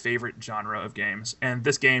are my favorite genre of games, and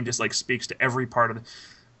this game just like speaks to every part of it.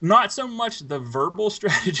 Not so much the verbal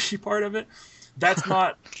strategy part of it. That's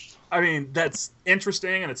not. I mean, that's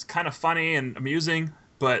interesting and it's kind of funny and amusing,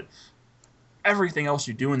 but everything else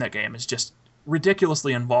you do in that game is just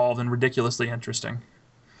ridiculously involved and ridiculously interesting.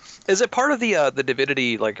 Is it part of the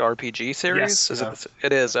Divinity like RPG series? Yes.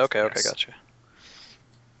 It is. Okay. Yes. Okay. Gotcha.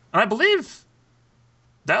 And I believe.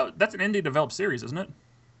 That's an indie developed series, isn't it?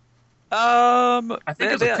 I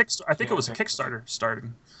think it was a Kickstarter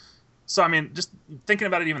starting. So I mean, just thinking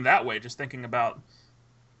about it even that way, just thinking about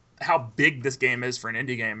how big this game is for an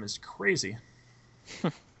indie game is crazy.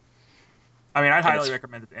 I mean, I'd highly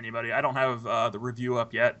recommend it to anybody. I don't have the review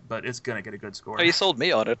up yet, but it's gonna get a good score. Oh, you sold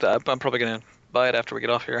me on it. I'm probably gonna buy it after we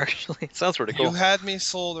get off here. Actually, it sounds pretty cool. You had me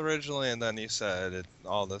sold originally, and then you said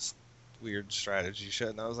all this weird strategy shit,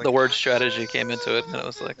 and I was like, the word strategy came into it, and I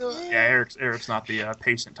was like, yeah, Eric's not the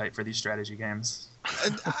patient type for these strategy games.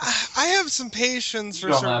 I have some patience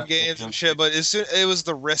for certain games and shit, but it was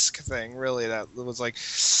the Risk thing really that was like,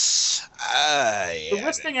 the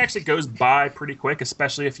Risk thing actually goes by pretty quick,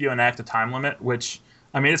 especially if you enact a time limit, which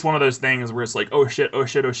I mean, it's one of those things where it's like, oh shit, oh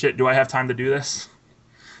shit, oh shit. Do I have time to do this?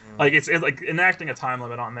 Like it's like enacting a time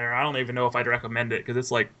limit on there. I don't even know if I'd recommend it because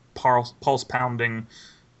it's like pulse pounding.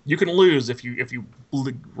 You can lose if you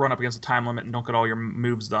run up against a time limit and don't get all your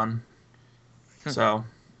moves done. So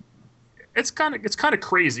it's kind of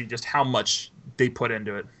crazy just how much they put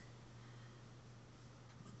into it.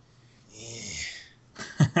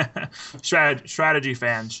 Strategy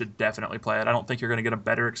fans should definitely play it. I don't think you're going to get a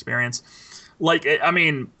better experience. Like, I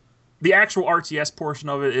mean, the actual RTS portion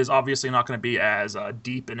of it is obviously not going to be as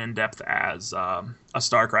deep and in depth as a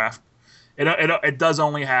StarCraft. It does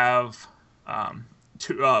only have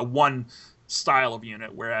one style of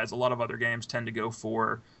unit, whereas a lot of other games tend to go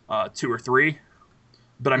for 2 or 3.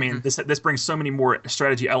 But I mean, this brings so many more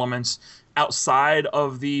strategy elements outside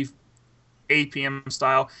of the APM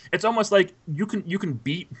style. It's almost like you can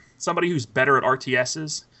beat somebody who's better at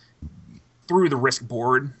RTSs through the Risk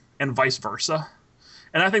board and vice versa.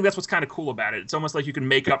 And I think that's what's kind of cool about it. It's almost like you can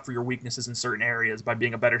make up for your weaknesses in certain areas by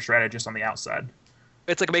being a better strategist on the outside.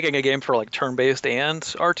 It's like making a game for like turn-based and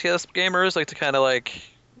RTS gamers, like to kind of like.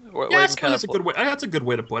 Yeah, that's a good way. That's a good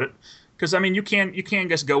way to put it. Because I mean, you can't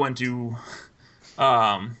just go into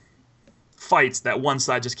fights that one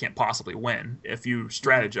side just can't possibly win if you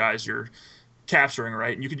strategize your capturing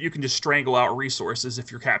right. And you can just strangle out resources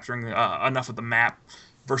if you're capturing enough of the map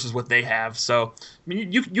versus what they have. So I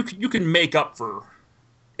mean, you can make up for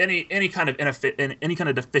any kind of any kind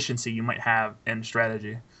of deficiency you might have in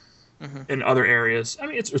strategy in other areas. I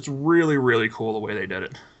mean, it's really, really cool the way they did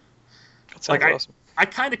it. That sounds awesome. I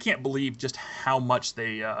kind of can't believe just how much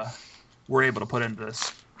they were able to put into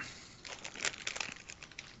this.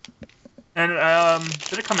 And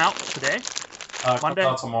did it come out today? Monday?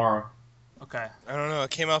 Comes out tomorrow. Okay. I don't know. It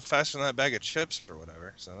came out faster than that bag of chips or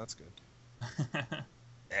whatever, so that's good.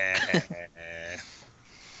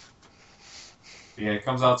 Yeah, it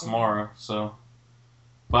comes out tomorrow. So,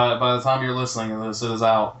 by the time you're listening to this, it is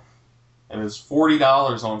out. It is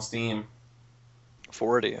 $40 on Steam.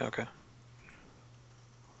 40, okay.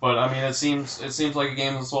 But I mean, it seems like a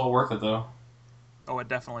game that's well worth it though. Oh, it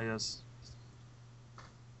definitely is.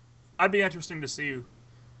 I'd be interesting to see.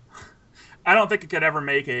 I don't think it could ever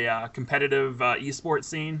make a competitive esports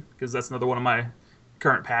scene because that's another one of my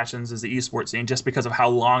current passions is the esports scene, just because of how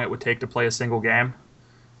long it would take to play a single game.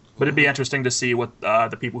 But it'd be interesting to see what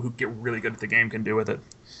the people who get really good at the game can do with it.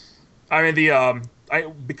 I mean,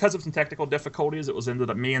 because of some technical difficulties, it was ended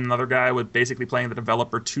up me and another guy with basically playing the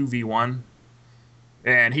developer 2v1,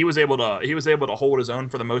 and he was able to hold his own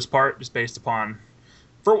for the most part, just based upon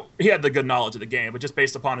he had the good knowledge of the game, but just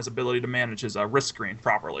based upon his ability to manage his risk screen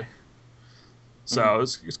properly. So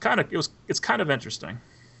it's kind of interesting.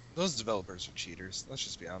 Those developers are cheaters. Let's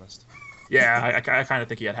just be honest. Yeah, I kind of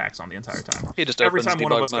think he had hacks on the entire time. He just Every opens time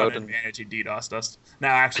one of debug us got mode an and advantage, he DDoSed us.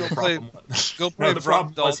 Now, actual problem. Go play No, the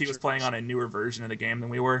problem was he Vrunk was playing on a newer version of the game than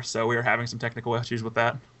we were, so we were having some technical issues with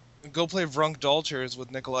that. Go play Vrunk Dolchers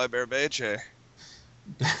with Nikolai Berbeche.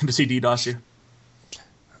 Does he DDoS you?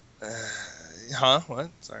 Huh?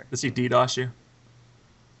 What? Sorry. Does he DDoS you?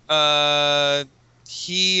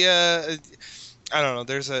 He. I don't know.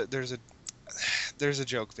 There's a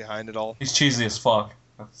joke behind it all. He's cheesy as fuck.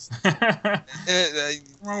 What's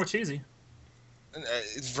wrong with cheesy?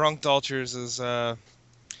 Vrunk Dolchers is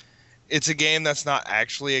it's a game that's not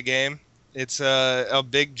actually a game. It's a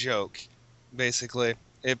big joke, basically.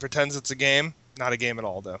 It pretends it's a game, not a game at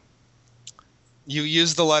all, though. You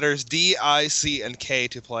use the letters D, I, C, and K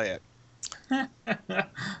to play it.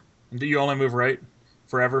 Do you only move right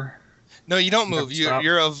forever? No, you don't move. Stop.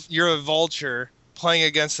 You're a vulture playing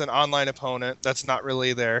against an online opponent that's not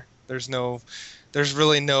really there. There's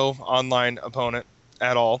really no online opponent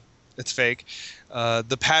at all. It's fake.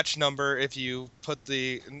 The patch number, if you put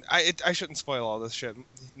I shouldn't spoil all this shit.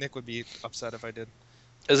 Nick would be upset if I did.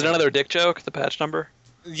 Is it another dick joke, the patch number?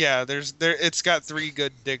 Yeah, it's got 3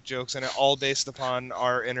 good dick jokes in it, all based upon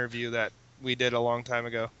our interview that we did a long time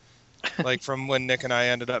ago. Like from when Nick and I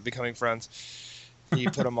ended up becoming friends. He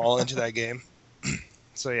put them all into that game.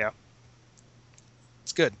 So yeah.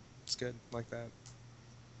 It's good. It's good like that.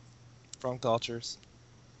 Vrunk Dolchers.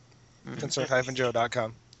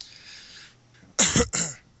 Concerned-joe.com.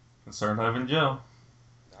 Concerned-Joe.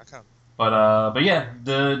 .com. But yeah,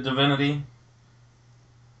 the Divinity.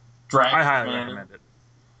 Dragon. I highly recommend it.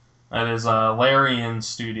 That is Larian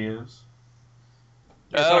Studios.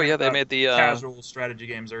 Oh yeah, they made the casual strategy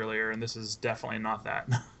games earlier, and this is definitely not that.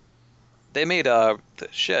 they made the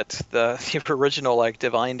original like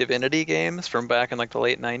Divine Divinity games from back in like the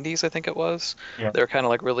late 90s, I think it was. Yeah. They're kind of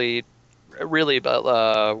like really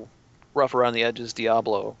rough around the edges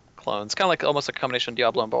Diablo clones, kind of like almost a combination of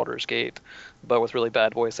Diablo and Baldur's Gate, but with really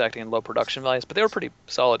bad voice acting and low production values. But they were pretty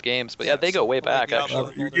solid games. But yeah, they go way back Diablo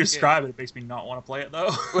actually. and You describe it, it makes me not want to play it though.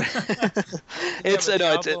 It's yeah, but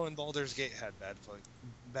no, Diablo and Baldur's Gate had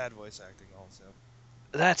bad voice acting also.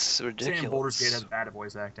 that's Saying ridiculous. Baldur's Gate has bad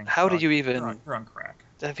voice acting. How did you even? You're on crack.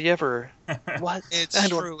 Have you ever? What? It's I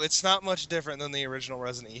don't- true. It's not much different than the original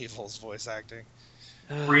Resident Evil's voice acting.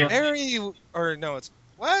 Really? Harry, or no, it's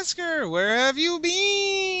Wesker. Where have you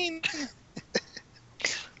been?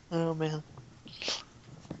 Oh man.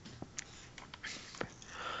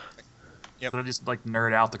 Yep. But I just like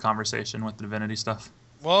nerd out the conversation with the Divinity stuff.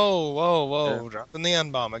 Whoa, whoa, whoa! Yeah. Dropping the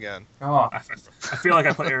N-bomb again. Oh, I feel like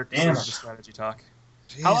I put Eric to Damn sleep it. with strategy talk.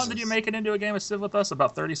 How long did you Jesus. make it into a game of Civ with us?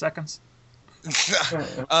 About 30 seconds?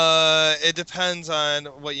 It depends on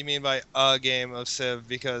what you mean by a game of Civ,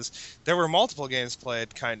 because there were multiple games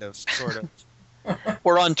played, kind of, sort of.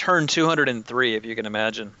 We're on turn 203, if you can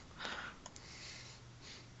imagine.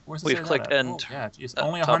 Where's it We've say that clicked at? end. Oh, yeah, geez. Up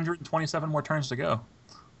Only top. 127 more turns to go.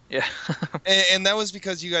 Yeah. And that was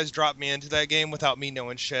because you guys dropped me into that game without me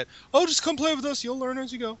knowing shit. Oh, just come play with us. You'll learn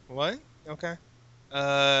as you go. What? Okay.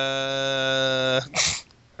 Huh?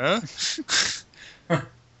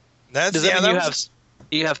 That's Does that mean that you was-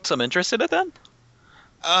 you have some interest in it then?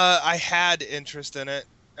 I had interest in it,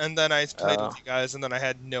 and then I played Oh. with you guys, and then I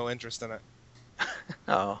had no interest in it.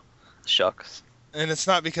 Oh, shucks. And it's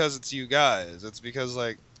not because it's you guys. It's because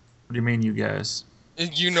like What do you mean, you guys?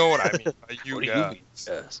 you know what I mean. By you What do you guys. mean?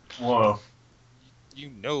 Yes. whoa. You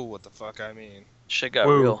know what the fuck I mean. Shit got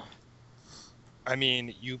Whoa. real. I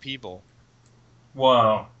mean you people.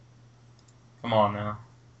 Whoa. Come on now.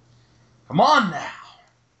 Come on now.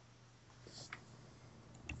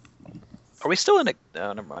 Are we still in it?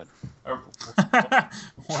 No, never mind.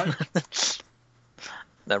 What?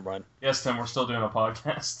 Never mind. Yes, Tim, we're still doing a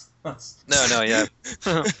podcast. That's No, yeah.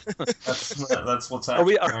 that's what's Are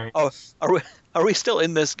we? happening. Are we still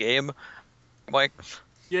in this game, Mike?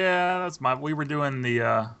 Yeah, that's my. We were doing the.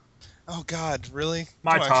 Oh God, really?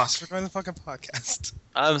 My Come on, talk. just join the fucking podcast.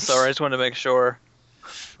 I'm sorry. I just wanted to make sure.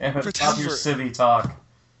 Yeah, but Pretend stop your for- civvy talk.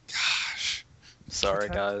 Gosh. Sorry,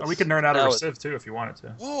 Okay. guys. Or we could nerd out That over was- Civ too if you wanted to.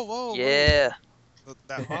 Whoa, whoa. Yeah. Whoa.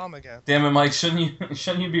 That bomb again. Damn it, Mike!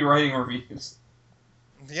 Shouldn't you be writing reviews?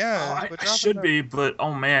 Yeah. I, quit I dropping should that. be, but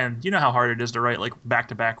oh man, you know how hard it is to write like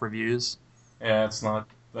back-to-back reviews. Yeah, it's not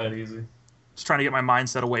that easy. Just trying to get my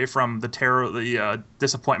mindset away from the terror, the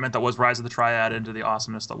disappointment that was Rise of the Triad into the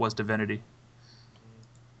awesomeness that was Divinity.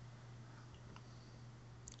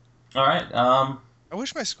 All right. I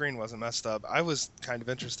wish my screen wasn't messed up. I was kind of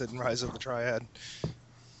interested in Rise of the Triad.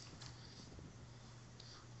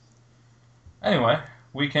 Anyway,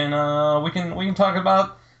 we can talk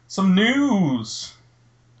about some news.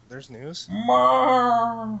 There's news.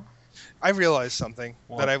 Mar- I realized something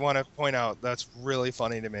What? that I want to point out that's really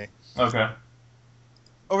funny to me. Okay.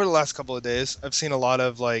 Over the last couple of days, I've seen a lot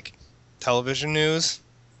of like television news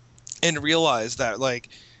and realized that like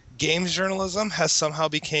games journalism has somehow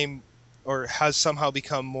become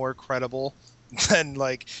more credible than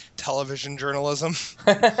like television journalism.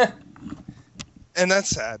 And that's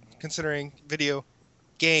sad, considering video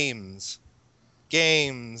games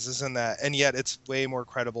is in that, and yet it's way more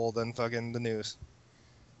credible than fucking the news.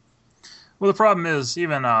 Well, the problem is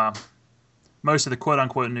even most of the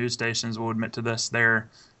quote-unquote news stations will admit to this. Their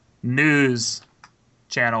news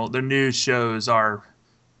their news shows are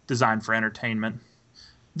designed for entertainment.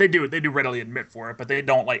 They do readily admit for it, but they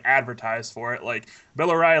don't like advertise for it. Like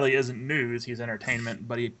Bill O'Reilly isn't news; he's entertainment,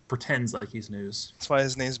 but he pretends like he's news. That's why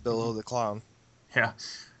his name's Billo the Clown. Yeah.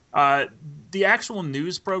 The actual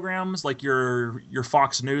news programs, like your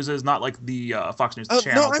Fox News is not like the Fox News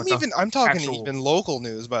channel. No, but I'm talking actual- even local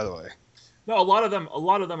news, by the way. No, a lot of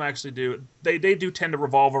them actually do. They do tend to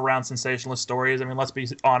revolve around sensationalist stories. I mean, let's be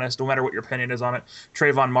honest. No matter what your opinion is on it,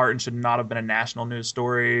 Trayvon Martin should not have been a national news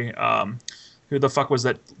story. Who the fuck was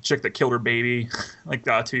that chick that killed her baby like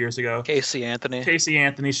 2 years ago? Casey Anthony. Casey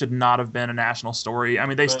Anthony should not have been a national story. I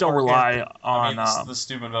mean, they But- still or rely I on. mean, it's the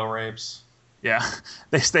Steubenville rapes. Yeah,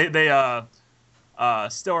 they still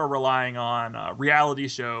are relying on reality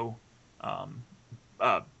show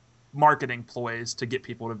marketing ploys to get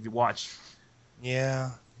people to watch.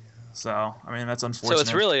 Yeah. So I mean that's unfortunate. So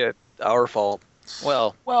it's really our fault.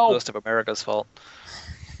 Well, well, most of America's fault.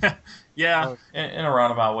 yeah. In a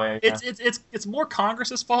roundabout way. Yeah. It's more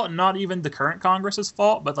Congress's fault, and not even the current Congress's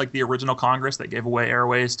fault, but like the original Congress that gave away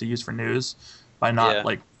airways to use for news by not Yeah.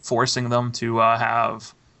 like forcing them to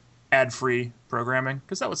have ad-free programming,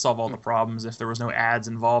 because that would solve all the problems if there was no ads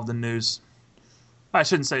involved in news. I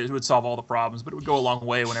shouldn't say it would solve all the problems, but it would go a long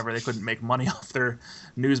way whenever they couldn't make money off their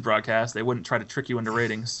news broadcast. They wouldn't try to trick you into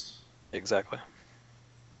ratings. Exactly.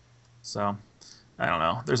 So, I don't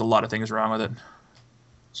know. There's a lot of things wrong with it.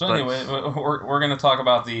 So But- anyway, we're going to talk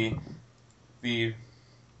about the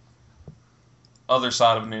other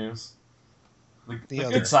side of news, the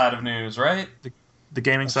other. good side of news, right? The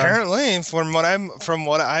gaming side. Apparently, from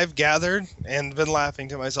what I've gathered and been laughing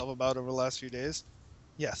to myself about over the last few days,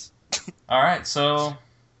 yes. All right, so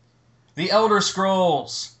the Elder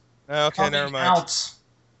Scrolls Okay, coming never mind. out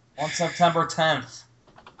on September 10th.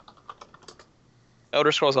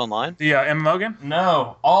 Elder Scrolls Online. The MMO game?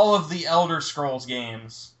 No, all of the Elder Scrolls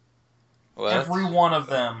games, What? every one of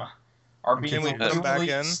them, are Can being we put 'em back in?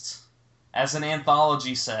 released as an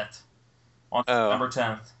anthology set on Oh. September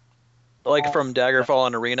 10th. Like from Daggerfall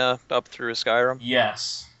and Arena up through Skyrim.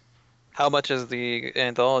 Yes, How much is the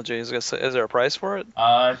anthology? Is there a price for it?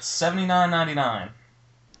 it's $79.99.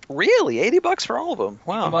 Really, $80 for all of them?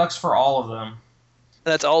 Wow. $50 for all of them.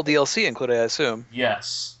 That's all DLC included, I assume.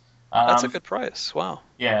 Yes. That's a good price. Wow.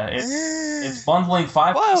 Yeah, it's bundling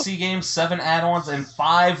 5 Wow. PC games, 7 add-ons, and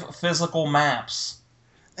 5 physical maps.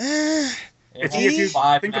 If It you has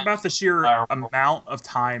 5 think maps. about the sheer Entire- amount of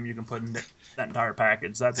time you can put in that entire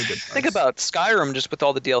package, that's a good price. Think about Skyrim just with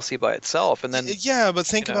all the DLC by itself, and then Yeah, but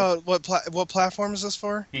think you know. about what platform is this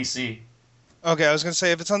for? PC. Okay, I was gonna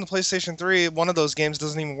say if it's on the PlayStation 3, one of those games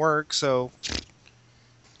doesn't even work. So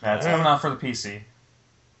Yeah, it's coming out for the PC.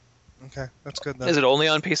 okay, that's good then. is it only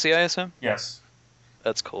on PC? I assume. Yes.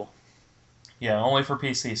 That's cool. Yeah, only for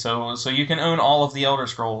PC. So you can own all of the Elder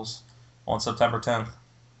Scrolls on September 10th.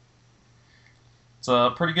 It's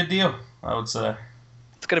a pretty good deal, I would say.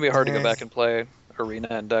 It's gonna be hard to go Yeah. back and play Arena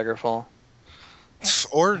and Daggerfall.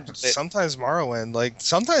 Or sometimes Morrowind. Like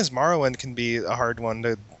sometimes Morrowind can be a hard one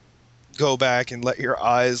to go back and let your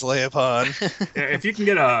eyes lay upon. Yeah, if you can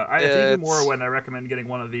get if you do It's- Morrowind, I recommend getting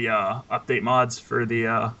one of the update mods for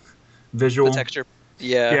the visual. The texture.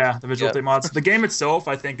 Yeah. Yeah, the visual Yeah. update mods. The game itself,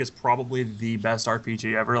 I think, is probably the best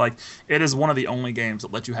RPG ever. Like, it is one of the only games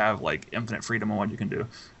that let you have like infinite freedom on what you can do.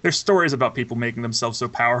 There's stories about people making themselves so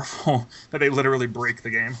powerful that they literally break the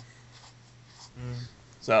game.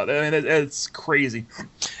 So I mean, it's crazy.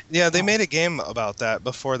 Yeah, they made a game about that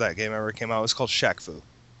before that game ever came out. It was called Shaq Fu.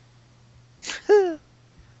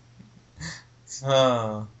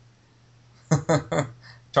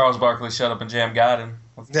 Charles Barkley shut up and Jam Gaiden.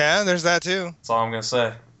 Yeah, there's that too. That's all I'm going to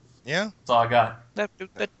say. Yeah. That's all I got.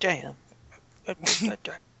 The jam. It's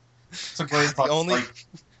a great The only- like,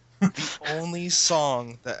 The only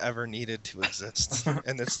song that ever needed to exist,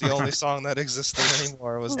 and it's the only song that existed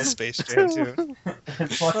anymore, was the Space Jam 2.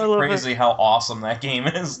 It's fucking I love crazy how awesome that game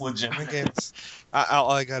is, legit. The game's,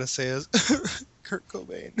 all I gotta say is Kurt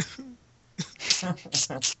Cobain.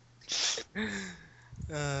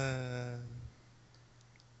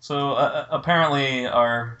 So apparently,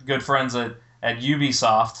 our good friends at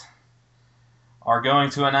Ubisoft are going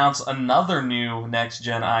to announce another new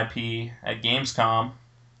next-gen IP at Gamescom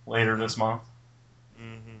later this month.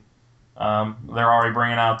 They're already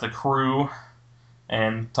bringing out The Crew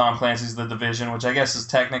and Tom Clancy's The Division, which I guess is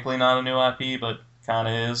technically not a new IP, but kind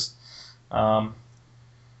of is. And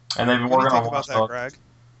they've been What do you working on think about Watch that, Greg?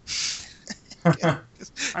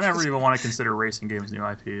 Dogs. I never even want to consider racing games new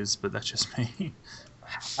IPs, but that's just me.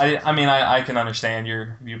 I mean, I can understand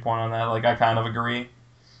your viewpoint on that. Like, I kind of agree.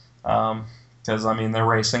 Because, I mean, they're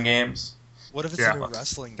racing games. What if it's Yeah. a new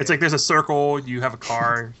wrestling game? It's like there's a circle, you have a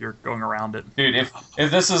car, you're going around it. Dude, if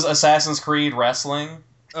this is Assassin's Creed wrestling,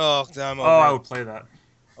 Oh, I'm over Oh, I it. would play that.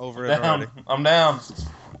 Over it down. already. I'm down.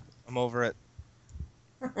 I'm over it.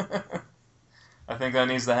 I think that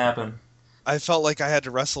needs to happen. I felt like I had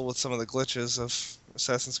to wrestle with some of the glitches of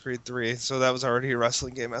Assassin's Creed 3, so that was already a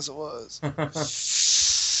wrestling game as it was.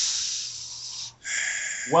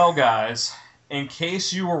 Well, guys, in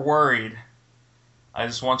case you were worried, I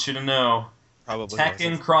just want you to know Probably.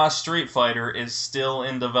 Tekken Cross Street Fighter is still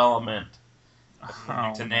in development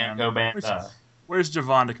Oh, to man. Namco Bandai. Where's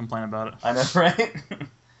Javon to complain about it? I know, right?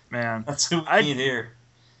 Man, That's who we I- need here.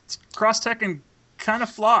 Cross Tekken kind of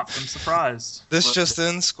flopped. I'm surprised. This just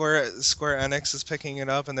in, Square Enix is picking it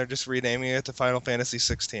up and they're just renaming it to Final Fantasy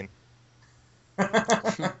 16.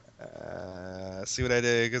 See what I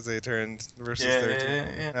did? Because they turned versus Yeah,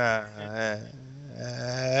 13. yeah.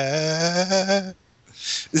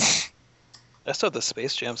 I still have the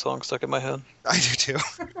Space Jam song stuck in my head. I do too.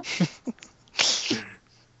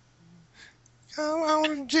 Come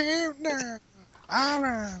on, Jim, now.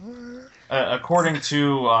 According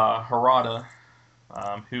to Harada,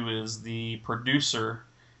 who is the producer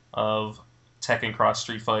of Tekken Cross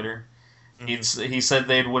Street Fighter, He said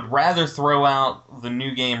they would rather throw out the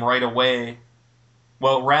new game right away.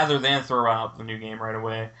 Well, rather than throw out the new game right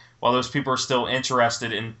away, while those people are still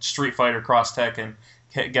interested in Street Fighter Cross Tekken.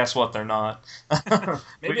 Guess what? They're not.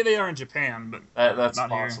 Maybe they are in Japan, but That's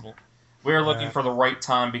not here. possible. We are looking for the right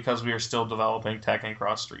time because we are still developing Tekken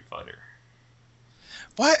Cross Street Fighter.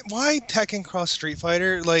 Why Tekken Cross Street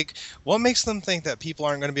Fighter? Like, what makes them think that people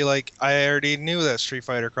aren't going to be like, I already knew that Street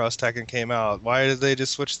Fighter Cross Tekken came out. Why did they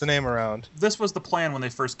just switch the name around? This was the plan when they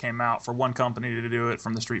first came out, for one company to do it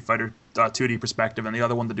from the Street Fighter 2D perspective, and the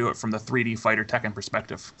other one to do it from the 3D Fighter Tekken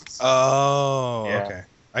perspective. Oh, Yeah. okay.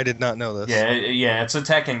 I did not know this. Yeah, it's a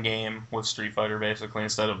Tekken game with Street Fighter basically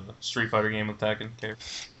instead of a Street Fighter game with Tekken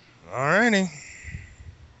characters. Alrighty.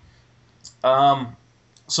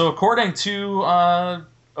 So according to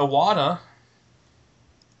Iwata,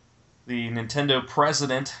 the Nintendo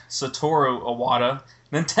president, Satoru Iwata,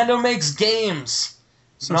 Nintendo makes games,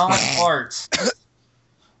 not art.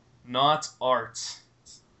 Not art.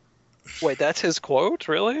 Wait, that's his quote?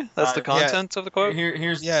 Really? That's the yeah. content of the quote?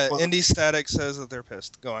 Here's Yeah, what- Indie Static says that they're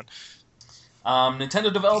pissed. Go on.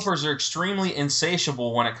 Nintendo developers are extremely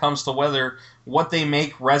insatiable when it comes to whether what they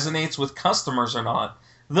make resonates with customers or not.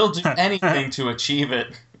 They'll do anything to achieve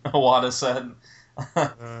it, Iwata said.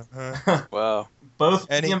 Uh-huh. Wow. Both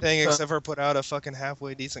Anything Miyamoto- except for put out a fucking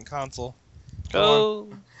halfway decent console. Oh.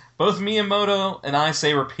 Both Miyamoto and I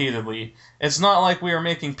say repeatedly, it's not like we are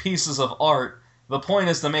making pieces of art. The point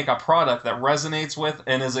is to make a product that resonates with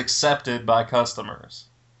and is accepted by customers.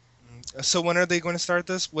 So when are they going to start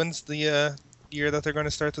this? When's the year that they're going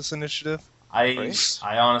to start this initiative? I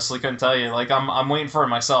honestly couldn't tell you. Like I'm waiting for it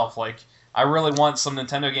myself. Like I really want some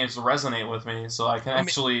Nintendo games to resonate with me, so I can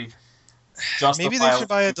actually justify. Maybe they should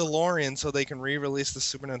buy a DeLorean so they can re-release the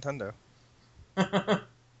Super Nintendo.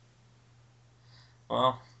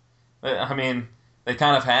 Well, I mean, they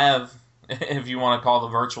kind of have, if you want to call the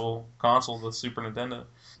virtual console the Super Nintendo.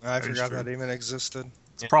 I That is forgot true. that even existed.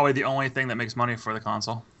 It's probably the only thing that makes money for the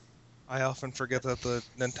console. I often forget that the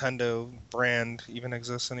Nintendo brand even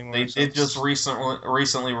exists anymore. They so did it's- just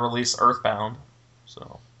recently release Earthbound,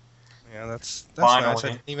 so Yeah, that's nice. I Finally.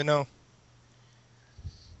 didn't even know.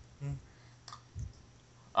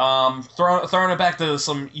 throwing it back to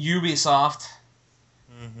some Ubisoft.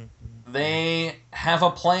 They have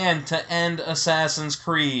a plan to end Assassin's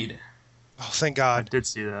Creed. Oh, thank I God. did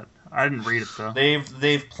see that. I didn't read it though.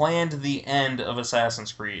 They've planned the end of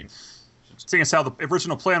Assassin's Creed. Seeing as how the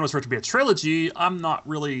original plan was for it to be a trilogy, I'm not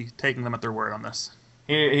really taking them at their word on this.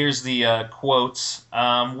 Here's the quotes.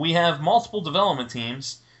 We have multiple development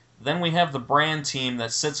teams. Then we have the brand team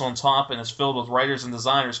that sits on top and is filled with writers and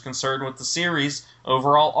designers concerned with the series'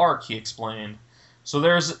 overall arc, he explained. So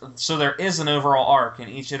there is an overall arc, and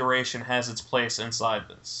each iteration has its place inside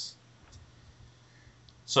this.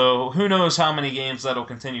 So who knows how many games that'll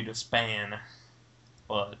continue to span,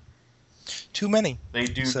 but Too many. they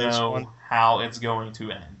do Says know one. how it's going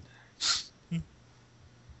to end.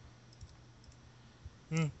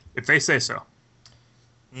 If they say so.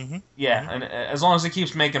 Mm-hmm. Yeah, and as long as it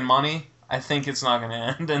keeps making money, I think it's not going to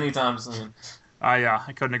end anytime soon. Yeah,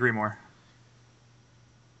 I couldn't agree more.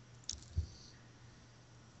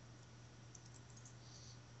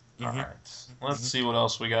 Mhm. All right, let's see what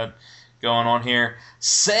else we got going on here.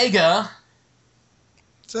 Sega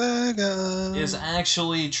Sega. is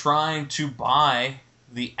actually trying to buy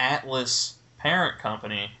the Atlas parent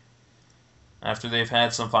company after they've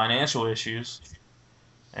had some financial issues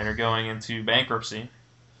and are going into bankruptcy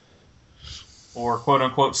or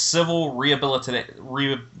quote-unquote civil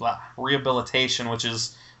rehabilitation, which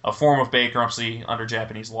is a form of bankruptcy under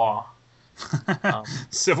Japanese law.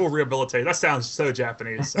 Civil rehabilitation. That sounds so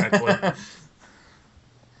Japanese, actually.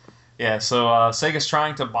 Yeah, so Sega's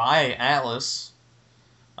trying to buy Atlas,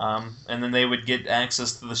 and then they would get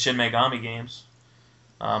access to the Shin Megami games,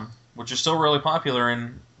 which are still really popular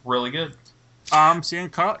and really good. I'm seeing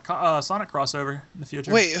Sonic crossover in the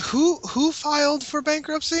future. Wait, who filed for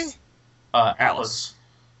bankruptcy? Atlas.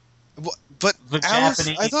 But The Alice,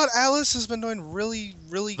 Japanese- I thought Alice has been doing really,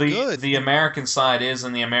 really The good. the American side is,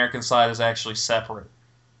 and the American side is actually separate,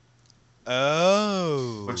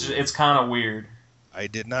 Oh. which it's kind of weird. I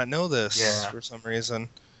did not know this Yeah. for some reason.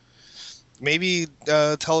 Maybe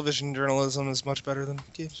television journalism is much better than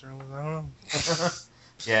games journalism. I don't know.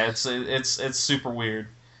 Yeah, it's super weird.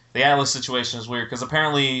 The Atlas situation is weird because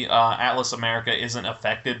apparently Atlas America isn't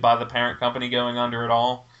affected by the parent company going under at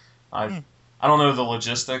all. I don't know the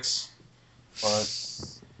logistics,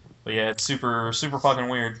 but yeah, it's super fucking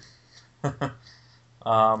weird.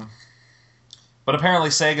 But apparently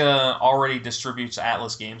Sega already distributes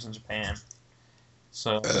Atlas games in Japan,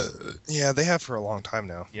 So Yeah, they have for a long time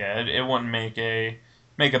now. yeah, it wouldn't make a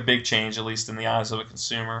big change, at least in the eyes of a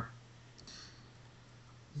consumer.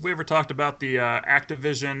 We ever talked about the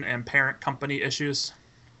Activision and parent company issues?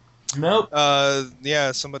 Nope.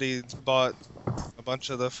 Yeah, somebody bought a bunch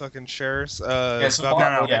of the fucking shares. Yeah, so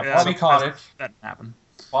Bobby- Bobby Kotick. That happened.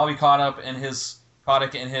 Bobby Kotick and his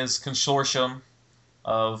consortium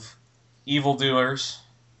of evildoers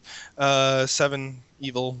 7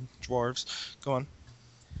 evil dwarves. Go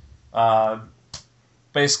on.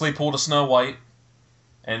 basically pulled a Snow White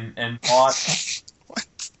and bought.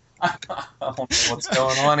 I don't know what's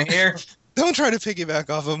going on here. Don't try to piggyback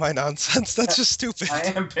off of my nonsense. That's just stupid. I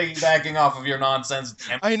am piggybacking off of your nonsense.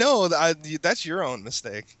 Damn. I know. That's your own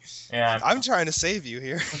mistake. Yeah. I'm trying to save you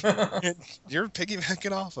here. You're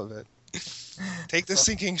piggybacking off of it. Take the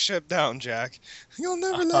sinking ship down, Jack. You'll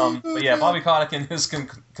never let me go But yeah, down. Bobby Kotick and his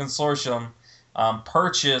consortium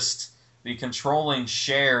purchased the controlling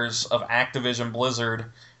shares of Activision Blizzard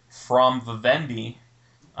from Vivendi,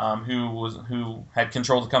 who had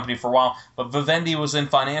controlled the company for a while. But Vivendi was in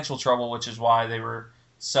financial trouble, which is why they were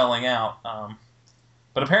selling out.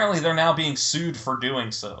 But apparently they're now being sued for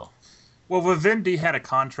doing so. Well, Vivendi had a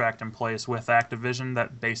contract in place with Activision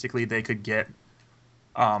that basically they could get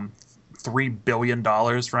 $3 billion from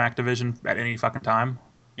Activision at any fucking time.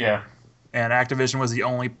 Yeah. And Activision was the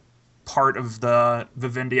only part of the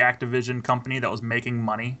Vivendi Activision company that was making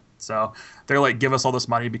money. So they're like, give us all this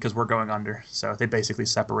money because we're going under. So they basically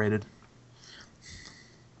separated.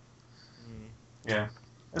 Yeah.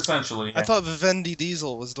 Essentially. I Yeah. thought Vivendi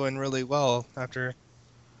Diesel was doing really well after.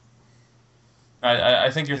 I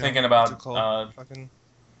think you're you know, thinking what's about it called? Fucking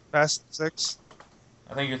Fast 6.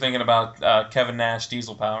 I think you're thinking about Kevin Nash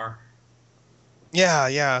Diesel Power.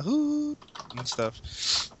 Yeah, ooh, and stuff.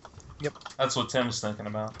 That's what Tim's thinking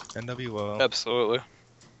about. NWO. Absolutely.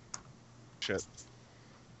 Shit.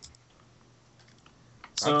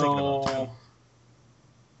 I'm thinking about So Tim.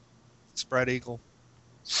 Spread Eagle.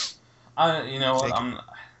 you know what, Take it.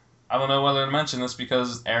 I don't know whether to mention this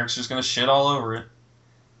because Eric's just gonna shit all over it.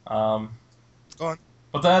 Go on.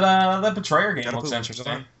 But that Betrayer game Gotta looks poop. interesting.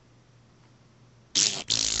 Go on.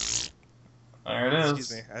 There it is.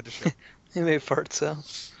 Excuse me, I had to shit. He made fart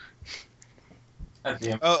sounds. God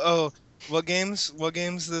damn. Oh, what games? What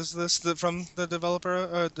games is this from the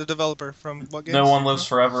developer? The developer from what games? No One Lives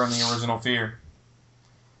Forever and the original Fear.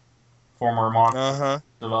 Former Monster Uh-huh.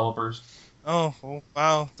 developers. Oh,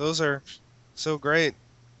 wow, those are so great.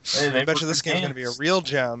 They I bet you were this good game's gonna be a real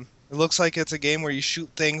gem. It looks like it's a game where you shoot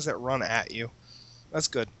things that run at you. That's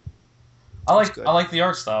good. I good. like the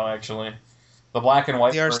art style actually. The black and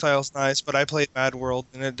white. The art version. style's nice, but I played Mad World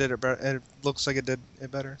and it did it better. It looks like it did it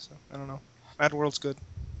better. So I don't know. Mad World's good.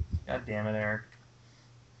 God damn it, Eric.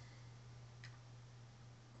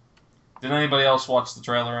 Did anybody else watch the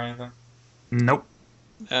trailer or anything? Nope.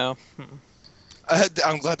 Yeah.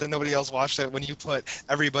 I'm glad that nobody else watched it when you put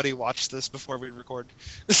everybody watch this before we record.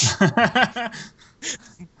 I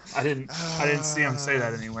didn't see him say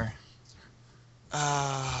that anywhere.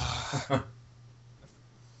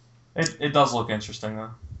 It does look interesting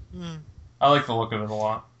though. Hmm. I like the look of it a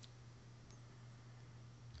lot.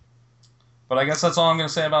 But I guess that's all I'm gonna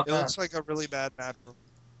say about It that. looks like a really bad Mad World.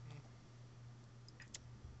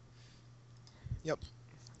 Yep.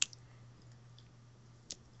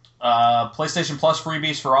 PlayStation Plus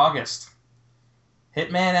freebies for August.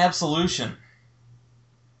 Hitman Absolution.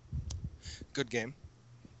 Good game.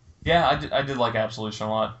 Yeah, I did like Absolution a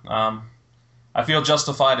lot. I feel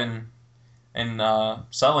justified in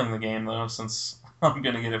selling the game though, since I'm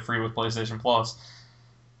gonna get it free with PlayStation Plus.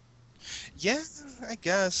 Yeah, I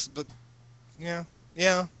guess, but yeah.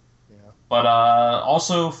 But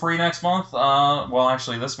also free next month. Well,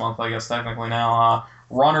 actually this month, I guess technically now.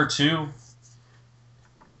 Runner 2.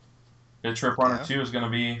 Good Trip Runner Yeah. 2 is gonna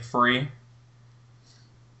be free.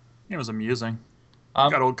 It was amusing. Um,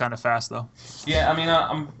 Got old kind of fast though. Yeah, I mean,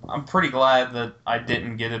 I'm pretty glad that I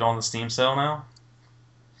didn't get it on the Steam sale now.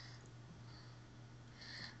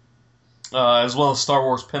 As well as Star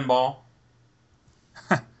Wars Pinball.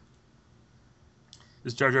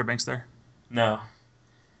 Is Jar Jar Binks there? No,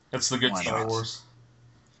 it's the good Why Star not? Wars.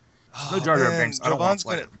 No Jar Jar man, Binks. I don't want to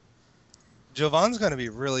play him. Jovan's gonna be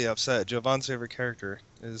really upset. Jovan's favorite character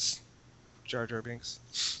is Jar Jar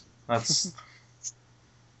Binks. That's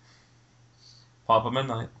Papa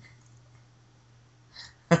Midnight.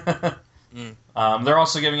 They're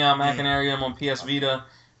also giving out Machinarium on PS Vita.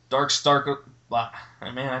 Man,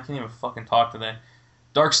 I can't even fucking talk today.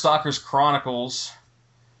 Darkstalkers Chronicles,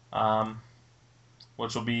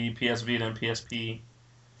 which will be PS Vita and PSP.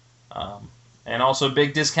 And also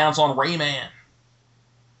big discounts on Rayman.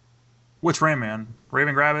 Which Rayman?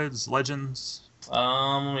 Raven Rabbids, Legends.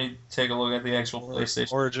 Let me take a look at the actual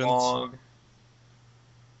PlayStation Origins. blog.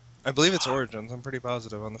 I believe it's Origins. I'm pretty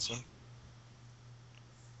positive on this one.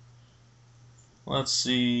 Let's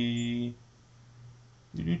see.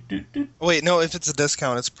 Oh, wait, no, if it's a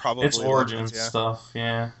discount, it's probably It's Origins Legends, yeah. stuff,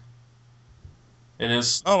 yeah. It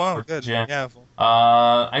is. Oh, wow, good. Yeah.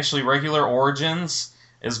 Yeah. Actually, regular Origins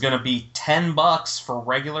is going to be $10 for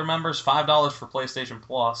regular members, $5 for PlayStation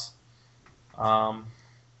Plus.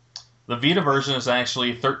 The Vita version is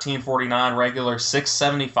actually $13.49, regular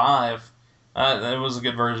 $6.75. It was a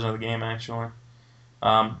good version of the game, actually.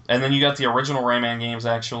 And then you got the original Rayman games,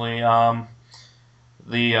 actually.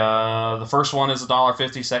 The first one is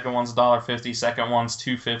 $1.50, second one's $1.50, second one's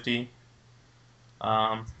 $2.50.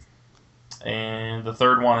 And the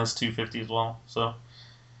third one is $2.50 as well. So,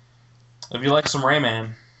 if you like some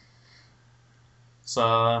Rayman, it's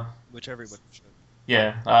Which everybody should.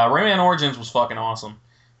 yeah, Rayman Origins was fucking awesome.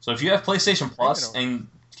 So if you have PlayStation Plus and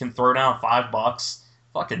can throw down $5,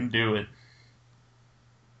 fucking do it.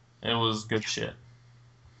 It was good shit.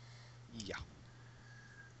 Yeah.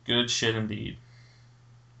 Good shit indeed.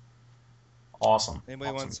 Awesome. Anybody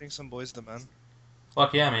Awesome. want to sing some Boys to Men?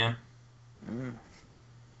 Fuck yeah, man. Mm.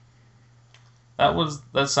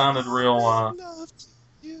 That sounded real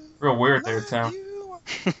real weird there, Tim.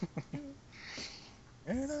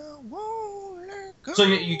 So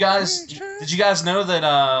you guys, did you guys know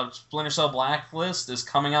that Splinter Cell Blacklist is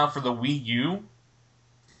coming out for the Wii U?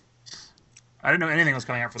 I didn't know anything was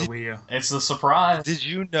coming out for the Wii U. It's a surprise. Did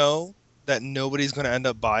you know that nobody's going to end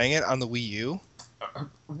up buying it on the Wii U?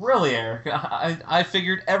 Really, Eric? I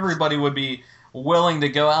figured everybody would be willing to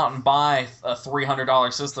go out and buy a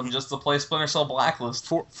 $300 system just to play Splinter Cell Blacklist.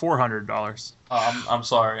 $400. I'm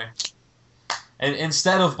sorry. And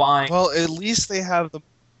instead of buying, Well, at least they have the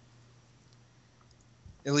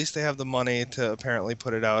money to apparently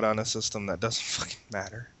put it out on a system that doesn't fucking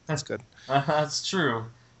matter. That's good. that's true.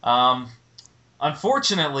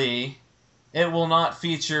 Unfortunately, it will not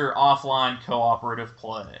feature offline cooperative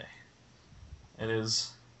play. It is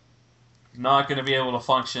not going to be able to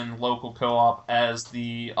function local co-op as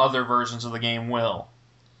the other versions of the game will.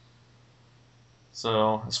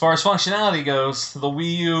 So, as far as functionality goes, the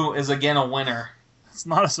Wii U is again a winner. It's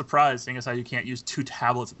not a surprise, seeing as how you can't use two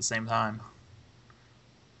tablets at the same time.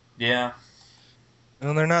 Yeah.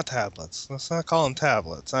 No, they're not tablets. Let's not call them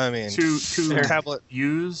tablets. I mean, Two they're tablet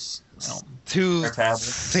views. two They're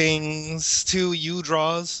tablets. things, two U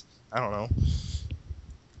draws. I don't know.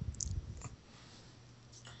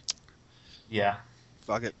 Yeah.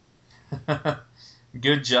 Fuck it.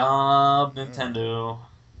 Good job, Nintendo,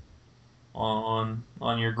 on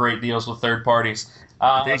your great deals with third parties.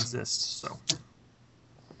 They exist, so.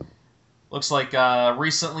 Looks like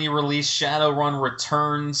recently released Shadowrun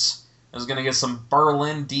Returns is going to get some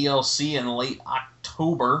Berlin DLC in late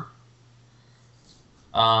October.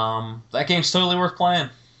 That game's totally worth playing.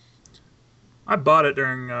 I bought it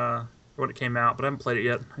during when it came out, but I haven't played it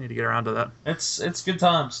yet. I need to get around to that. It's good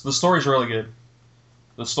times. The story's really good.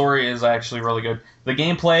 The story is actually really good. The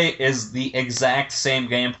gameplay is the exact same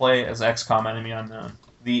gameplay as XCOM Enemy Unknown.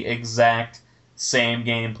 The exact same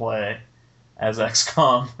gameplay as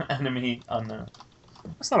XCOM Enemy Unknown.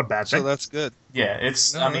 That's not a bad So thing. that's good. Yeah,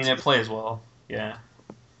 it's. No, I mean, that's it good. plays well. Yeah,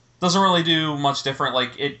 doesn't really do much different.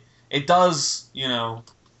 Like it does,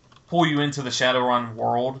 pull you into the Shadowrun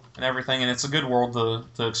world and everything, and it's a good world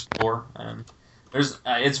to explore. And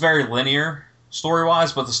it's very linear story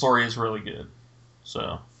wise, but the story is really good.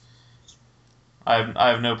 So I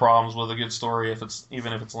have no problems with a good story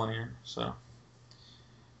even if it's linear. So.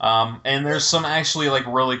 And there's some actually like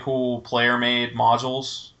really cool player-made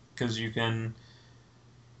modules because you can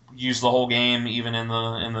use the whole game even in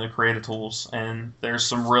the creative tools, and there's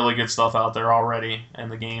some really good stuff out there already,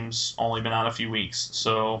 and the game's only been out a few weeks,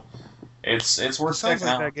 so it's It worth sounds checking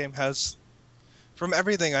like out. that game has, from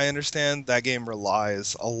everything I understand, that game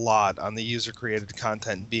relies a lot on the user-created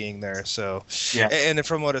content being there. So, Yeah. and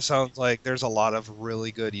from what it sounds like, there's a lot of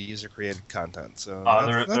really good user-created content. So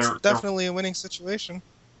They're- that's they're- definitely a winning situation.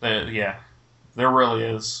 Yeah, there really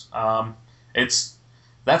is.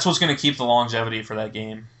 That's what's going to keep the longevity for that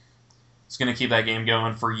game. It's going to keep that game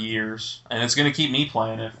going for years, and it's going to keep me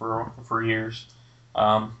playing it for years.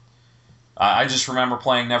 I just remember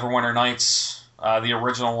playing Neverwinter Nights, the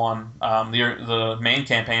original one, the main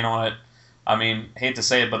campaign on it. I mean, hate to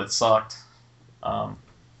say it, but it sucked. Mhm.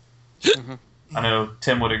 I know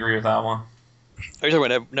Tim would agree with that one. Are you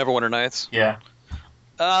talking about Neverwinter Nights? Yeah,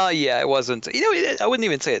 Yeah, it wasn't. I wouldn't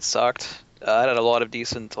even say it sucked. It had a lot of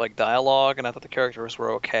decent dialogue, and I thought the characters were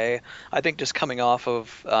okay. I think just coming off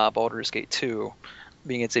of Baldur's Gate 2,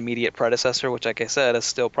 being its immediate predecessor, which, like I said, is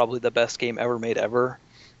still probably the best game ever made ever.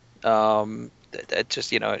 It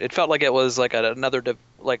just, it felt like it was like another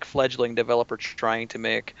like fledgling developer trying to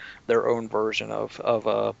make their own version of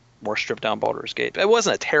a more stripped down Baldur's Gate. It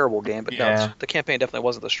wasn't a terrible game, but no, the campaign definitely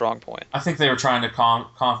wasn't the strong point. I think they were trying to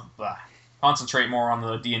concentrate more on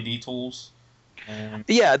the D&D tools. And...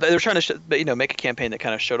 Yeah, they were trying to make a campaign that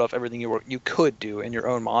kind of showed off everything you could do in your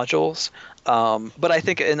own modules. But I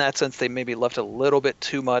think in that sense they maybe left a little bit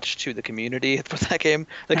too much to the community for that game.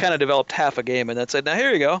 They kind of developed half a game and then said, "Now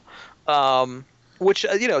here you go." Which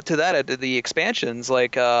to that the expansions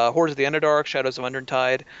like Hordes of the Underdark, Shadows of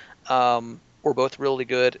Undertide, were both really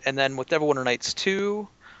good. And then with Neverwinter Nights 2,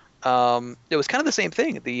 it was kind of the same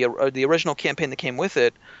thing. The original campaign that came with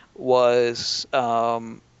it was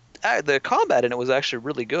the combat in it was actually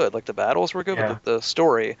really good. Like the battles were good, but the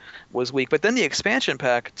story was weak. But then the expansion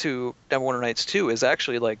pack to Neverwinter Nights 2 is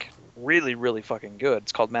actually like really, really fucking good.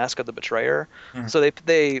 It's called Mask of the Betrayer. Mm-hmm. So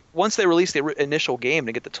they once they released the initial game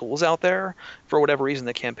to get the tools out there, for whatever reason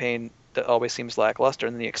the campaign that always seems lackluster,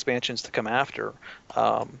 and then the expansions to come after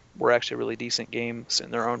were actually really decent games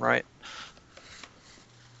in their own right.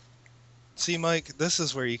 See, Mike, this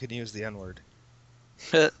is where you can use the N-word.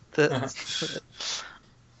 I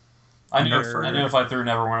knew if I threw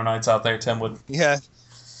Neverwinter Nights out there, Tim would be able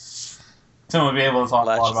to talk a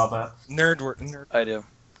lot about that. Nerd. I do.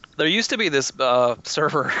 There used to be this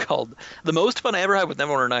server called... The most fun I ever had with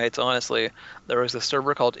Neverwinter Nights, honestly, there was this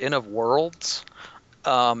server called Inn of Worlds,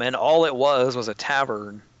 and all it was a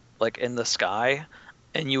tavern, like, in the sky,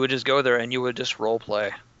 and you would just go there and you would just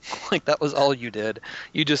roleplay. Like, that was all you did.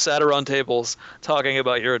 You just sat around tables talking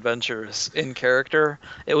about your adventures in character.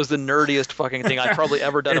 It was the nerdiest fucking thing I've probably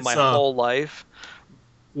ever done in my whole life.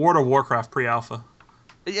 World of Warcraft pre-alpha.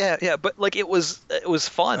 Yeah, but like it was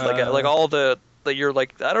fun. Like all the you're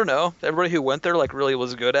like, I don't know, everybody who went there like really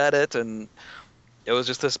was good at it, and it was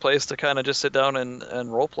just this place to kind of just sit down and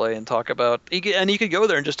roleplay and talk about. You could go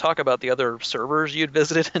there and just talk about the other servers you'd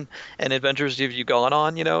visited and adventures you've gone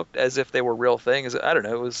on, as if they were real things. I don't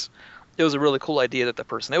know. It was a really cool idea that the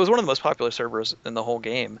person. It was one of the most popular servers in the whole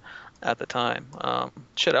game at the time. I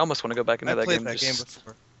almost want to go back into that game. I played that game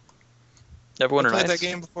before. Neverwinter Nights. I played that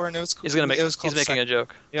game before, and it was cool. He's making a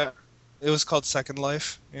joke. Yeah, it was called Second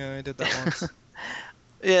Life. Yeah, I did that once.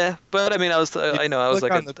 Yeah, but I mean, I was like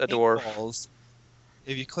a dwarf.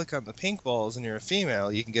 If you click on the pink balls and you're a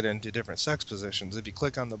female, you can get into different sex positions. If you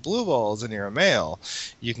click on the blue balls and you're a male,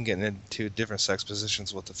 you can get into different sex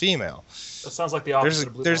positions with the female. That sounds like the opposite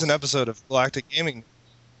of blue There's balls. an episode of Galactic Gaming.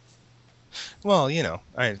 Well,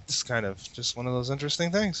 it's kind of just one of those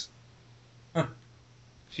interesting things.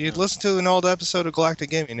 If you'd listen to an old episode of Galactic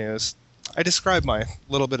Gaming News, I described my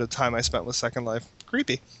little bit of time I spent with Second Life.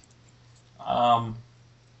 Creepy.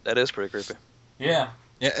 That is pretty creepy. Yeah.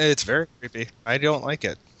 Yeah, it's very creepy. I don't like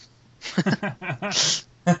it.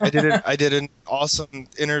 I did an awesome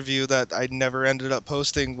interview that I never ended up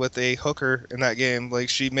posting with a hooker in that game. Like,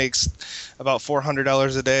 she makes about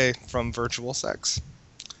 $400 a day from virtual sex.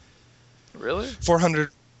 Really?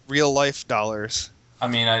 400 real life dollars. I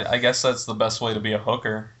mean, I guess that's the best way to be a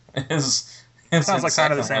hooker. It sounds like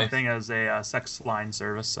kind of the same thing as a sex line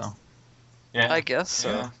service. So. Yeah. I guess so.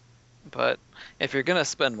 Yeah. But if you're gonna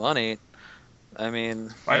spend money, I mean,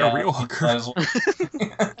 find a real hooker.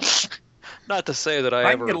 Not to say that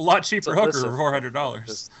I can get a lot cheaper hooker for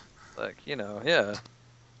 $400. Like, yeah.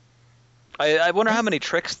 I wonder how many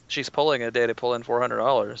tricks she's pulling a day to pull in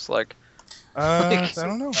 $400. Like, I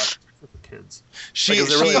don't know. With the kids. She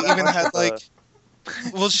even had like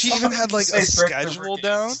a schedule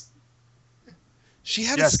down. She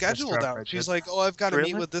had a schedule down. Right, She's like, I've got to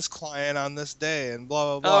meet with this client on this day and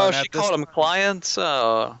blah, blah, blah. Oh, she called them clients?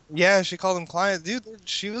 Oh. Yeah, she called them clients. Dude,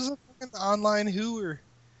 she was a fucking online hooer.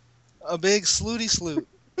 A big slooty sloot.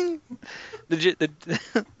 No,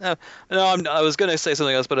 I was going to say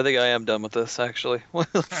something else, but I think I am done with this, actually.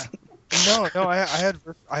 No, I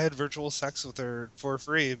had virtual sex with her for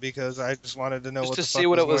free because I just wanted to know just what to the see fuck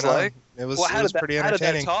what it was like. It was, well, it was pretty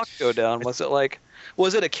entertaining. How did that talk go down?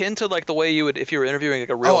 Was it akin to like the way you would if you were interviewing like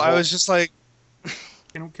a real? I was just like,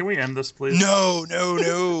 can we end this, please? No.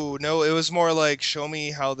 It was more like, show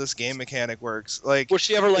me how this game mechanic works. Like, was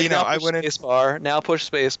she ever like, now push space bar? Now push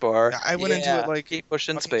space bar. I went into it like, keep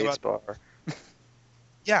pushing space bar.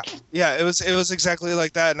 Yeah, it was exactly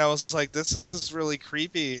like that, and I was like, this is really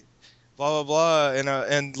creepy. Blah blah blah,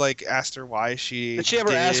 and like asked her why she. Did she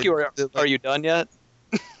ever ask you, "Are you done yet?"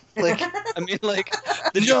 Like, I mean, like,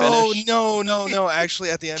 did you finish? No.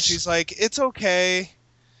 Actually, at the end, she's like, "It's okay,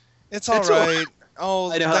 it's all right."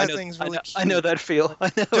 Oh, I know. that thing's really cute. I know that feel.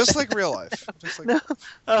 I know. Just like real life. Just like No.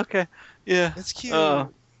 Okay. Yeah. it's cute. Oh.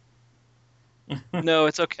 No,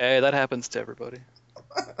 it's okay. That happens to everybody.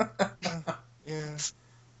 Yeah.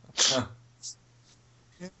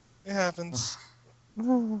 It happens.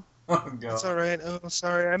 Oh It's god. all right. Oh,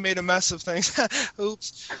 sorry, I made a mess of things.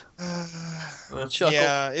 Oops. Chuckle.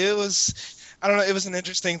 Yeah, it was. I don't know. It was an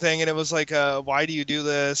interesting thing, and it was like, why do you do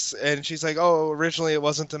this? And she's like, oh, originally it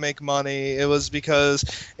wasn't to make money. It was because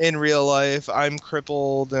in real life I'm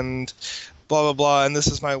crippled and blah blah blah, and this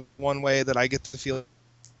is my one way that I get to feel.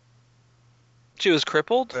 She was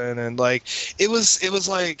crippled. And like, it was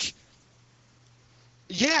like.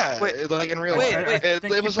 Yeah, Wait, like in real wait, life, wait.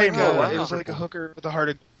 it was pay like more a, when it you're was like a hooker with a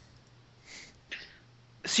heart.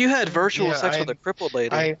 So you had virtual Yeah, sex with a crippled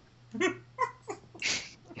lady.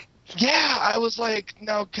 Yeah, I was like,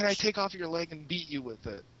 now can I take off your leg and beat you with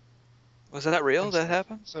it? Was that real? That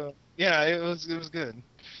happened? So yeah, it was good.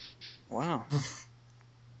 Wow.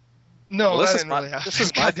 No, Well, this that is didn't my- really happen. this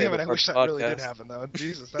is my God damn it! favorite I wish that part of really did podcast. happen though.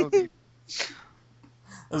 Jesus, that would be.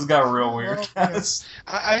 This got real weird. Oh,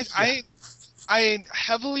 man. I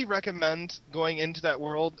heavily recommend going into that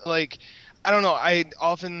world. Like, I don't know. I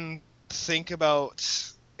often think about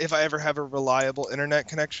if I ever have a reliable internet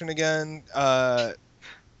connection again,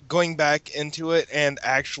 going back into it and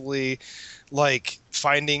actually like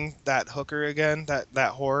finding that hooker again, that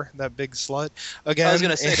whore, that big slut again. I was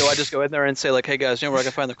gonna say, do I just go in there and say like, "Hey guys, you know where I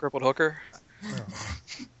can find the crippled hooker?"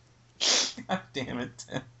 God damn it.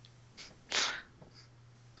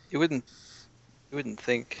 You wouldn't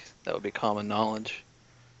think that would be common knowledge.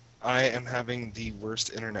 I am having the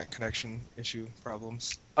worst internet connection issue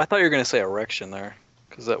problems. I thought you were gonna say erection there,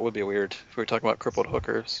 because that would be weird if we were talking about crippled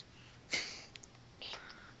hookers.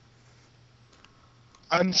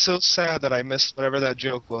 I'm so sad that I missed whatever that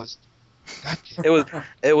joke was. God damn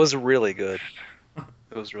It was really good.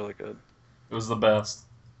 It was really good. It was the best.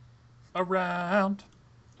 Around.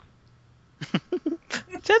 Said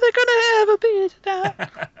they're gonna have a beat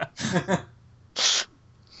tonight.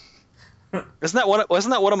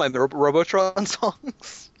 Wasn't that one of my Robotron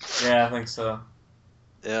songs? Yeah, I think so.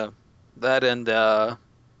 Yeah, that and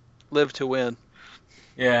Live to Win.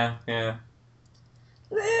 Yeah.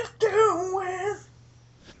 Live to win.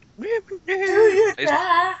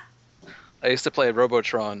 I used to play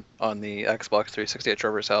Robotron on the Xbox 360 at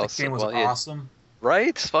Trevor's house. The game was while he had- awesome.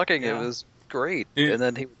 Right? Fucking, Yeah. it was great. Dude. And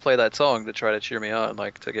then he would play that song to try to cheer me on,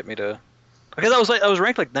 like to get me to. Because I was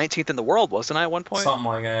ranked like 19th in the world, wasn't I at one point? Something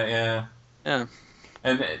like that, yeah. Yeah.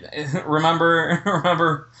 And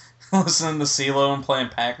remember listening to CeeLo and playing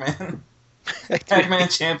Pac-Man? Pac-Man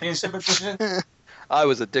Championship Edition? I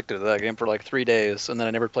was addicted to that game for like 3 days, and then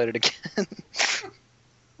I never played it again.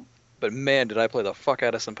 But man, did I play the fuck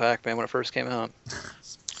out of some Pac-Man when it first came out.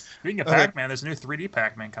 Speaking of Okay. Pac-Man, there's a new 3D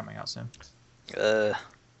Pac-Man coming out soon.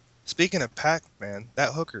 Speaking of Pac-Man,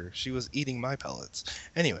 that hooker, she was eating my pellets.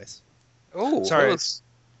 Anyways, Oh, sorry.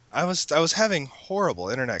 I was having horrible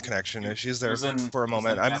internet connection issues there It was in- for a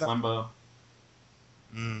moment. it was in I'm not,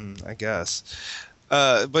 limbo. I guess.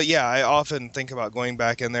 But yeah, I often think about going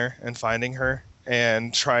back in there and finding her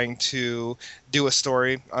and trying to do a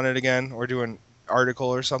story on it again or do an article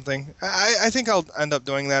or something. I think I'll end up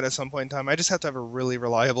doing that at some point in time. I just have to have a really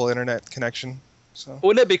reliable internet connection. So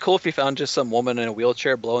Wouldn't it be cool if you found just some woman in a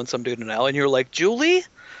wheelchair blowing some dude in an alley, and you were like, Julie?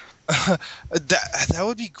 that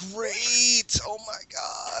would be great. Oh my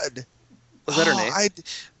god. Was that her name?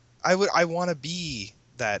 I want to be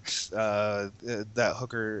that that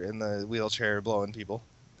hooker in the wheelchair blowing people.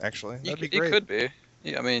 Actually, that'd be You great. could be.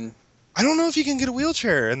 Yeah, I mean, I don't know if you can get a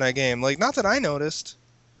wheelchair in that game. Like, not that I noticed.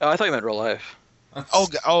 oh, I thought you meant real life.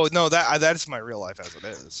 Oh no, that's my real life as it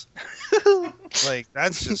is. Like,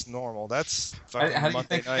 that's just normal. That's fucking How do you Monday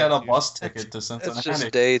think you night, got a dude. bus ticket to It's Cincinnati?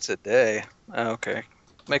 just day to day. Oh, okay.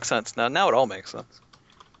 Makes sense now. Now it all makes sense.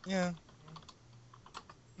 Yeah.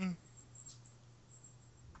 Mm.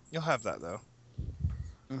 You'll have that though.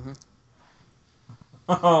 Mm-hmm.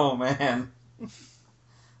 Oh man.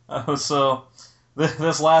 So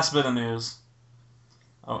this last bit of news,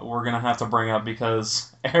 we're gonna have to bring up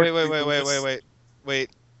because Wait.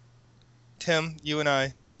 Tim, you and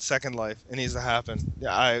I, Second Life, it needs to happen.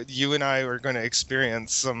 Yeah, you and I are going to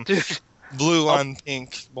experience some Dude, blue on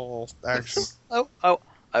pink ball action.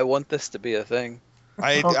 I want this to be a thing.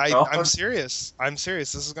 I'm God. serious. I'm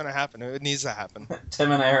serious. This is going to happen. It needs to happen.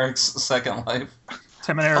 Tim and Eric's Second Life.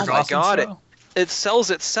 Tim and Eric Oh my Austin God, show? It sells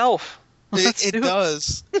itself. It do it.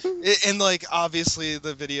 does. And like, obviously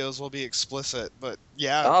the videos will be explicit, but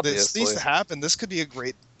yeah, this needs Obviously. to happen. This could be a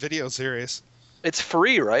great video series. It's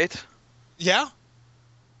free, right? Yeah.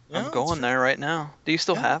 I'm going there right now. Do you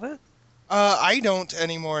still Yeah. have it? I don't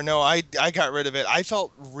anymore. No, I got rid of it. I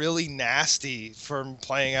felt really nasty from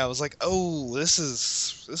playing. I was like, oh, this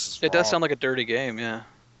is. It does wrong. sound like a dirty game, yeah.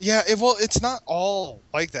 Yeah, well, it's not all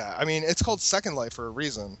like that. I mean, it's called Second Life for a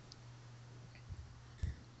reason.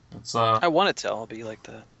 It's I want it to all be like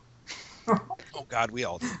that. Oh God, we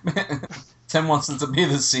all do. Tim wants it to be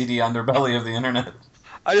the seedy underbelly of the internet.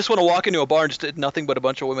 I just want to walk into a bar and just nothing but a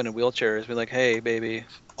bunch of women in wheelchairs, be like, "Hey, baby."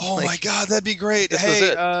 Oh Like, my God, that'd be great. this was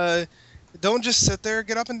Hey, it. don't just sit there.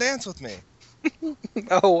 Get up and dance with me.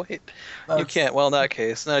 Oh wait, you That's- can't. Well, in that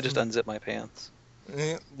case, then I just unzip my pants.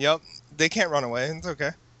 Yep, they can't run away. It's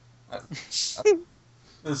okay.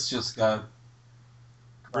 This just got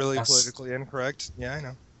Really Yes. politically incorrect. Yeah, I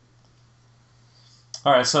know.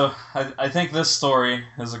 All right. So I think this story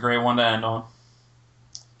is a great one to end on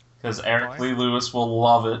because Eric Why? Lee Lewis will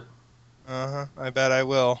love it. I bet I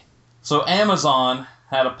will. So Amazon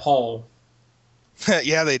had a poll.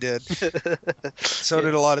 Yeah, they did. So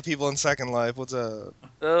did a lot of people in Second Life. What's up?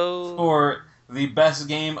 Oh. For the best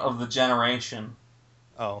game of the generation.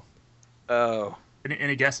 Oh. Oh.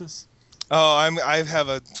 Any guesses? Oh, I have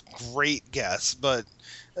a great guess, but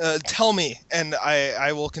tell me, and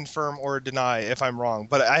I will confirm or deny if I'm wrong.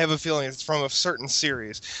 But I have a feeling it's from a certain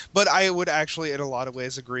series. But I would actually, in a lot of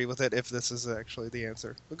ways, agree with it if this is actually the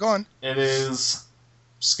answer. But go on. It is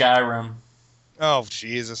Skyrim. Oh,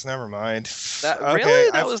 Jesus, never mind. That Okay,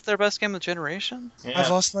 really? That I've, was their best game of the generation? Yeah. I've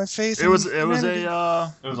lost my faith. It was in a humanity.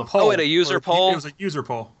 It was a Oh, poll. wait, a user Or poll. It was a user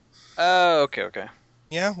poll. Oh, okay.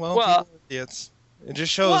 Yeah, well, Well- people are idiots. It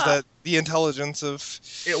just shows Well- that the intelligence of.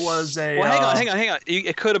 It was a. Well, hang on.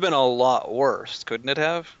 It could have been a lot worse, couldn't it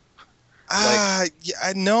have? Yeah,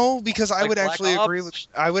 no, because I Like would Black actually Ops? agree with.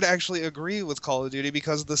 I would actually agree with Call of Duty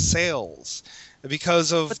because of the sales,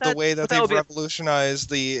 because of But the that- way that but that would they've be a- revolutionized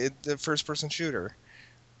the first-person shooter.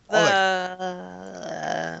 All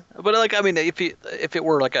that- But like, I mean, if it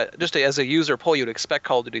were like as a user poll, you'd expect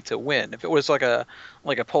Call of Duty to win. If it was like a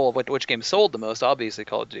poll of which game sold the most, obviously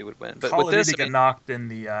Call of Duty would win. But Call with of this, Duty I mean,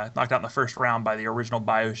 got knocked out in the first round by the original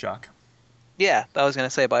BioShock. yeah, I was gonna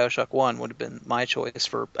say BioShock 1 would have been my choice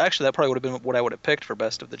for. Actually, that probably would have been what I would have picked for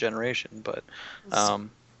best of the generation. But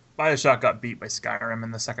BioShock got beat by Skyrim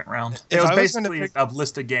in the second round. If It was I was gonna basically pick- a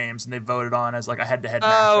list of games, and they voted on as like a head-to-head oh,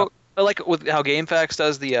 matchup. I like with how GameFAQs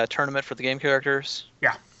does the tournament for the game characters.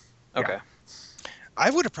 Yeah. Okay. I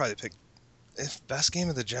would have probably picked if best game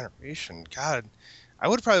of the generation. God, I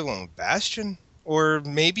would have probably went with Bastion or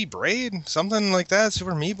maybe Braid, something like that.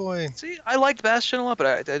 Super Meat Boy. See, I liked Bastion a lot,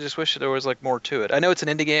 but I just wish there was like more to it. I know it's an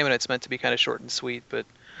indie game and it's meant to be kind of short and sweet, but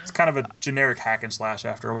It's kind of a generic hack and slash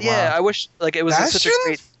after a while. yeah, I wish like it was such a Bastion?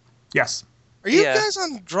 great. Yes, Are you Yeah. guys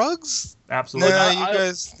on drugs? absolutely. Nah,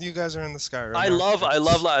 I- you guys are in the Skyrim. I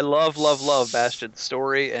love Bastion's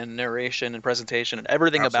story and narration and presentation and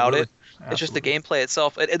everything about it. It's just the Absolutely. gameplay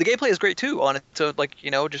itself. And the gameplay is great too on it. So like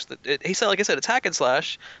just he said, like I said, it's hack and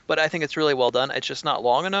slash, but I think it's really well done. It's just not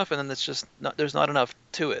long enough, and then it's just not, there's not enough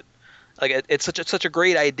to it. Like it's such a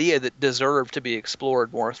great idea that deserved to be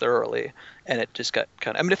explored more thoroughly, and it just got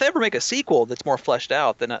kind of. I mean, if they ever make a sequel that's more fleshed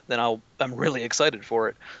out, then I'm really excited for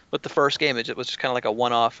it. But the first game, it was just kind of like a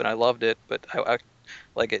one-off, and I loved it. But I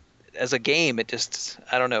like it as a game. It just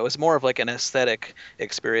I don't know. It was more of like an aesthetic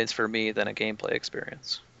experience for me than a gameplay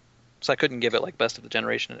experience. So I couldn't give it like best of the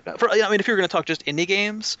generation. I mean, if you're going to talk just indie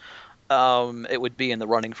games, it would be in the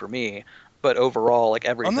running for me. But overall, like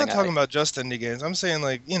everything. I'm not talking about just indie games. I'm saying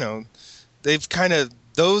like they've kind of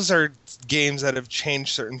those are games that have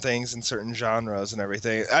changed certain things in certain genres and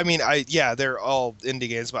everything. I mean, they're all indie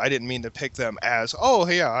games, but I didn't mean to pick them as I'm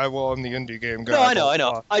the indie game guy. No, I blah,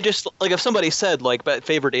 know. blah. I just like if somebody said like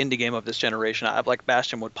favorite indie game of this generation, I like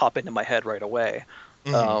Bastion would pop into my head right away.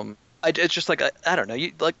 Mhm. It's just like I don't know.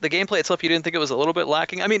 You like the gameplay itself. You didn't think it was a little bit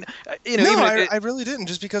lacking. I mean, No, even I really didn't.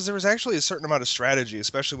 Just because there was actually a certain amount of strategy,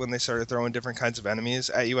 especially when they started throwing different kinds of enemies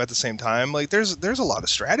at you at the same time. Like there's a lot of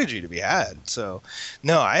strategy to be had. So,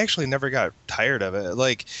 no, I actually never got tired of it.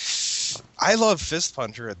 Like, I love Fist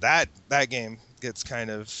Puncher. That game gets kind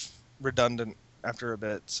of redundant after a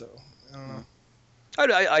bit. So, I don't know.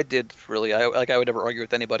 I did really. I would never argue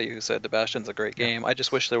with anybody who said the Bastion's a great game. I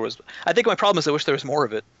just wish there was. I think my problem is I wish there was more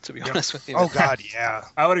of it. To be honest with you. Oh God, yeah.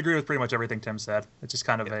 I would agree with pretty much everything Tim said. It's just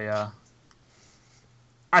kind of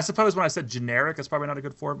I suppose when I said generic, it's probably not a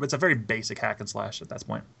good for it, but it's a very basic hack and slash at that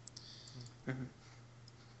point.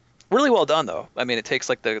 Really well done though. I mean, it takes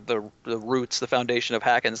like the roots, the foundation of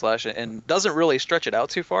hack and slash, and doesn't really stretch it out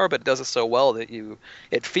too far, but it does it so well that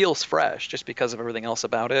it feels fresh just because of everything else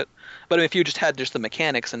about it. But I mean, if you just had just the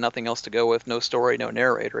mechanics and nothing else to go with, no story, no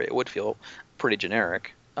narrator, it would feel pretty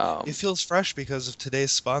generic. It feels fresh because of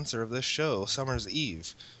today's sponsor of this show, Summer's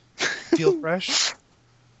Eve. Feel fresh.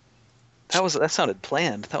 That sounded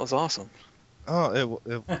planned. That was awesome. Oh,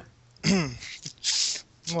 well,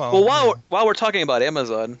 Well, while we're talking about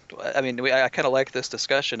Amazon, I mean, I kind of like this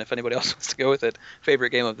discussion. If anybody else wants to go with it,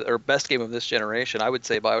 favorite game or best game of this generation, I would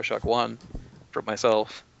say BioShock 1 for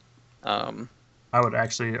myself. I would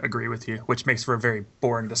actually agree with you, which makes for a very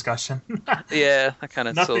boring discussion. Yeah, that kind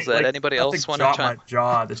of fills that. Anybody else want to chime? My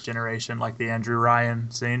jaw this generation, like the Andrew Ryan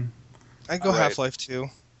scene. I'd go Right. Half-Life 2.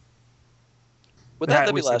 Would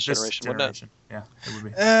that we be said last this generation? Wouldn't it? Yeah, it would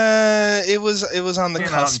be. It was on the It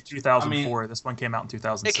came out in cusp. 2004. This one came out in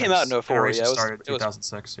 2006. It came out in 04, Generation yeah, it was- started in it was-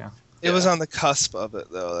 2006, yeah. It was on the cusp of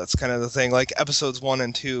it, though. That's kind of the thing. Like episodes 1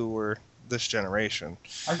 and 2 were this generation.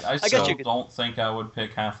 I guess still you could- don't think I would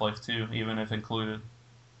pick Half-Life 2, even if included.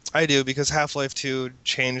 I do, because Half-Life 2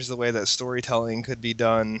 changed the way that storytelling could be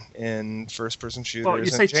done in first-person shooters. Well, you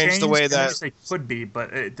and say changed the way and that. you say could be,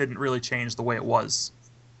 but it didn't really change the way it was.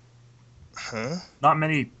 Huh? Not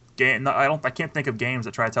many game. I can't think of games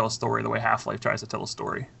that try to tell a story the way Half-Life tries to tell a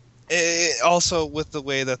story. Also, with the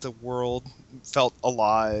way that the world felt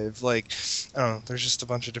alive, like I don't know, there's just a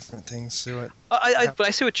bunch of different things to it. But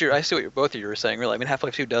I see what both of you are saying. Really, I mean,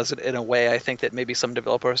 Half-Life 2 does it in a way I think that maybe some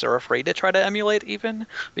developers are afraid to try to emulate, even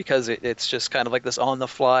because it's just kind of like this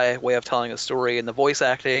on-the-fly way of telling a story, and the voice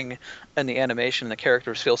acting and the animation and the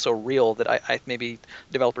characters feel so real that I maybe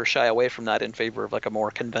developers shy away from that in favor of like a more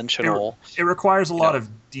conventional. It requires a lot of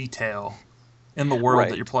detail in the world Right.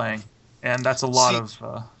 that you're playing, and that's a lot of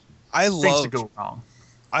things to go wrong.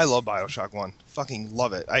 I love BioShock 1. Fucking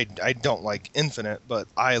love it. I don't like Infinite, but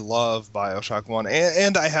I love BioShock 1.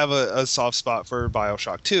 And I have a soft spot for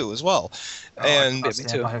BioShock 2 as well. Oh, And I me stand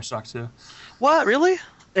too. BioShock 2. What, really?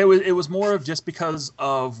 It was more of just because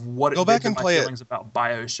of what it Go did back to and my play it. feelings about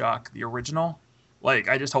BioShock, the original. Like,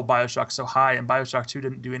 I just hold BioShock so high, and BioShock 2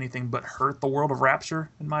 didn't do anything but hurt the world of Rapture,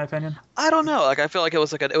 in my opinion. I don't know. Like I feel like it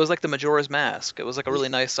was like the Majora's Mask. It was like a really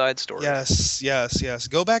nice side story. yes.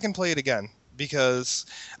 Go back and play it again, because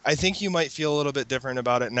I think you might feel a little bit different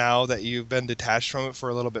about it now that you've been detached from it for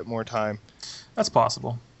a little bit more time. That's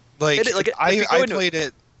possible. Like, If you I go into- played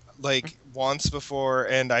it like once before,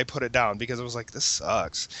 and I put it down because I was like, this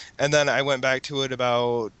sucks. And then I went back to it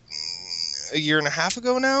about a year and a half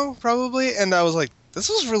ago now, probably, and I was like, this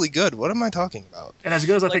was really good. What am I talking about? And as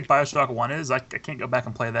good as I Like- think BioShock 1 is, I can't go back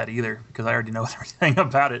and play that either, because I already know everything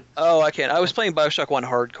about it. Oh, I can't. I was playing BioShock 1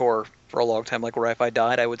 hardcore for a long time, like where if I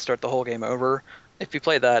died, I would start the whole game over. If you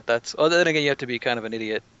play that, that's. Oh, then again, you have to be kind of an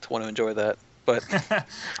idiot to want to enjoy that. But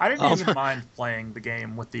I didn't even mind playing the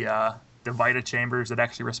game with the Vita chambers that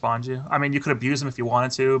actually respond you. I mean, you could abuse them if you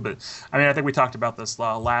wanted to, but I mean, I think we talked about this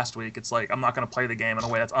last week. It's like, I'm not going to play the game in a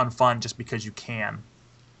way that's unfun just because you can.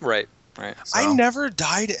 right. So, I never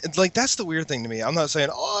died. Like, that's the weird thing to me. I'm not saying,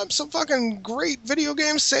 oh, I'm some fucking great video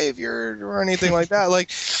game savior or anything like that.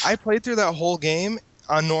 Like, I played through that whole game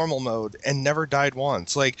on normal mode and never died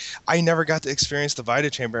once. Like, I never got to experience the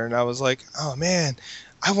Vita chamber, and I was like, oh man,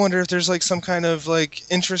 I wonder if there's like some kind of like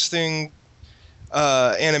interesting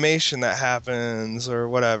animation that happens or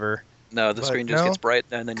whatever. No, the But screen just no. gets bright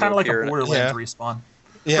and then kind you of like appear. a Borderlands respawn.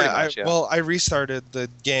 Yeah, Pretty much, yeah. Well, I restarted the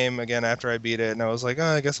game again after I beat it, and I was like, oh,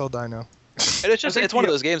 I guess I'll die now. And it's just I think it's one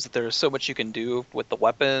of those games that there's so much you can do with the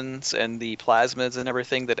weapons and the plasmids and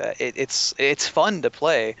everything that it's fun to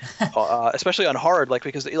play, especially on hard. Like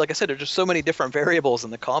because like I said, there's just so many different variables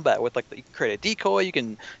in the combat. With like you can create a decoy, you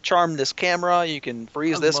can charm this camera, you can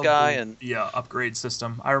freeze this love guy, the, and upgrade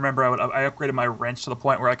system. I remember I upgraded my wrench to the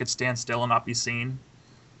point where I could stand still and not be seen.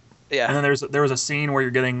 yeah. And then there was a scene where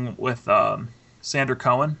you're getting with Sander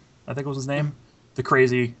Cohen, I think was his name, the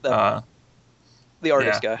crazy The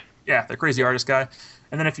artist guy. Yeah, the crazy artist guy.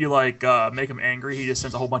 And then if you like make him angry, he just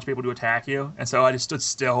sends a whole bunch of people to attack you. And so I just stood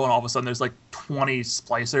still, and all of a sudden there's like 20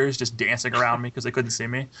 splicers just dancing around me because they couldn't see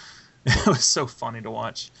me. It was so funny to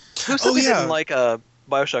watch. Who said Oh, they yeah. didn't like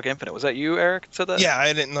Bioshock Infinite? Was that you, Eric? Said that? Yeah,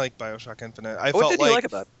 I didn't like Bioshock Infinite. I What felt did you like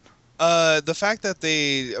about it? the fact that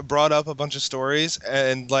they brought up a bunch of stories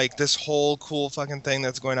and like this whole cool fucking thing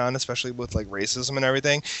that's going on, especially with like racism and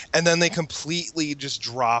everything, and then they completely just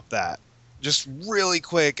dropped that. Just really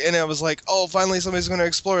quick, and I was like, "Oh, finally somebody's going to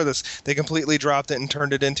explore this." They completely dropped it and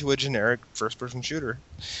turned it into a generic first-person shooter,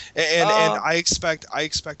 and I expect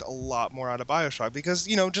a lot more out of BioShock because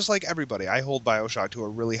just like everybody, I hold BioShock to a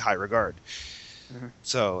really high regard. Mm-hmm.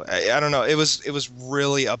 So I don't know. It was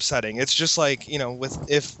really upsetting. It's just like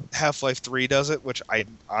if Half-Life 3 does it, which I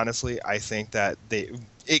think that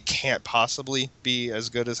it can't possibly be as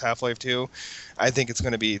good as Half-Life 2. I think it's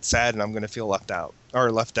going to be sad, and I'm going to feel left out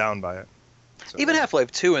or left down by it. So, Even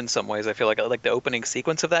Half-Life 2 in some ways, I feel like the opening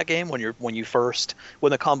sequence of that game when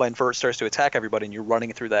the Combine first starts to attack everybody and you're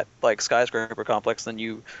running through that like skyscraper complex, then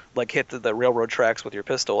you like hit the railroad tracks with your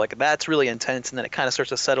pistol. Like that's really intense, and then it kind of starts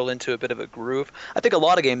to settle into a bit of a groove. I think a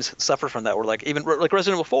lot of games suffer from that, where like even like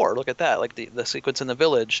Resident Evil 4, look at that. Like the sequence in the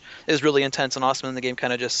village is really intense and awesome, and the game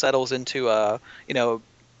kind of just settles into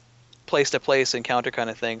place to place encounter kind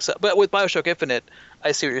of thing. So, but with BioShock Infinite,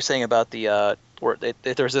 I see what you're saying about the where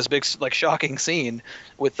there's this big like shocking scene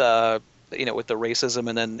with with the racism,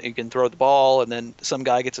 and then you can throw the ball, and then some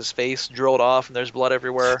guy gets his face drilled off, and there's blood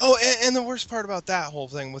everywhere. Oh, and the worst part about that whole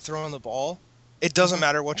thing with throwing the ball, it doesn't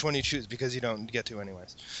matter which one you choose because you don't get to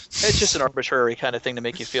anyways. It's just an arbitrary kind of thing to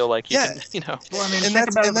make you feel like you can. Well, I mean, And think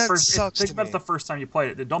about it think the first time you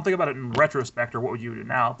played it. Don't think about it in retrospect or what would you do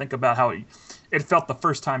now. Think about how it felt the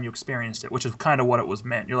first time you experienced it, which is kind of what it was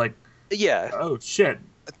meant. You're like, yeah. oh shit.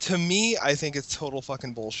 To me, I think it's total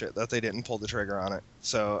fucking bullshit that they didn't pull the trigger on it.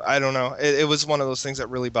 So I don't know. It was one of those things that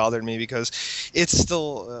really bothered me because it's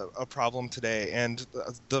still a problem today, and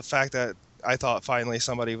the fact that I thought finally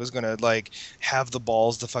somebody was gonna like have the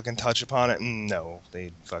balls to fucking touch upon it. No,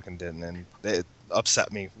 they fucking didn't, and it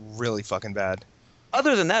upset me really fucking bad.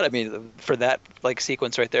 Other than that, I mean, for that like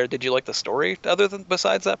sequence right there, did you like the story?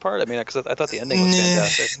 Besides that part, I mean, because I thought the ending was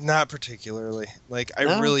fantastic. Not particularly. Like I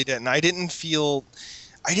No? really didn't. I didn't feel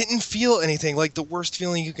anything. Like the worst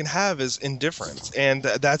feeling you can have is indifference, and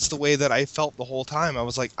that's the way that I felt the whole time. I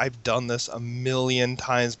was like, I've done this a million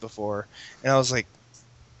times before, and I was like,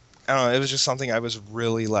 I don't know. It was just something I was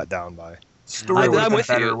really let down by. Story would have I'm been with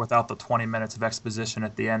better you. without the 20 minutes of exposition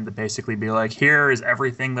at the end to basically be like, here is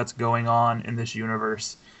everything that's going on in this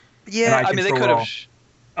universe. Yeah, And I I mean, they control could all. have.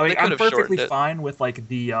 I mean, They I'm could've perfectly shortened it. fine with like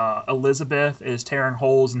the Elizabeth is tearing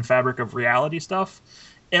holes in fabric of reality stuff,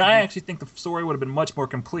 and I actually think the story would have been much more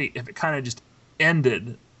complete if it kind of just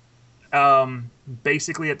ended,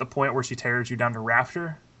 basically at the point where she tears you down to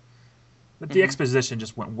Rapture. But the exposition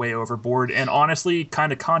just went way overboard, and honestly,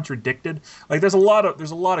 kind of contradicted. Like, there's a lot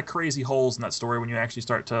of crazy holes in that story when you actually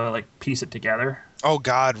start to like piece it together. Oh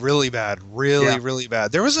God, really bad, really, Yeah. really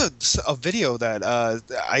bad. There was a video that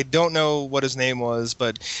I don't know what his name was,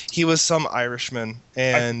 but he was some Irishman,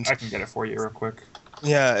 and I can get it for you real quick.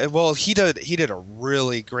 yeah, well, he did a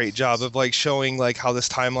really great job of like showing like how this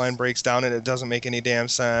timeline breaks down, and it doesn't make any damn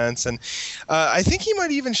sense. And I think he might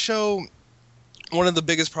even show one of the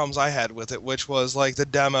biggest problems I had with it, which was like the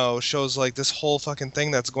demo shows like this whole fucking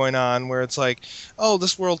thing that's going on where it's like, oh,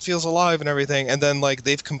 this world feels alive and everything, and then like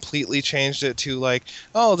they've completely changed it to like,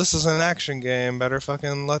 oh, this is an action game, better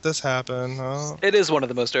fucking let this happen. Oh, It is one of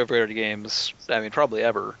the most overrated games. I mean, probably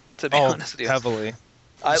ever. To be honest with you, heavily.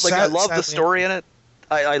 I love the sadly- story in it.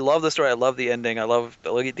 I love the story. I love the ending. I love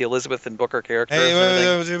the Elizabeth and Booker characters Hey,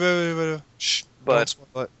 and everything. shh, But- don't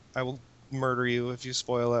spoil it. I will murder you if you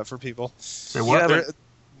spoil that for people. Say what? Yeah,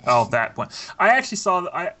 Oh, that point. I actually saw.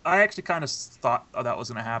 I actually kind of thought that was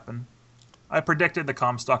going to happen. I predicted the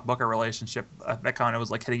Comstock Booker relationship. That kind of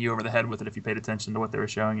was like hitting you over the head with it if you paid attention to what they were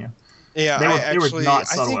showing you. Yeah, They were not I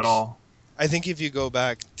subtle think, at all. I think if you go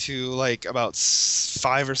back to like about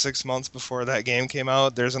 5 or 6 months before that game came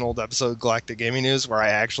out, there's an old episode of Galactic Gaming News where I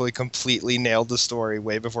actually completely nailed the story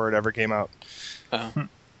way before it ever came out. Oh.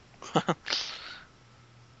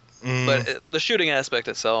 Mm. But the shooting aspect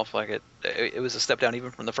itself, like it was a step down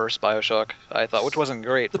even from the first Bioshock, I thought, which wasn't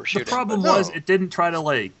great for The shooting. problem but- was No. it didn't try to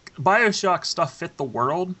like BioShock stuff fit the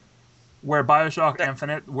world, where BioShock That-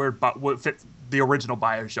 Infinite would fit the original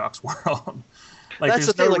BioShock's world. Like That's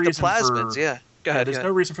the there's thing, no like the reason plasmids. for Yeah, go ahead. there's yeah.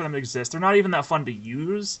 no reason for them to exist. They're not even that fun to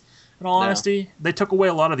use. In all No. honesty, they took away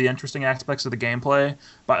a lot of the interesting aspects of the gameplay.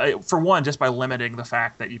 But for one, just by limiting the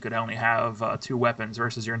fact that you could only have 2 weapons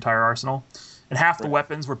versus your entire arsenal, and half the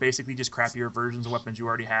weapons were basically just crappier versions of weapons you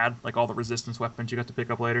already had, like all the resistance weapons you got to pick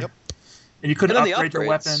up later. Yep. And you couldn't And then the upgrade your upgrades.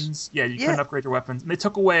 weapons. Yeah, you Yeah. couldn't upgrade your weapons. And they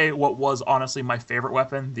took away what was honestly my favorite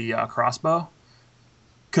weapon, the crossbow.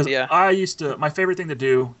 Because Yeah. my favorite thing to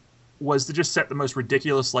do was to just set the most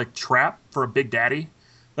ridiculous like trap for a Big Daddy.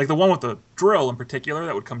 Like the one with the drill in particular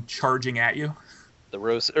that would come charging at you. The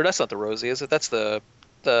Rose, or that's not the Rosie, is it? That's the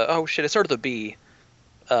oh shit, it started with a B.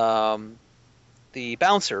 The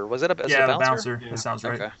bouncer, was it a, is it Yeah, a the bouncer? bouncer. That sounds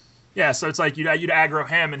right. Okay. Yeah, so it's like you'd aggro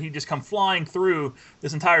him, and he'd just come flying through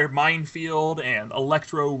this entire minefield and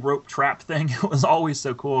electro rope trap thing. It was always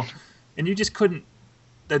so cool, and you just couldn't.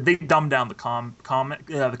 They dumbed down the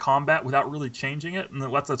combat without really changing it, and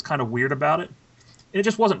that's kind of weird about it. And it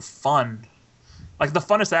just wasn't fun. Like the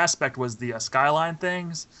funnest aspect was the skyline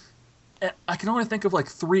things. And I can only think of like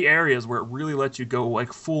 3 areas where it really lets you go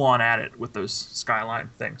like full on at it with those skyline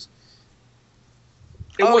things.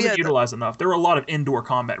 It Oh, wasn't yeah, utilized enough. There were a lot of indoor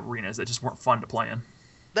combat arenas that just weren't fun to play in.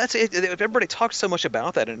 That's it. Everybody talked so much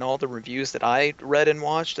about that in all the reviews that I read and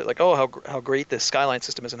watched. Like, oh, how great this Skyline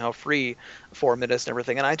system is and how free form it is and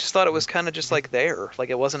everything. And I just thought it was kind of just like there. Like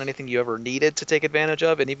it wasn't anything you ever needed to take advantage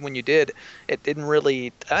of. And even when you did, it didn't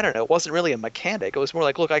really. I don't know. It wasn't really a mechanic. It was more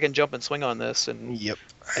like, look, I can jump and swing on this, and Yep.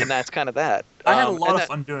 that's kind of that. I had a And lot of that-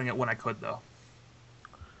 fun doing it when I could, though.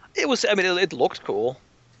 It was. I mean, it looked cool.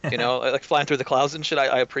 You know, like flying through the clouds and shit.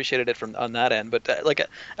 I appreciated it from on that end, but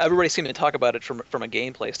everybody seemed to talk about it from a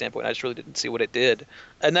gameplay standpoint. I just really didn't see what it did.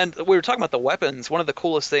 And then we were talking about the weapons. One of the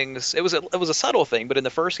coolest things. It was a subtle thing, but in the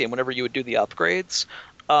first game, whenever you would do the upgrades,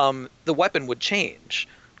 the weapon would change.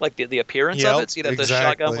 Like the appearance of Yep, it. So you'd have the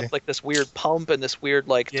shotgun exactly. with like this weird pump and this weird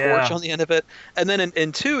like Yeah. torch on the end of it. And then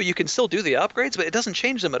in 2, you can still do the upgrades, but it doesn't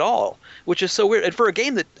change them at all, which is so weird. And for a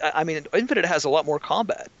game that I mean, Infinite has a lot more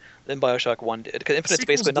combat than BioShock 1 did, because Infinite's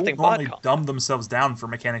basically Sequels nothing don't but normally combat. dumb themselves down for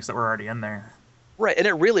mechanics that were already in there. Right, and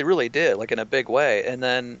it really, really did, like in a big way. And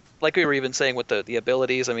then, like we were even saying with the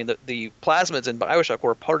abilities, I mean, the plasmids in BioShock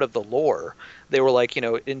were part of the lore. They were like, you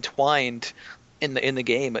know, entwined in the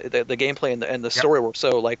game. The gameplay and the story were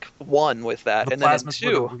so like one with that. The And then in plasmas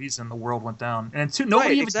were the 2, reason the world went down. And in 2, nobody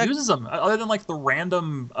Right, even exactly. uses them other than like the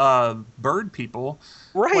random bird people.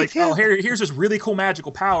 right, Like, yeah. oh, here's this really cool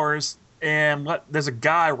magical powers, and there's a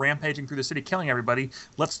guy rampaging through the city killing everybody.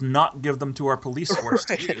 Let's not give them to our police force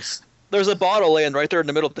Right. to use. There's a bottle laying right there in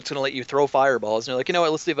the middle that's going to let you throw fireballs. And you're like, you know what,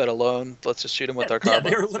 let's leave it alone. Let's just shoot him with our Yeah, car.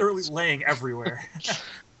 they were literally laying everywhere.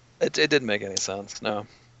 It didn't make any sense, no.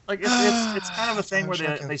 Like it's kind of a thing where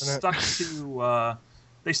Bioshock they Infinite.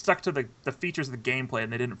 stuck to the features of the gameplay,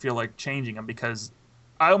 and they didn't feel like changing them, because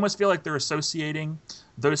I almost feel like they're associating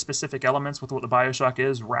those specific elements with what the BioShock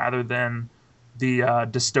is, rather than the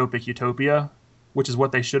dystopic utopia, which is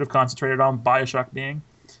what they should have concentrated on. BioShock being,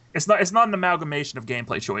 it's not an amalgamation of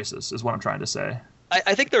gameplay choices, is what I'm trying to say.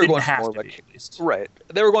 I think they were Didn't going for have more to of a be, at least. right.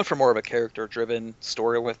 They were going for more of a character-driven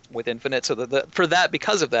story with Infinite. So for that,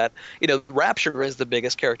 because of that, you know, Rapture is the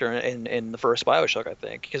biggest character in the first BioShock, I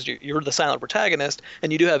think, because you're the silent protagonist,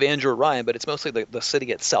 and you do have Andrew Ryan, but it's mostly the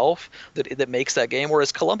city itself that makes that game.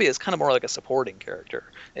 Whereas Columbia is kind of more like a supporting character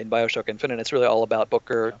in BioShock Infinite. It's really all about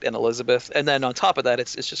Booker and Elizabeth, and then on top of that,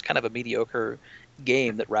 it's just kind of a mediocre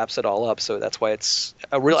game that wraps it all up. So that's why it's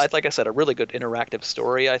like I said, a really good interactive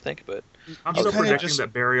story, I think. But I'm You still kinda predicting just-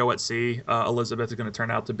 that Burial at Sea, Elizabeth is going to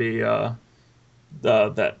turn out to be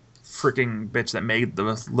that freaking bitch that made the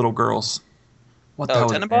little girls. What the hell?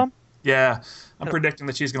 is her name? Tenenbaum? Yeah, I'm Oh. predicting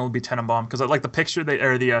that she's going to be Tenenbaum, because like the picture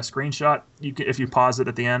or the screenshot, if you pause it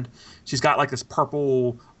at the end, she's got like this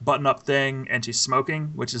purple button-up thing, and she's smoking,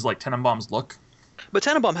 which is like Tenenbaum's look. But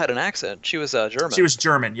Tenenbaum had an accent. She was German. She was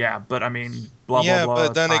German, yeah, but I mean, blah yeah, blah blah.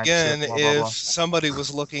 but then time again, shit, blah, blah, if blah. somebody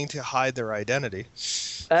was looking to hide their identity,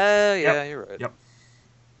 Yeah, Yep. you're right. Yep.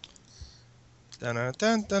 dun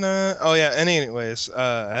dun dun. Oh yeah. And anyways,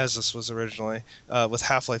 as this was originally with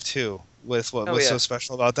Half-Life 2, with what Oh, was yeah. so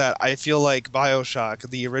special about that, I feel like BioShock,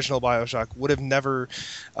 the original BioShock, would have never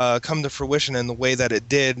come to fruition in the way that it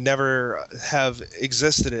did, never have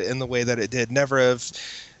existed in the way that it did, never have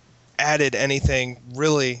added anything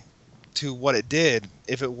really to what it did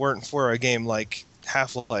if it weren't for a game like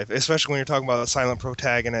Half-Life, especially when you're talking about a silent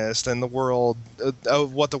protagonist and the world,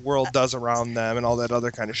 what the world does around them and all that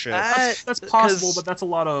other kind of shit. That's possible, but that's a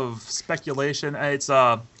lot of speculation. It's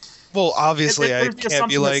Well, obviously, I there's the can't be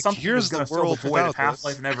assumption that like, something here's is the gonna fill world the void. without If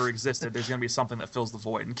Half-Life this. never existed, there's going to be something that fills the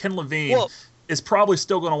void. And Ken Levine Well- is probably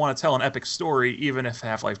still going to want to tell an epic story, even if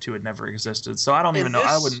Half-Life 2 had never existed. So I don't In even know.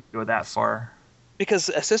 I this- wouldn't go that far.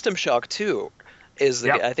 Because System Shock 2 is,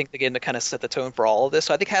 Yep. I think, the game that kind of set the tone for all of this.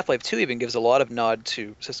 So I think Half-Life 2 even gives a lot of nod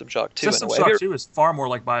to System Shock 2 System in a way. Shock Have you- 2 is far more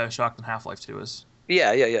like Bioshock than Half-Life 2 is.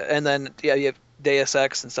 Yeah. And then, you have Deus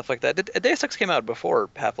Ex and stuff like that. Deus Ex came out before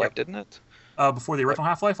Half-Life, Yep. didn't it? Before the original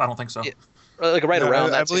Half-Life? I don't think so. Yeah. Or like right No, around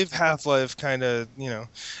I that. believe Half-Life kind of,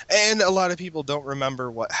 and a lot of people don't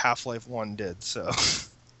remember what Half-Life 1 did, so.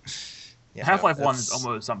 Yeah, Half-Life 1 is that's-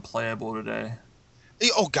 almost unplayable today.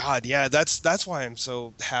 Oh God, yeah, that's why I'm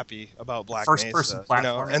so happy about Black First-person Mesa,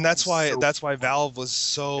 platforming and that's is why so- Valve was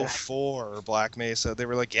so Yeah. for Black Mesa. They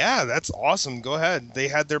were like, yeah, that's awesome, go ahead. They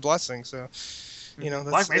had their blessing, so that's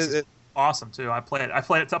Black Mesa's awesome too. I played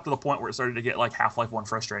it up to the point where it started to get like Half-Life 1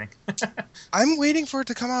 frustrating. I'm waiting for it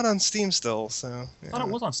to come out on Steam still. So I thought it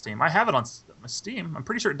was on Steam. I have it on Steam. I'm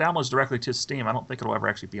pretty sure it downloads directly to Steam. I don't think it'll ever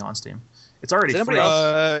actually be on Steam. It's already Does free.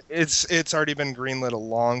 anybody it's already been greenlit a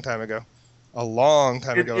long time ago. A long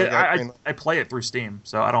time ago. it got greenlit. I play it through Steam,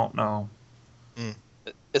 so I don't know.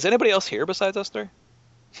 Is anybody else here besides us three?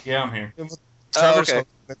 Yeah, I'm here. Trevor's okay.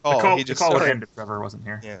 the call. the He just call started- ended. Trevor wasn't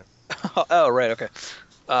here. Yeah. Oh, right, okay.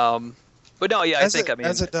 But no, yeah, as I mean,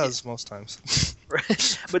 as it does most times.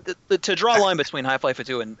 but to draw a line between Half-Life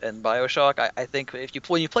 2 and Bioshock, I think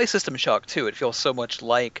when you play System Shock 2, it feels so much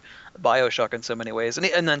like Bioshock in so many ways,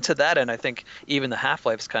 and then to that end, I think even the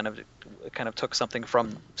Half-Lives kind of took something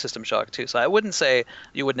from System Shock 2. So I wouldn't say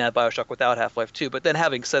you wouldn't have Bioshock without Half-Life 2, but then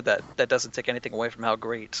having said that, that doesn't take anything away from how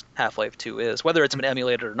great Half-Life 2 is, whether it's been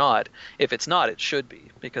emulated or not. If it's not, it should be,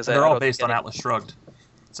 because They're all based on Atlas Shrugged,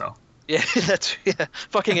 so. Yeah,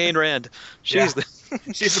 fucking Ayn Rand. She's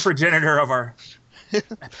She's the progenitor of our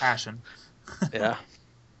passion. Yeah.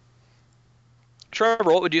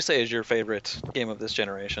 Trevor, what would you say is your favorite game of this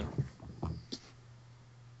generation?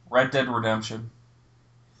 Red Dead Redemption.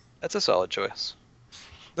 That's a solid choice.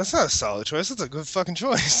 That's not a solid choice. That's a good fucking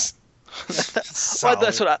choice. Well,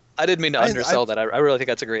 that's what I didn't mean to undersell that. I really think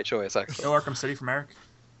that's a great choice, actually. No Arkham City from Eric?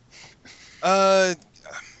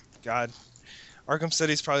 God. Arkham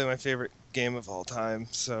City's probably my favorite game of all time,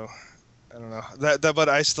 so I don't know. But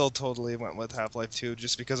I still totally went with Half-Life 2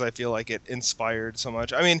 just because I feel like it inspired so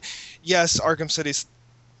much. I mean, yes, Arkham City's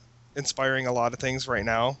inspiring a lot of things right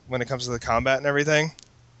now when it comes to the combat and everything.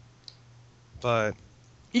 But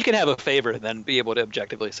you can have a favorite and then be able to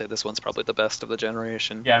objectively say this one's probably the best of the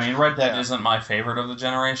generation. Yeah, I mean, Red Dead isn't my favorite of the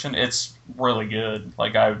generation. It's really good.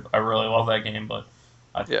 Like, I really love that game, but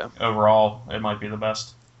overall, it might be the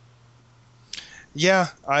best. Yeah,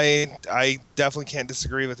 I definitely can't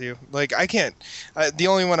disagree with you. Like, I can't. The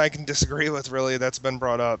only one I can disagree with, really, that's been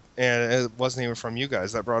brought up, and it wasn't even from you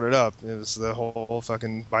guys that brought it up. It was the whole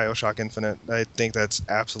fucking Bioshock Infinite. I think that's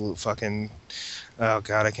absolute fucking. Oh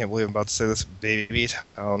God, I can't believe I'm about to say this. Baby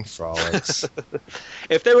Town Frolics.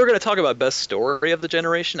 If they were going to talk about best story of the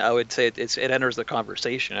generation, I would say it enters the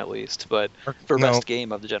conversation at least. But for best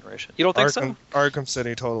game of the generation, you don't think so? Arkham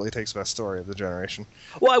City totally takes best story of the generation.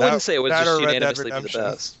 Well, I wouldn't say it would just unanimously be the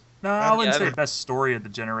best. No, I wouldn't say best story of the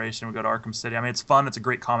generation would go to Arkham City. I mean, it's fun. It's a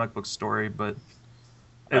great comic book story, but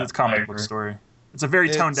it's a comic book story. It's a very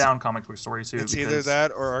toned down comic book story too. It's either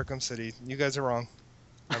that or Arkham City. You guys are wrong.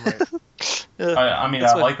 I'm right. I mean,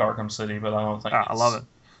 I like Arkham City, but I don't think I love it.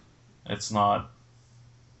 It's not.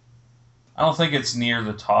 I don't think it's near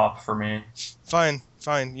the top for me. Fine.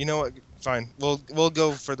 You know what? Fine. We'll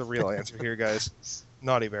go for the real answer here, guys.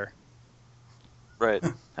 Naughty Bear. Right.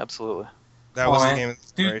 Absolutely. That was the game of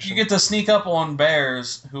the generation. Dude, you get to sneak up on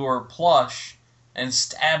bears who are plush and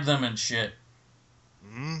stab them and shit.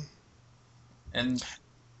 And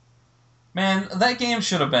man, that game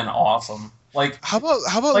should have been awesome. Like, how about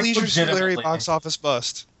like Leisure Suit Larry box office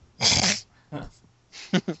bust?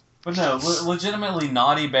 But no, legitimately,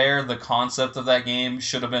 Naughty Bear, the concept of that game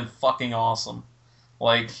should have been fucking awesome.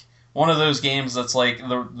 Like, one of those games that's like,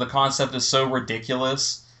 the concept is so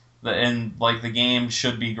ridiculous, and like, the game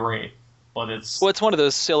should be great. But it's one of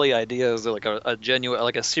those silly ideas that like a genuine,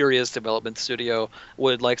 like a serious development studio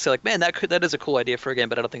would like say like, man, that is a cool idea for a game,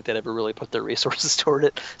 but I don't think they'd ever really put their resources toward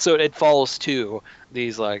it. So it falls to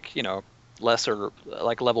these like, lesser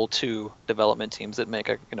like level 2 development teams that make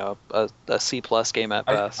a C+ game at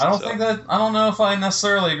best. I don't know if I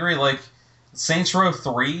necessarily agree. Like, Saints Row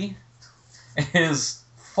 3 is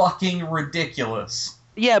fucking ridiculous.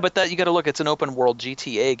 Yeah, but that you got to look. It's an open world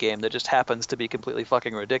GTA game that just happens to be completely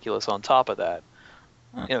fucking ridiculous. On top of that,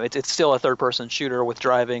 it's still a third person shooter with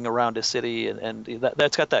driving around a city, and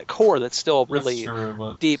that's got that core that's still really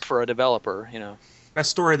deep for a developer. Best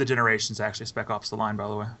story of the generation is actually Spec Ops: The Line, by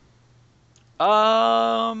the way.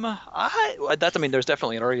 There's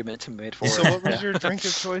definitely an argument to be made for it. So what was your drink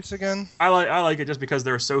of choice again? I like it just because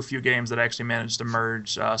there are so few games that actually manage to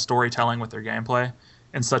merge storytelling with their gameplay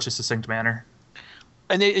in such a succinct manner.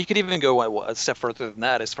 And you could even go a step further than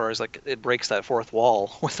that, as far as like it breaks that fourth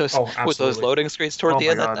wall with those loading screens toward the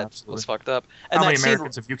end. That was fucked up. And how many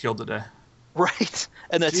Americans have you killed today? Right,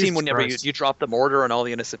 and that scene whenever you drop the mortar on all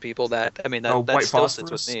the innocent people, that still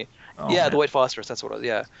sits with me. The white phosphorus. That's what.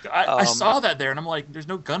 I saw that there, and I'm like, there's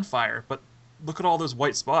no gunfire, but look at all those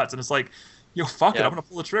white spots, and it's like, fuck it, I'm gonna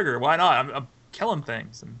pull the trigger. Why not? I'm killing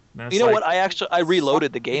things. And you know what? I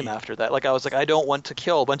reloaded the game after that. Like I was like, I don't want to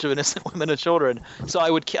kill a bunch of innocent women and children. So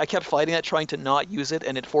I kept fighting that, trying to not use it,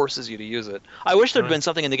 and it forces you to use it. I wish there'd been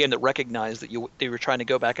something in the game that recognized that they were trying to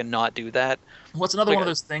go back and not do that. What's another one of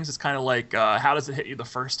those things? It's kind of like, how does it hit you the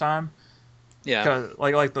first time? Yeah.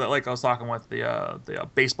 Like I was talking with the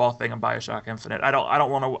baseball thing in BioShock Infinite. I don't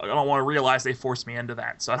want to realize they forced me into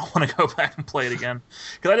that, so I don't want to go back and play it again.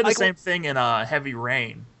 Because I did the same thing in Heavy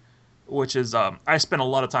Rain, which is I spent a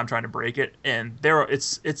lot of time trying to break it, and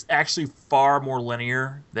it's actually far more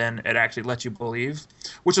linear than it actually lets you believe,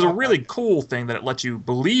 which is a really cool thing that it lets you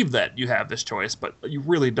believe that you have this choice, but you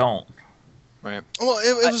really don't. Right. Well,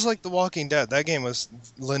 it was like The Walking Dead. That game was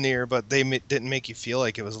linear, but they didn't make you feel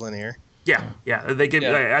like it was linear. Yeah. They give.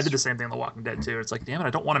 Yeah. I did the same thing in The Walking Dead too. It's like, damn it,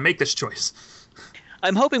 I don't want to make this choice.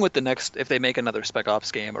 I'm hoping with the next, if they make another Spec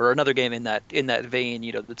Ops game or another game in that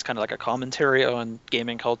vein, that's kind of like a commentary on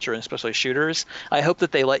gaming culture and especially shooters. I hope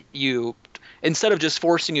that they let you, instead of just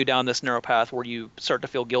forcing you down this narrow path where you start to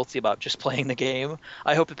feel guilty about just playing the game.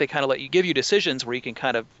 I hope that they kind of give you decisions where you can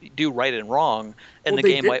kind of do right and wrong, and the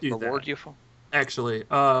game might reward you for. Actually,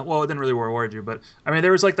 well, it didn't really reward you, but I mean,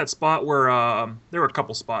 there was like that spot where there were a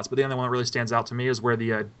couple spots, but the only one that really stands out to me is where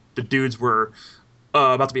the dudes were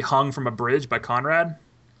about to be hung from a bridge by Conrad,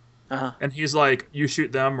 and he's like, "You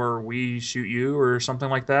shoot them, or we shoot you," or something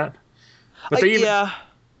like that. But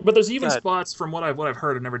But there's even spots from what I've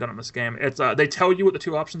heard. I've never done it in this game. It's they tell you what the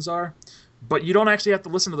two options are, but you don't actually have to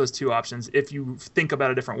listen to those two options if you think about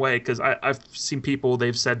it a different way. Because I've seen people,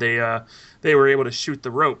 they've said they were able to shoot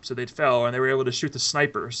the rope, so they fell, and they were able to shoot the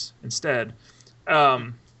snipers instead.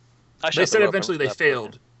 They said eventually they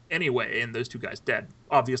failed anyway, and those two guys dead.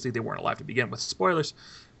 Obviously, they weren't alive to begin with. Spoilers,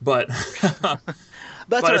 but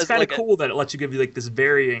but it's kind of cool that it lets you give you like this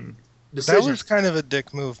varying decision. That was kind of a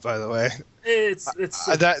dick move, by the way. It's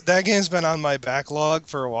that game's been on my backlog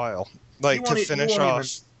for a while. Like to finish off.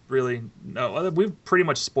 Really, no. We've pretty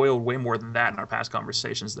much spoiled way more than that in our past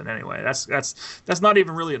conversations. Than anyway, that's not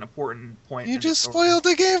even really an important point. You just spoiled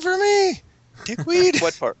the game for me, dickweed.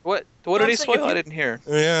 What part? What did he spoil? I didn't hear.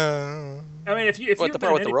 Yeah. I mean, if you the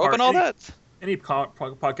part with the rope and all that. Any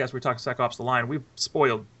podcast where we talk Spec Ops: The Line, we've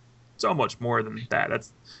spoiled so much more than that.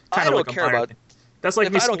 That's kind of like a minor thing. That's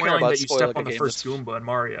like me spoiling that you step on the first Goomba in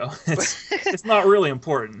Mario. It's not really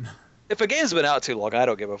important. If a game's been out too long, I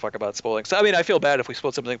don't give a fuck about spoiling. So I mean, I feel bad if we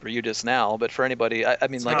spoiled something for you just now, but for anybody, I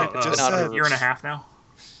mean, like it's been out a year and a half now.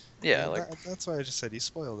 Yeah, that's why I just said he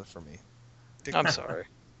spoiled it for me. I'm sorry.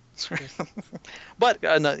 But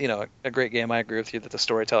a great game. I agree with you that the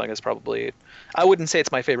storytelling is probably, I wouldn't say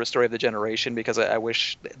it's my favorite story of the generation because I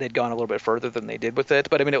wish they'd gone a little bit further than they did with it.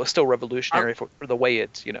 But I mean, it was still revolutionary for the way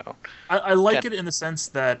it, I like it in the sense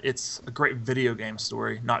that it's a great video game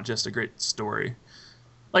story, not just a great story.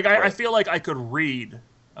 Like I feel like I could read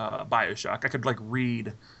BioShock. I could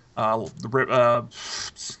read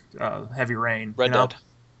Heavy Rain. Red Dead.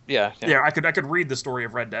 Yeah. I could read the story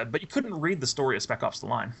of Red Dead, but you couldn't read the story of Spec Ops: The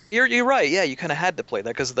Line. You're right. Yeah, you kind of had to play that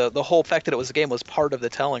because the whole fact that it was a game was part of the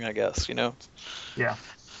telling, I guess. Yeah. Yep.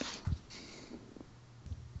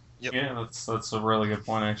 Yeah, that's a really good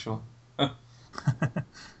point, actually. All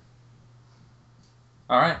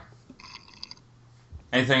right.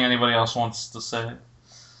 Anything anybody else wants to say?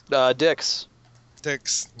 Dicks.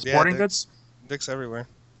 Sporting goods? Dicks everywhere.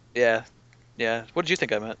 Yeah. What did you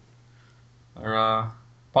think I meant? They're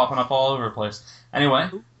popping up all over the place. Anyway.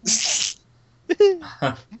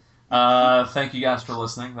 Thank you guys for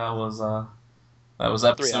listening. That was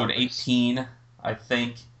episode 18, I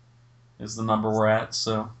think, is the number we're at.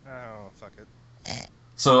 So. Oh, fuck it.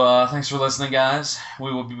 So thanks for listening, guys.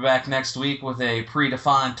 We will be back next week with a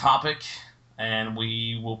predefined topic, and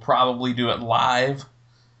we will probably do it live.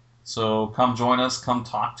 So come join us, come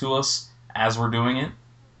talk to us as we're doing it.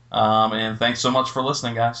 And thanks so much for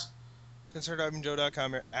listening, guys.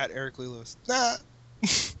 ConcertIvanJoe.com at Eric Lee Lewis.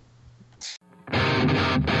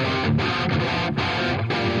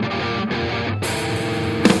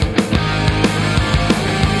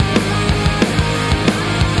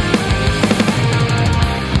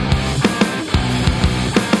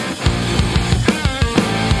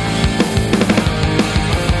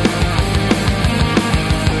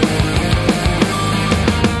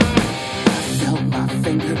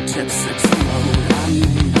 Fingertips explode. I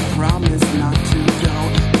made a promise not to go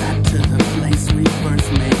back to the place we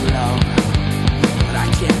first made love, but I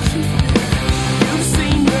can't keep it. You've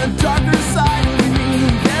seen the darker side of me.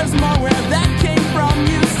 There's more where that came from.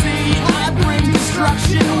 You see, I bring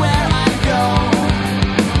destruction where I go.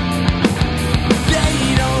 They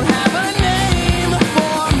don't have a name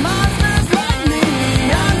for monsters like me.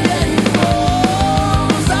 I'm getting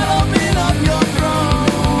close. I'll open up your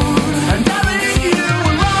throne and bury you.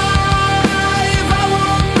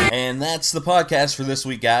 And that's the podcast for this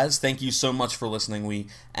week, guys. Thank you so much for listening. We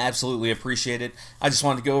absolutely appreciate it. I just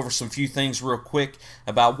wanted to go over some few things real quick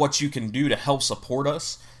about what you can do to help support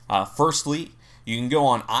us. Firstly, you can go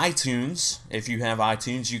on iTunes. If you have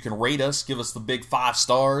iTunes, you can rate us, give us the big 5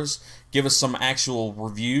 stars, give us some actual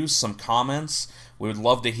reviews, some comments. We would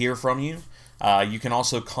love to hear from you. You can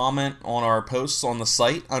also comment on our posts on the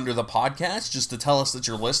site under the podcast just to tell us that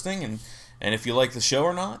you're listening and if you like the show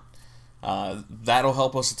or not. That'll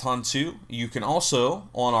help us a ton too. You can also,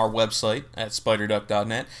 on our website at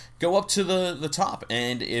spiderduck.net, go up to the top,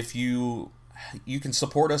 and if you you can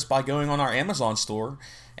support us by going on our Amazon store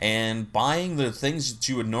and buying the things that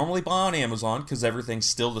you would normally buy on Amazon, because everything's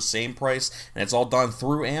still the same price and it's all done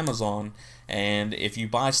through Amazon. And if you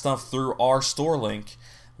buy stuff through our store link,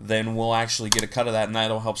 then we'll actually get a cut of that, and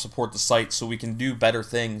that'll help support the site so we can do better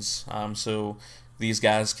things. So these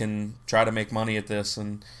guys can try to make money at this,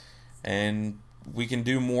 and we can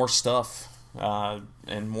do more stuff.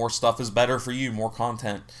 And more stuff is better for you, more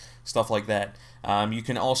content, stuff like that. You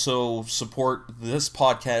can also support this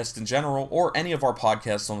podcast in general, or any of our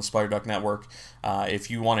podcasts on the Spider Duck Network,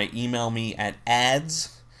 if you want to email me at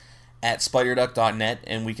ads@spiderduck.net,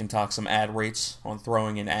 and we can talk some ad rates on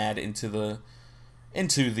throwing an ad into the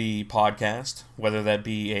podcast, whether that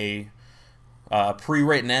be a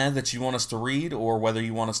pre-written ad that you want us to read, or whether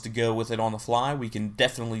you want us to go with it on the fly. We can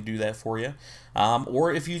definitely do that for you.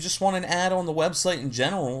 Or if you just want an ad on the website in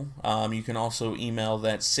general, you can also email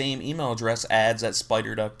that same email address,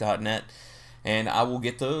 ads@spiderduck.net, and I will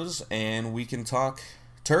get those, and we can talk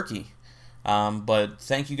turkey. But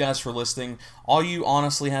thank you guys for listening. All you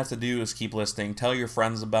honestly have to do is keep listening. Tell your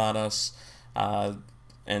friends about us,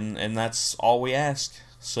 and that's all we ask.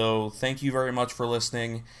 So thank you very much for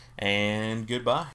listening, and goodbye.